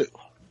do.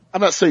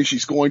 I'm not saying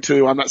she's going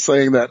to, I'm not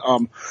saying that,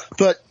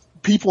 but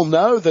people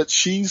know that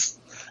she's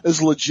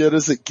as legit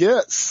as it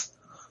gets.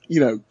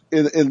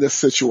 In this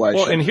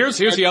situation. Well, and here's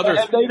the other.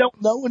 And they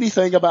don't know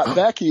anything about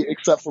Becky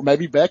except for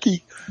maybe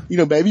Becky,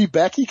 maybe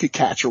Becky could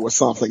catch her with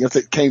something if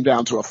it came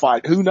down to a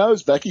fight. Who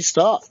knows? Becky's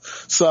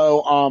tough.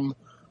 So,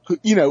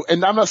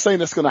 and I'm not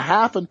saying it's going to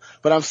happen,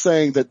 but I'm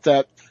saying but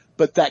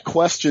that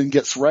question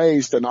gets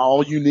raised and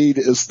all you need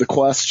is the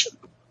question.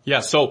 Yeah.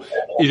 So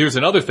here's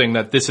another thing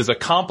that this is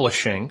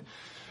accomplishing,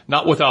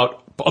 not without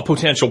a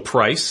potential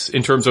price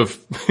in terms of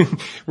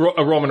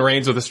a Roman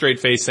Reigns with a straight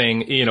face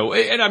saying,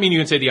 and I mean, you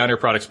can say the on-air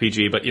product's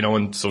PG, but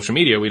in social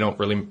media, we don't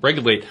really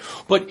regulate.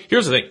 But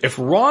here's the thing. If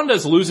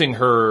Ronda's losing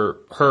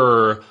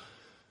her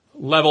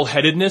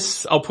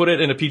level-headedness, I'll put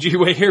it in a PG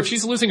way here, if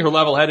she's losing her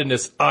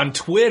level-headedness on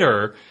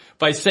Twitter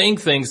by saying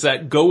things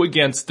that go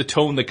against the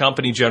tone the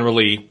company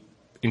generally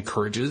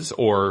encourages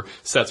or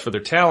sets for their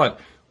talent,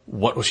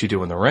 what will she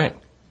do in the ring?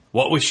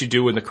 What will she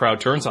do when the crowd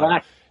turns on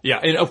her? Yeah,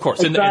 and of course,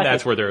 exactly. and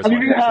that's where there is. If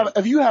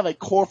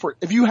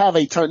you have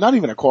a tone, not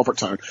even a corporate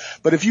tone,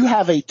 but if you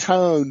have a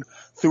tone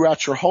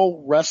throughout your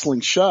whole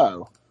wrestling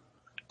show,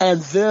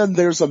 and then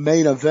there's a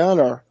main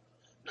eventer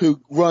who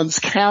runs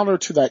counter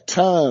to that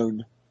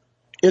tone,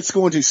 it's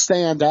going to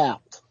stand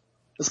out.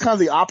 It's kind of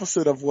the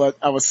opposite of what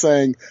I was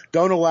saying.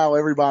 Don't allow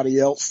everybody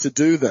else to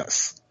do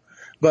this.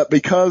 But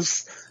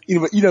because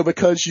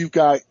you've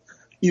got,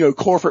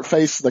 corporate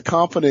face of the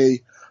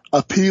company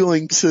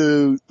appealing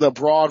to the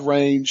broad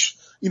range,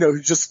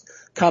 just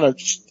kind of,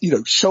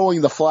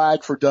 showing the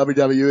flag for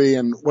WWE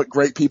and what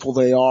great people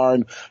they are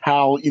and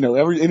how,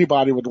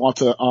 anybody would want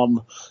to,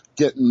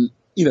 get and,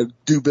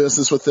 do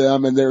business with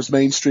them, and they're as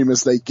mainstream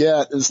as they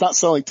get. And it's not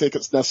selling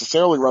tickets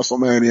necessarily,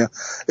 WrestleMania.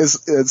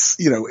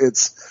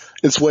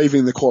 It's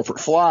waving the corporate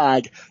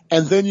flag.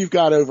 And then you've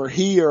got over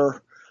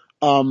here,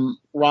 Ronda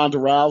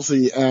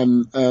Rousey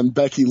and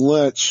Becky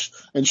Lynch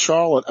and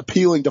Charlotte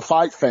appealing to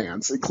fight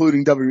fans,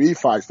 including WWE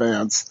fight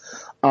fans.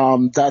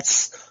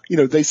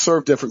 They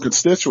serve different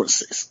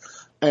constituencies.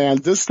 And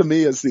this to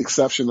me is the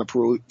exception that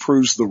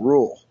proves the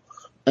rule.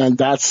 And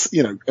that's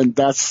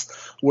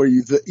where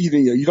you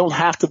don't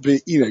have to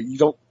be,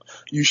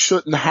 you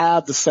shouldn't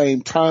have the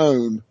same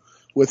tone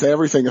with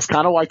everything. It's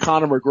kind of why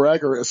Conor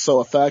McGregor is so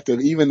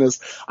effective, even as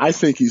I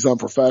think he's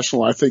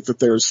unprofessional. I think that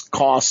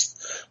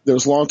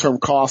there's long-term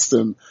cost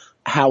in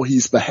how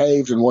he's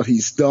behaved and what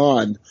he's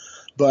done.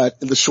 But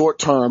in the short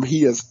term,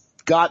 he has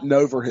gotten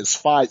over his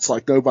fights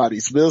like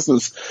nobody's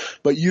business.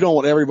 But you don't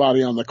want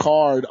everybody on the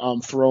card,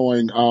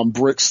 throwing,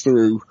 bricks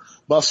through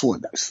bus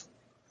windows.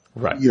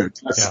 Right.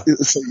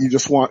 So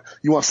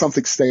you want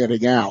something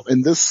standing out.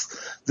 And this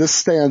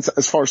stands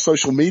as far as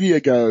social media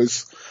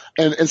goes.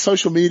 And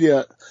social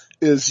media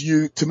is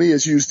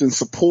used in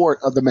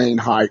support of the main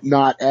hype,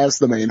 not as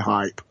the main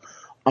hype.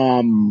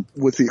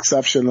 With the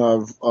exception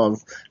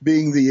of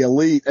being the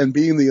elite, and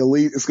being the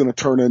elite is going to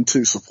turn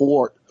into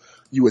support,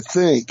 you would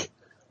think,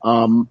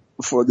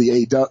 for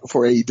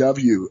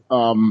AEW,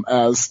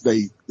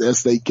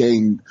 as they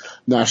gain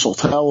national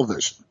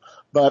television.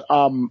 But,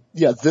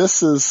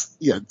 this is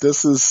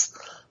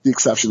the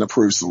exception that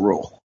proves the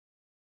rule.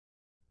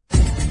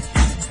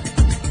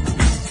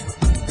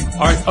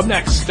 All right, up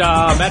next,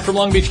 Matt from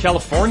Long Beach,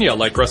 California.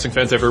 Like wrestling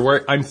fans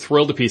everywhere, I'm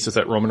thrilled to pieces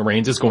that Roman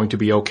Reigns is going to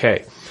be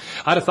okay.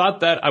 I'd have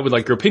thought that I would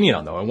like your opinion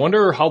on, though. I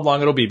wonder how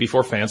long it'll be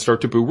before fans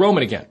start to boo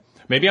Roman again.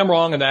 Maybe I'm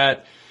wrong and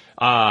that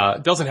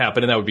doesn't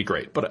happen, and that would be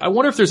great. But I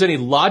wonder if there's any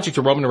logic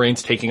to Roman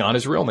Reigns taking on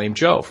his real name,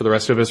 Joe, for the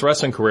rest of his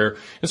wrestling career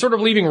and sort of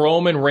leaving the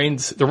Roman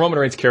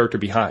Reigns character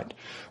behind.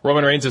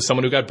 Roman Reigns is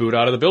someone who got booed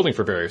out of the building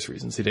for various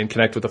reasons. He didn't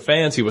connect with the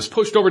fans. He was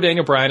pushed over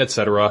Daniel Bryan,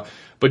 etc.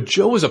 But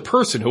Joe is a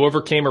person who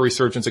overcame a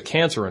resurgence of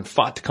cancer and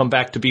fought to come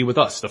back to be with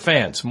us, the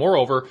fans.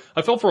 Moreover,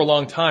 I felt for a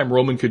long time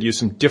Roman could use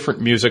some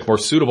different music more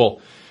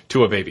suitable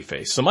to a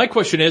babyface. So my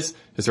question is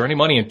there any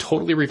money in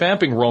totally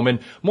revamping Roman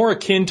more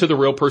akin to the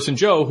real person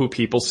Joe, who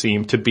people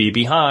seem to be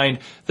behind?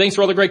 Thanks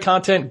for all the great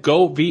content.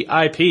 Go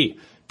VIP.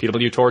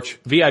 PW Torch,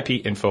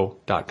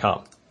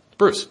 VIPinfo.com.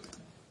 Bruce.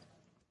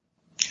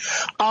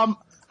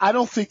 I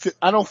don't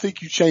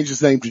think you change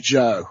his name to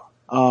Joe.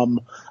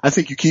 I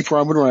think you keep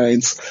Roman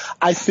Reigns.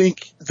 I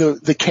think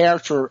the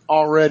character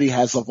already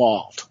has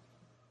evolved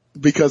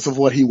because of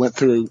what he went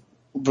through,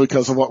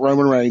 because of what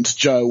Roman Reigns,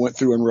 Joe, went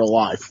through in real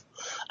life.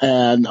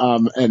 And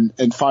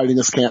fighting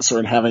this cancer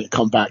and having it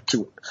come back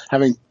to,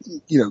 having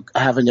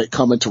it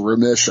come into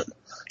remission.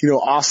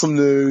 Awesome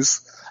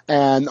news.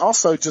 And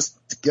also just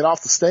to get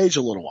off the stage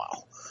a little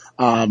while.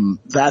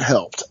 That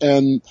helped.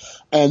 And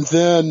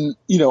then,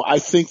 I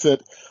think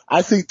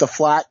the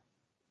flat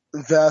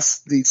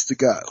vest needs to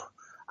go.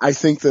 I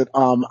think that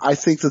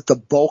the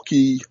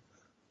bulky,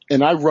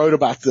 and I wrote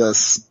about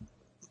this,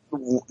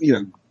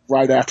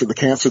 right after the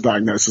cancer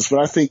diagnosis, but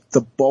I think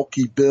the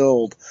bulky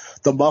build,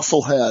 the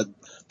muscle head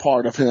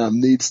part of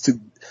him needs to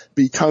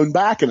be toned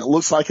back, and it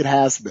looks like it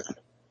has been.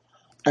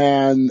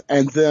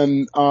 And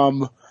then,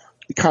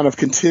 kind of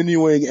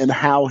continuing in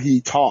how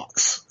he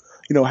talks,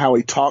 how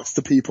he talks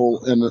to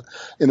people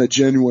in a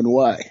genuine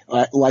way,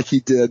 like he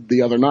did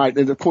the other night.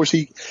 And of course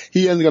he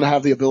isn't going to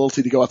have the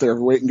ability to go out there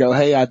every week and go,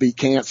 "Hey, I beat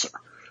cancer,"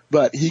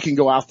 but he can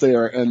go out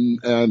there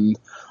and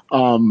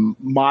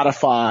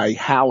modify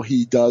how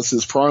he does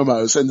his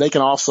promos, and they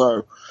can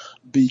also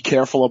be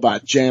careful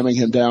about jamming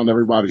him down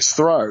everybody's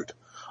throat.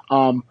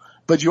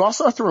 But you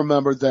also have to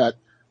remember that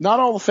not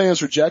all the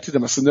fans rejected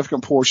him. A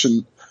significant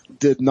portion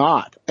did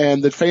not.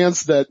 And the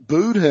fans that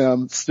booed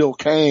him still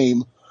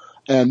came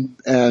and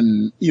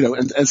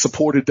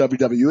supported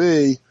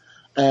WWE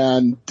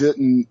and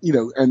didn't,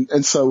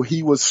 and so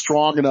he was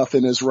strong enough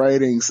in his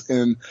ratings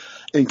in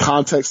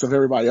context of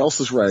everybody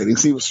else's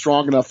ratings. He was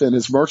strong enough in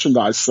his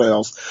merchandise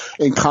sales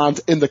in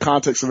the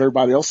context of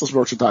everybody else's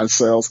merchandise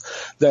sales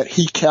that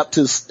he kept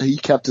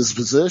his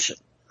position.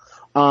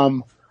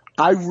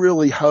 I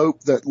really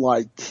hope that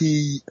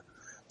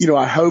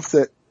I hope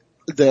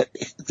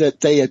that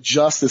they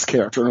adjust his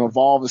character and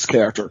evolve his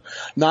character,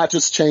 not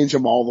just change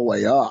him all the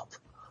way up.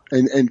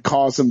 and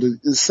cause him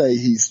to say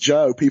he's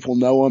Joe. People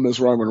know him as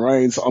Roman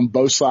Reigns on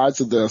both sides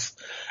of this.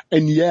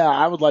 And yeah,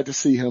 I would like to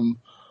see him,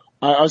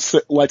 I would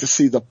like to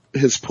see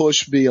his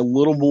push be a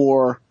little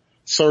more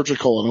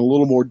surgical and a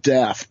little more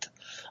deft,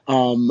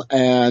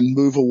 and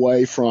move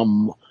away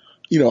from,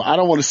 I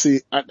don't want to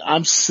see,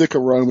 I'm sick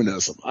of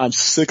Romanism. I'm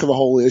sick of the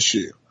whole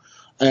issue.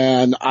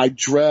 And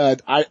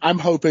I'm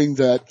hoping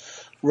that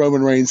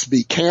Roman Reigns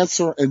beat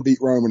cancer and beat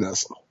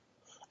Romanism.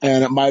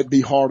 And it might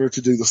be harder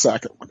to do the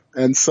second one.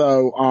 And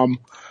so,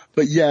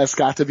 but yeah, they've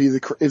got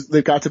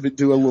to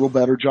do a little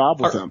better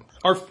job with him.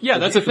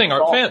 That's the thing.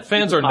 Our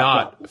fans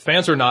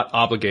are not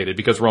obligated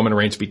because Roman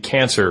Reigns beat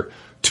cancer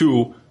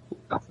to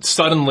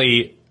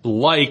suddenly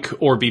like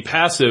or be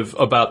passive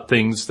about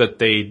things that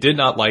they did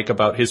not like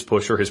about his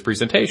push or his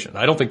presentation.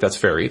 I don't think that's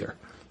fair either.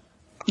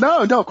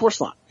 No, of course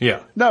not.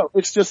 Yeah. No,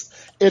 it's just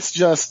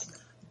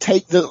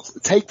take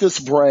this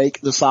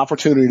break, this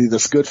opportunity,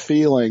 this good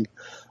feeling,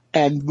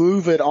 and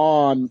move it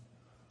on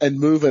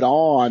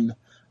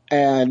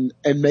and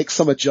make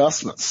some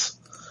adjustments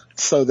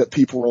so that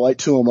people relate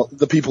to him,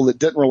 the people that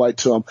didn't relate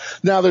to him.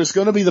 Now there's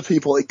going to be the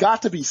people, it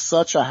got to be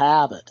such a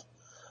habit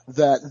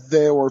that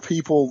there were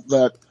people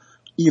that,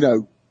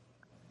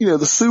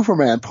 the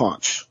Superman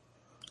punch.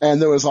 And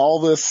there was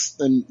all this,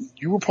 and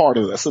you were part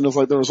of this, and it was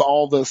like there was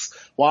all this,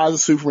 why the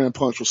Superman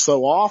punch was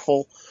so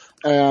awful,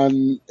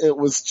 and it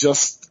was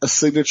just a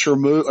signature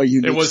move, a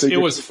unique signature move.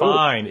 It was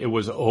fine. It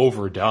was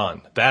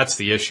overdone. That's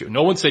the issue.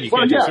 No one said you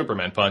can't do a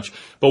Superman punch,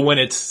 but when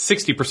it's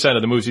 60%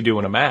 of the moves you do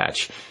in a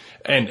match,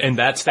 and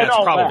that's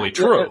probably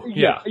true.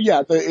 Yeah.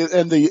 Yeah.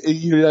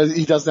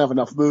 He doesn't have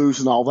enough moves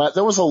and all that.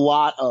 There was a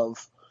lot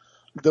of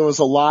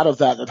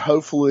that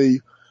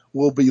hopefully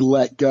will be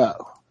let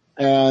go.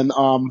 And,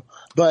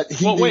 but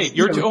let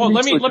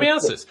me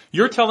ask this.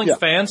 You're telling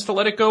fans to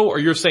let it go, or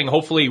you're saying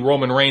hopefully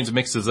Roman Reigns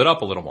mixes it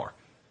up a little more?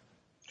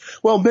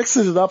 Well,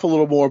 mixes it up a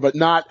little more, but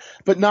not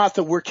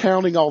that we're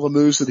counting all the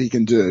moves that he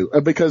can do,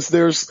 because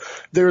there's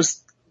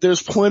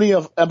plenty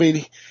of,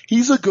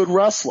 he's a good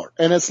wrestler,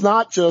 and it's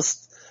not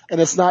just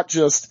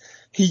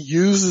he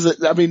uses it.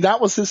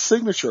 That was his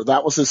signature.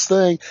 That was his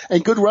thing.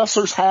 And good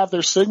wrestlers have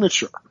their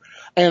signature.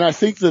 And I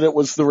think that it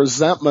was the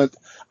resentment.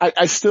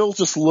 I still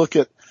just look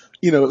at,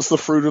 it's the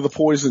fruit of the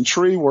poison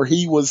tree, where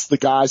he was the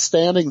guy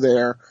standing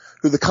there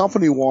who the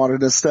company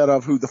wanted instead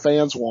of who the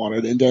fans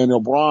wanted in Daniel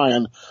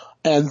Bryan.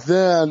 And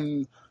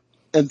then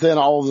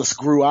all of this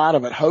grew out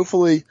of it.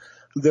 Hopefully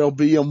there'll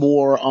be a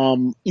more,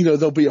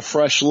 there'll be a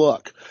fresh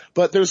look,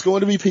 but there's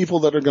going to be people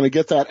that are going to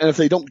get that. And if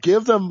they don't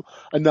give them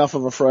enough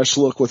of a fresh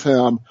look with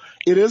him,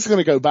 it is going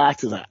to go back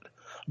to that.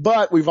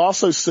 But we've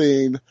also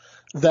seen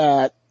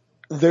that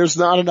there's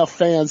not enough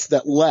fans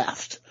that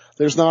left.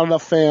 There's not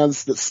enough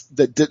fans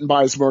that didn't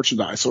buy his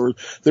merchandise, or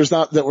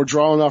that were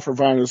drawn enough from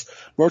buying his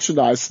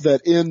merchandise,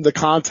 that in the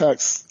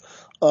context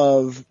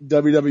of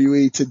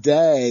WWE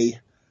today,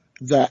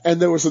 and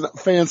there were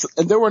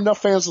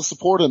enough fans to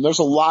support him. There's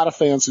a lot of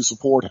fans who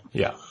support him.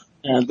 Yeah.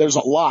 And there's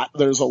a lot.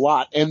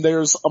 And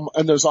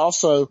there's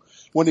also,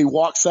 when he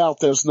walks out,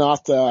 there's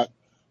not that,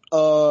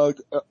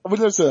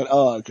 there's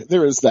that,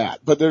 there is that,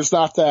 but there's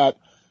not that,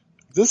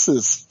 this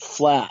is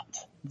flat.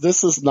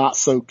 This is not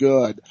so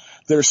good.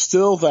 There's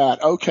still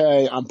that,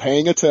 okay, I'm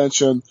paying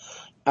attention.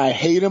 I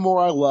hate him or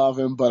I love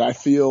him, but I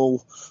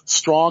feel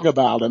strong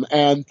about him.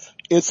 And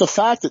it's a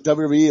fact that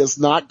WWE is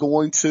not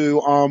going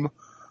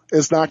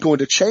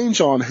to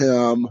change on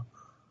him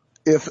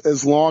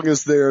as long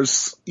as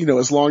there's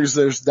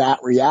that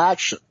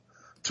reaction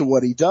to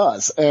what he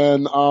does.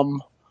 And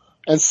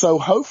so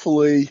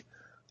hopefully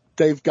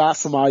they've got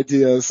some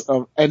ideas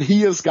and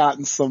he has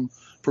gotten some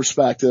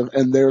perspective,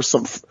 and there's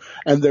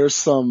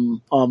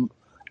some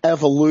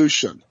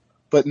evolution,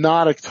 but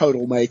not a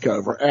total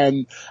makeover.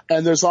 And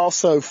there's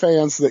also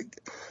fans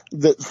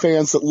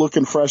that look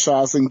in fresh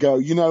eyes and go,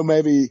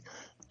 maybe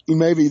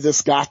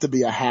this got to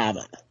be a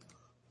habit.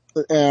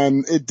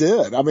 And it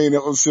did.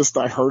 It was just,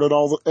 I heard it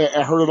all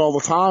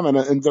the time.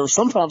 And there were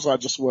sometimes I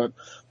just went,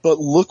 but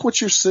look what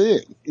you're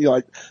seeing.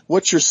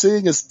 What you're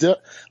seeing is,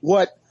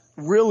 what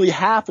really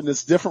happened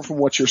is different from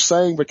what you're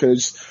saying,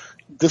 because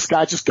this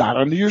guy just got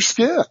under your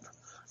skin.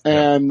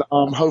 And,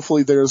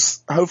 hopefully,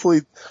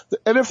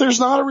 and if there's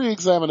not a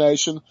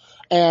reexamination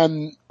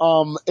and,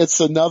 it's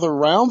another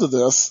round of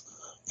this,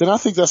 then I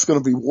think that's going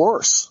to be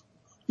worse.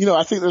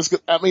 I think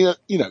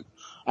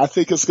I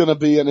think it's going to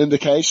be an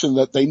indication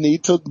that they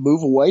need to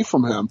move away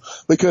from him,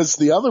 because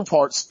the other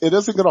parts, it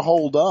isn't going to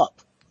hold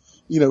up.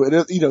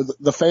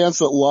 The fans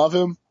that love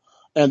him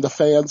and the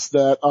fans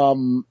that,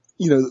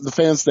 the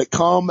fans that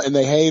come and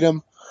they hate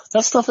him,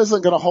 that stuff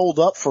isn't going to hold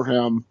up for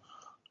him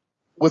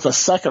with a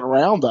second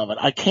round of it.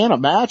 I can't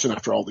imagine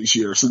after all these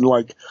years. And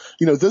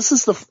this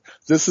is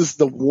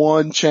the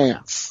one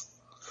chance.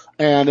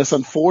 And it's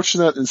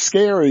unfortunate and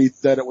scary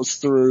that it was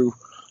through,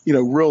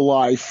 real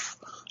life,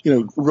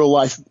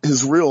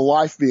 his real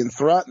life being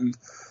threatened.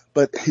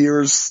 But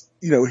here's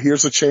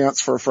a chance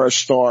for a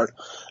fresh start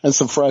and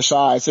some fresh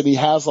eyes. And he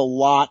has a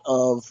lot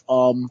of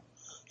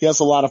he has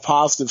a lot of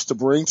positives to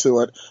bring to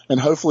it, and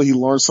hopefully he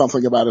learns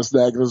something about his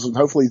negatives, and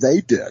hopefully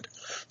they did.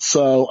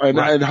 So,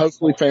 and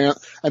hopefully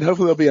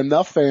there'll be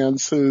enough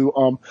fans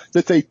who,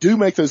 that they do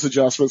make those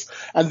adjustments,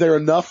 and there are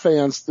enough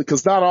fans,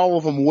 because not all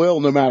of them will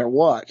no matter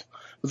what.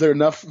 But there are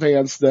enough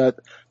fans that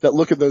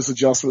look at those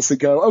adjustments and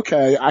go,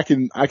 okay, I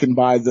can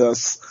buy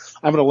this.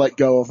 I'm going to let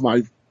go of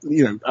my,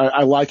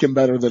 I like him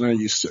better than I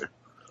used to.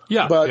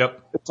 Yeah.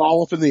 But it's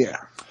all up in the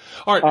air.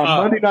 All right.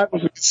 Monday night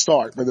was a good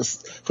start, but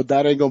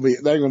that ain't going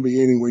to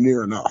be anywhere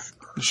near enough.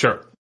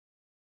 Sure.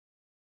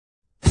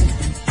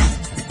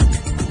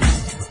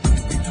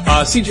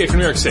 CJ from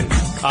New York City.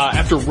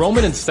 After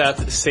Roman and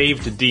Seth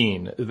saved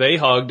Dean, they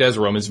hugged as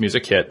Roman's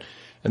music hit,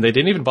 and they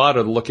didn't even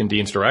bother to look in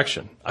Dean's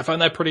direction. I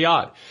find that pretty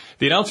odd.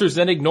 The announcers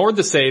then ignored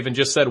the save and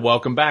just said,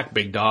 "Welcome back,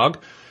 big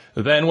dog."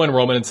 Then when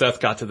Roman and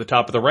Seth got to the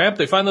top of the ramp,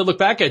 they finally looked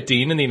back at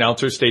Dean and the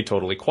announcers stayed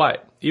totally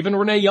quiet. Even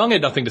Renee Young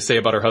had nothing to say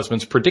about her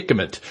husband's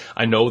predicament.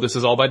 I know this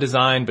is all by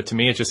design, but to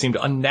me it just seemed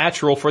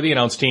unnatural for the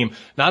announce team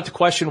not to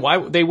question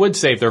why they would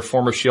save their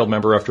former Shield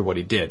member after what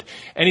he did.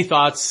 Any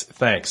thoughts?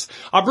 Thanks.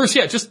 Bruce,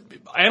 just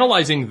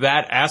analyzing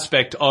that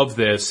aspect of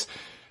this,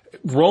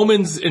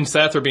 Romans and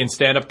Seth are being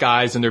stand-up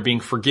guys and they're being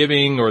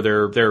forgiving, or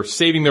they're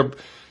saving their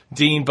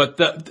Dean,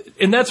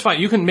 and that's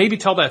fine. You can maybe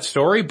tell that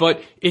story,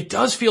 but it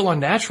does feel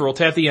unnatural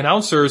to have the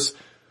announcers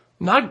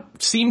not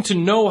seem to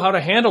know how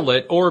to handle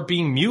it, or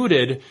being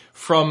muted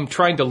from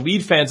trying to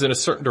lead fans in a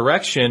certain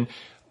direction.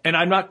 And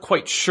I'm not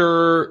quite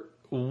sure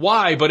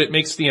why, but it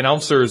makes the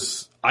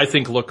announcers, I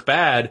think, look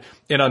bad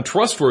and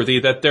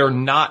untrustworthy that they're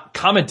not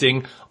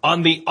commenting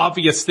on the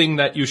obvious thing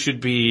that you should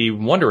be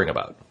wondering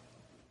about.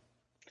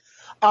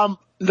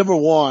 Number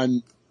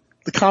one,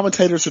 the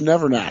commentators are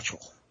never natural.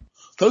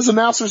 Those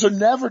announcers are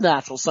never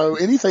natural. So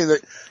anything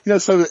that,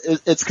 so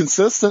it's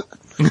consistent.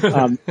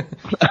 And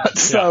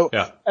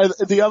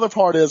the other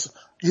part is,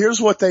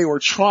 here's what they were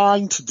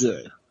trying to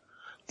do.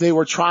 They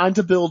were trying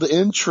to build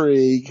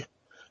intrigue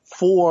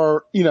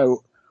for,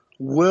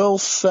 will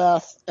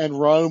Seth and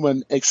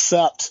Roman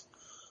accept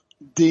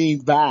Dean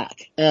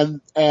back?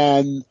 And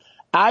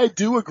I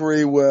do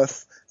agree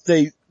with,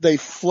 they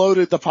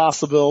floated the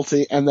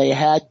possibility, and they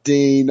had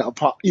Dean,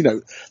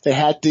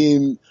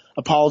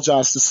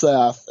 apologize to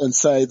Seth and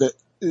say that,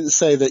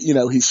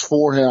 he's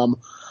for him.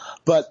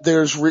 But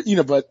there's,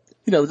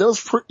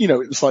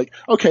 it's like,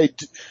 okay,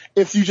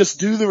 if you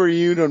just do the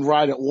reunion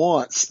right at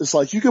once, it's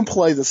like you can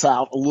play this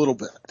out a little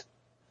bit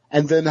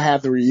and then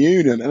have the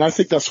reunion. And I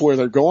think that's where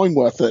they're going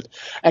with it.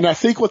 And I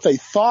think what they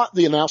thought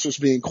the announcers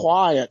being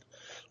quiet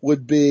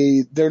would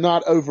be, they're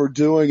not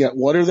overdoing it.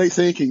 What are they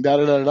thinking?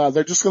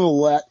 They're just going to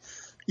let,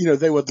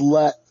 they would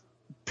let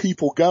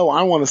people go.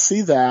 I want to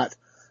see that.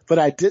 But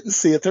I didn't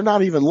see it. They're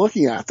not even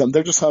looking at them.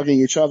 They're just hugging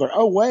each other.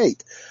 Oh,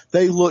 wait.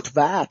 They looked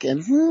back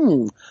and,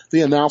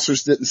 the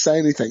announcers didn't say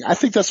anything. I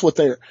think that's what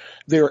they're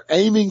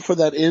aiming for,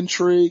 that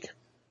intrigue.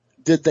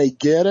 Did they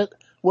get it?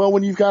 Well,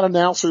 when you've got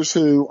announcers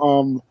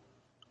who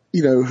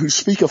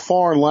speak a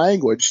foreign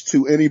language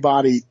to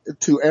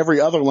every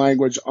other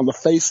language on the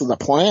face of the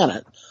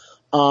planet,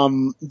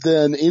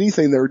 then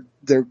anything they're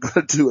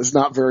going to do is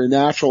not very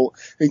natural,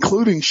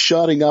 including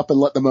shutting up and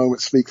let the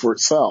moment speak for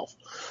itself.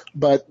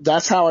 But I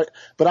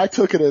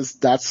took it as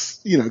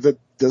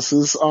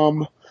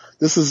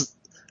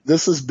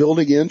this is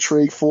building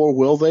intrigue for,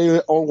 will they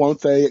or won't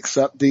they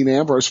accept Dean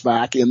Ambrose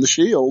back in the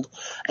Shield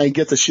and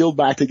get the Shield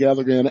back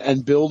together again,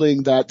 and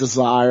building that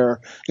desire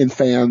in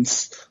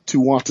fans to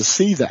want to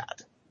see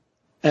that.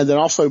 And then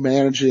also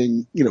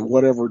managing,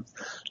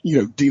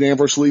 Dean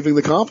Ambrose leaving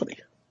the company.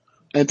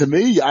 And to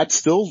me, I'd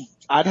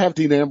have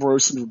Dean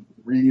Ambrose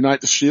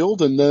reunite the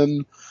Shield, and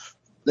then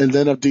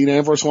if Dean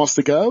Ambrose wants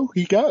to go,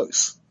 he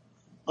goes.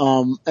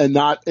 And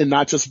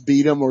not just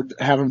beat him or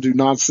have him do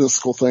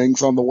nonsensical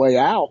things on the way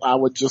out. I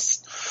would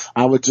just,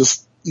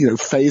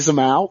 phase him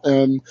out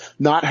and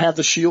not have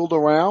the Shield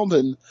around.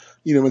 And,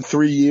 in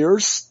 3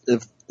 years,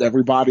 if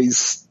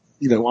everybody's,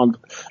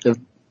 if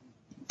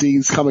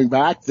Dean's coming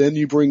back, then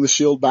you bring the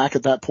Shield back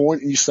at that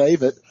point and you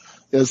save it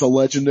as a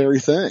legendary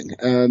thing.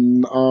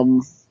 And,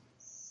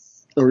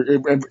 or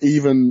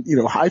even,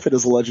 hype it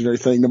as a legendary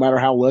thing, no matter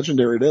how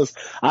legendary it is.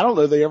 I don't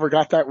know they ever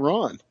got that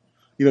run.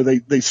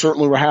 They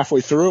certainly were halfway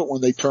through it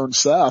when they turned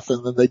Seth,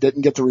 and then they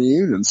didn't get the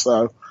reunion.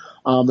 So,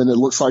 and it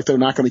looks like they're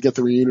not going to get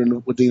the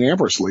reunion with Dean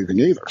Ambrose leaving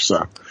either.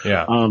 So,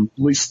 yeah. At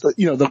least,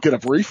 they'll get a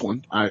brief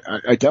one.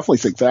 I definitely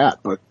think that,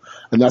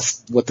 and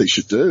that's what they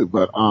should do.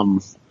 But,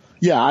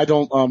 I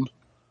don't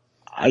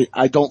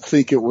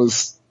think it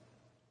was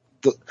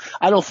the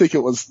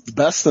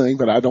best thing,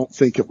 but I don't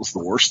think it was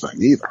the worst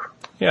thing either.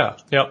 Yeah.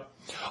 Yep.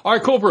 All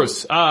right. Cool,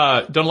 Bruce.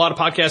 Done a lot of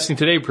podcasting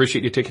today.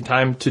 Appreciate you taking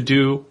time to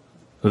do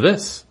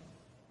this.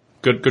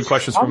 Good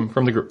questions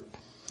from the group.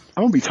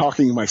 I'm going to be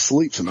talking in my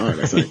sleep tonight,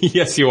 I think.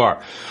 Yes, you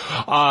are.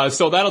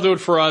 So that'll do it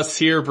for us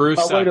here,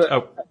 Bruce.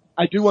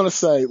 I do want to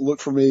say, look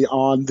for me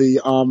on the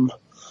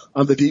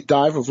on the Deep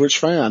Dive with Rich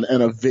Fann,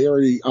 and a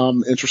very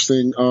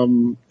interesting,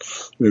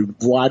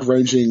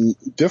 wide-ranging,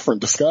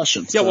 different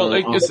discussion.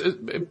 Yeah,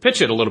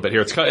 pitch it a little bit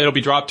here. It'll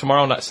be dropped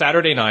tomorrow,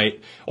 Saturday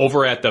night,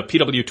 over at the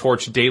PW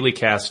Torch Daily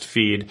Cast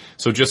feed.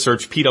 So just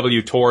search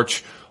PW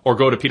Torch or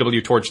go to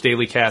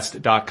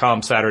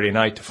pwtorchdailycast.com Saturday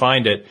night to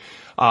find it.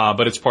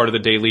 But it's part of the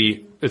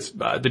daily.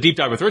 The Deep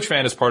Dive with Rich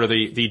Fann is part of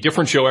the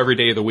different show every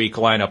day of the week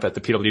lineup at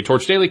the PW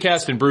Torch Daily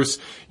Cast. And Bruce,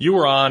 you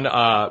were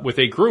on with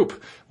a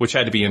group, which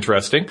had to be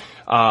interesting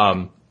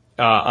for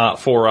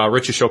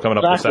Rich's show coming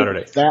up on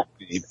Saturday.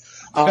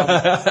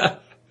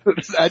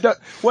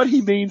 What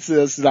he means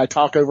is that I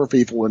talk over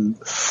people and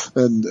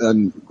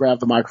grab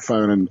the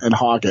microphone and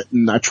hog it,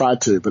 and I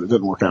tried to, but it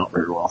didn't work out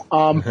very well.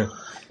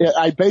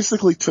 I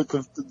basically took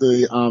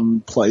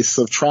the place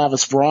of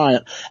Travis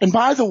Bryant, and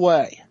by the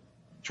way,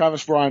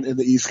 Travis Bryant in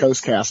the East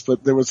Coast cast,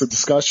 but there was a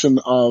discussion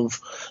of,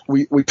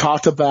 we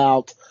talked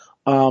about,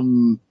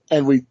 and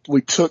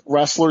we took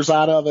wrestlers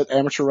out of it,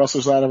 amateur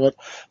wrestlers out of it,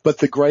 but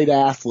the great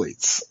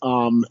athletes,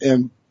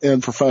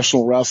 in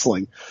professional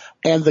wrestling,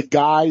 and the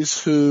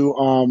guys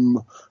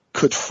who,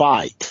 could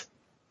fight,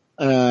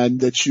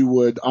 and that you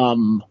would,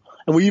 and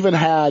we even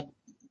had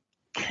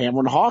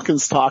Cameron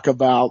Hawkins talk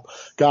about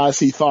guys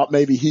he thought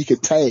maybe he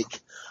could take,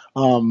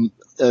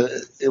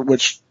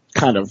 which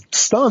kind of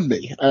stunned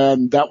me.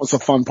 And that was a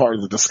fun part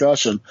of the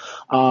discussion,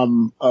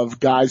 of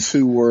guys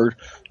who were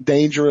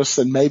dangerous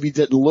and maybe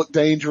didn't look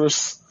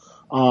dangerous,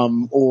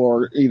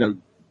 or, in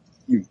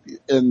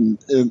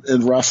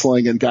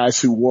wrestling, and guys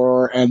who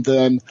were, and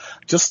then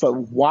just a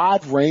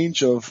wide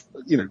range of,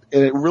 and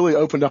it really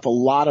opened up a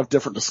lot of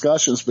different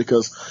discussions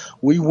because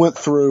we went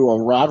through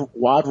a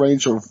wide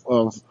range of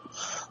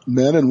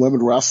men and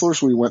women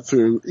wrestlers. We went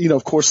through,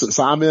 of course, since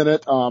I'm in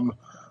it,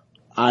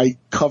 I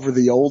cover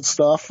the old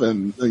stuff,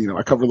 and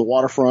I cover the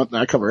waterfront, and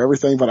I cover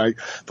everything.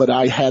 But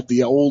I had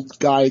the old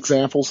guy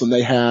examples, and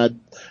they had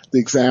the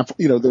example.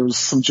 There was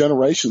some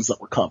generations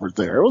that were covered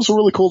there. It was a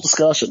really cool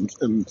discussion,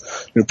 and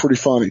pretty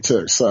funny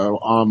too.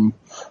 So,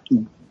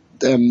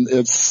 and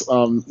it's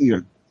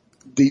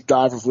Deep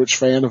Dive with Rich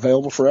Fann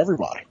available for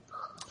everybody.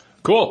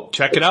 Cool.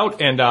 Check it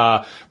out. And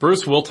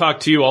Bruce, we'll talk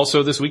to you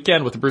also this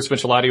weekend with the Bruce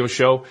Mitchell Audio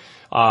Show,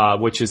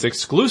 which is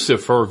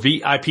exclusive for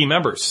VIP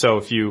members. So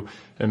if you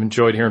have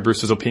enjoyed hearing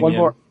Bruce's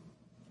opinion.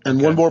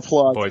 One more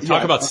plug. Boy,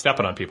 talk about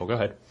stepping on people. Go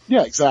ahead.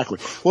 Yeah, exactly.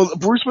 Well,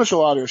 Bruce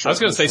Mitchell Audio Show. I was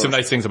going to say some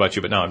nice things about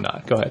you, but no, I'm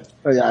not. Go ahead.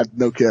 Oh, yeah,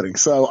 no kidding.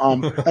 So,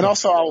 and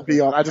also I will be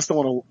on, I just don't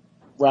want to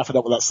wrap it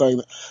up without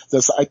saying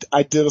this.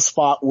 I did a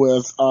spot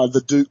with,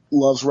 the Duke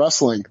Loves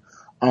Wrestling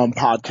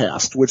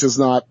podcast, which is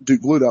not Duke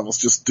Blue Devils,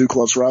 just Duke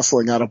Loves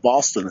Wrestling out of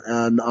Boston.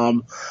 And,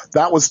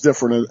 that was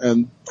different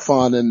and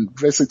fun, and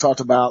basically talked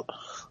about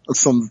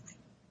some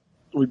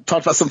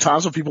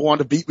times when people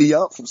wanted to beat me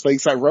up from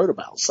things I wrote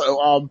about.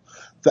 So,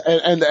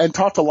 and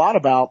talked a lot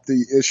about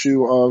the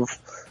issue of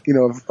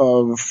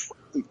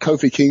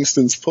Kofi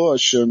Kingston's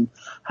push, and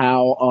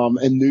how,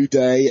 and New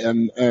Day,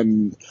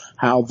 and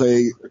how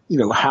they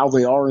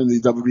are in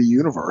the WWE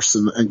universe,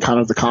 and kind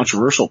of the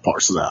controversial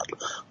parts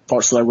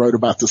that I wrote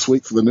about this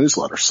week for the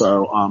newsletter.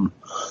 So,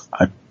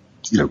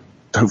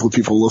 hopefully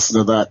people listen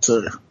to that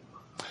too.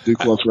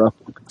 Duke Loves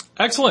Wrestling.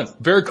 Excellent.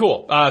 Very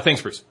cool.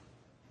 Thanks, Bruce.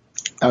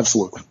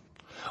 Absolutely.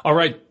 All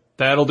right.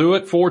 That'll do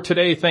it for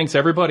today. Thanks,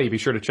 everybody. Be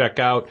sure to check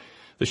out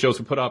the shows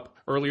we put up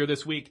earlier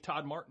this week.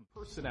 Todd Martin,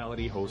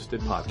 personality-hosted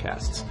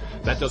podcasts.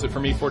 That does it for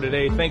me for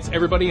today. Thanks,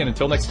 everybody. And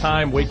until next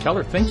time, Wade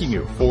Keller thanking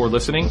you for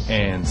listening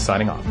and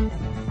signing off.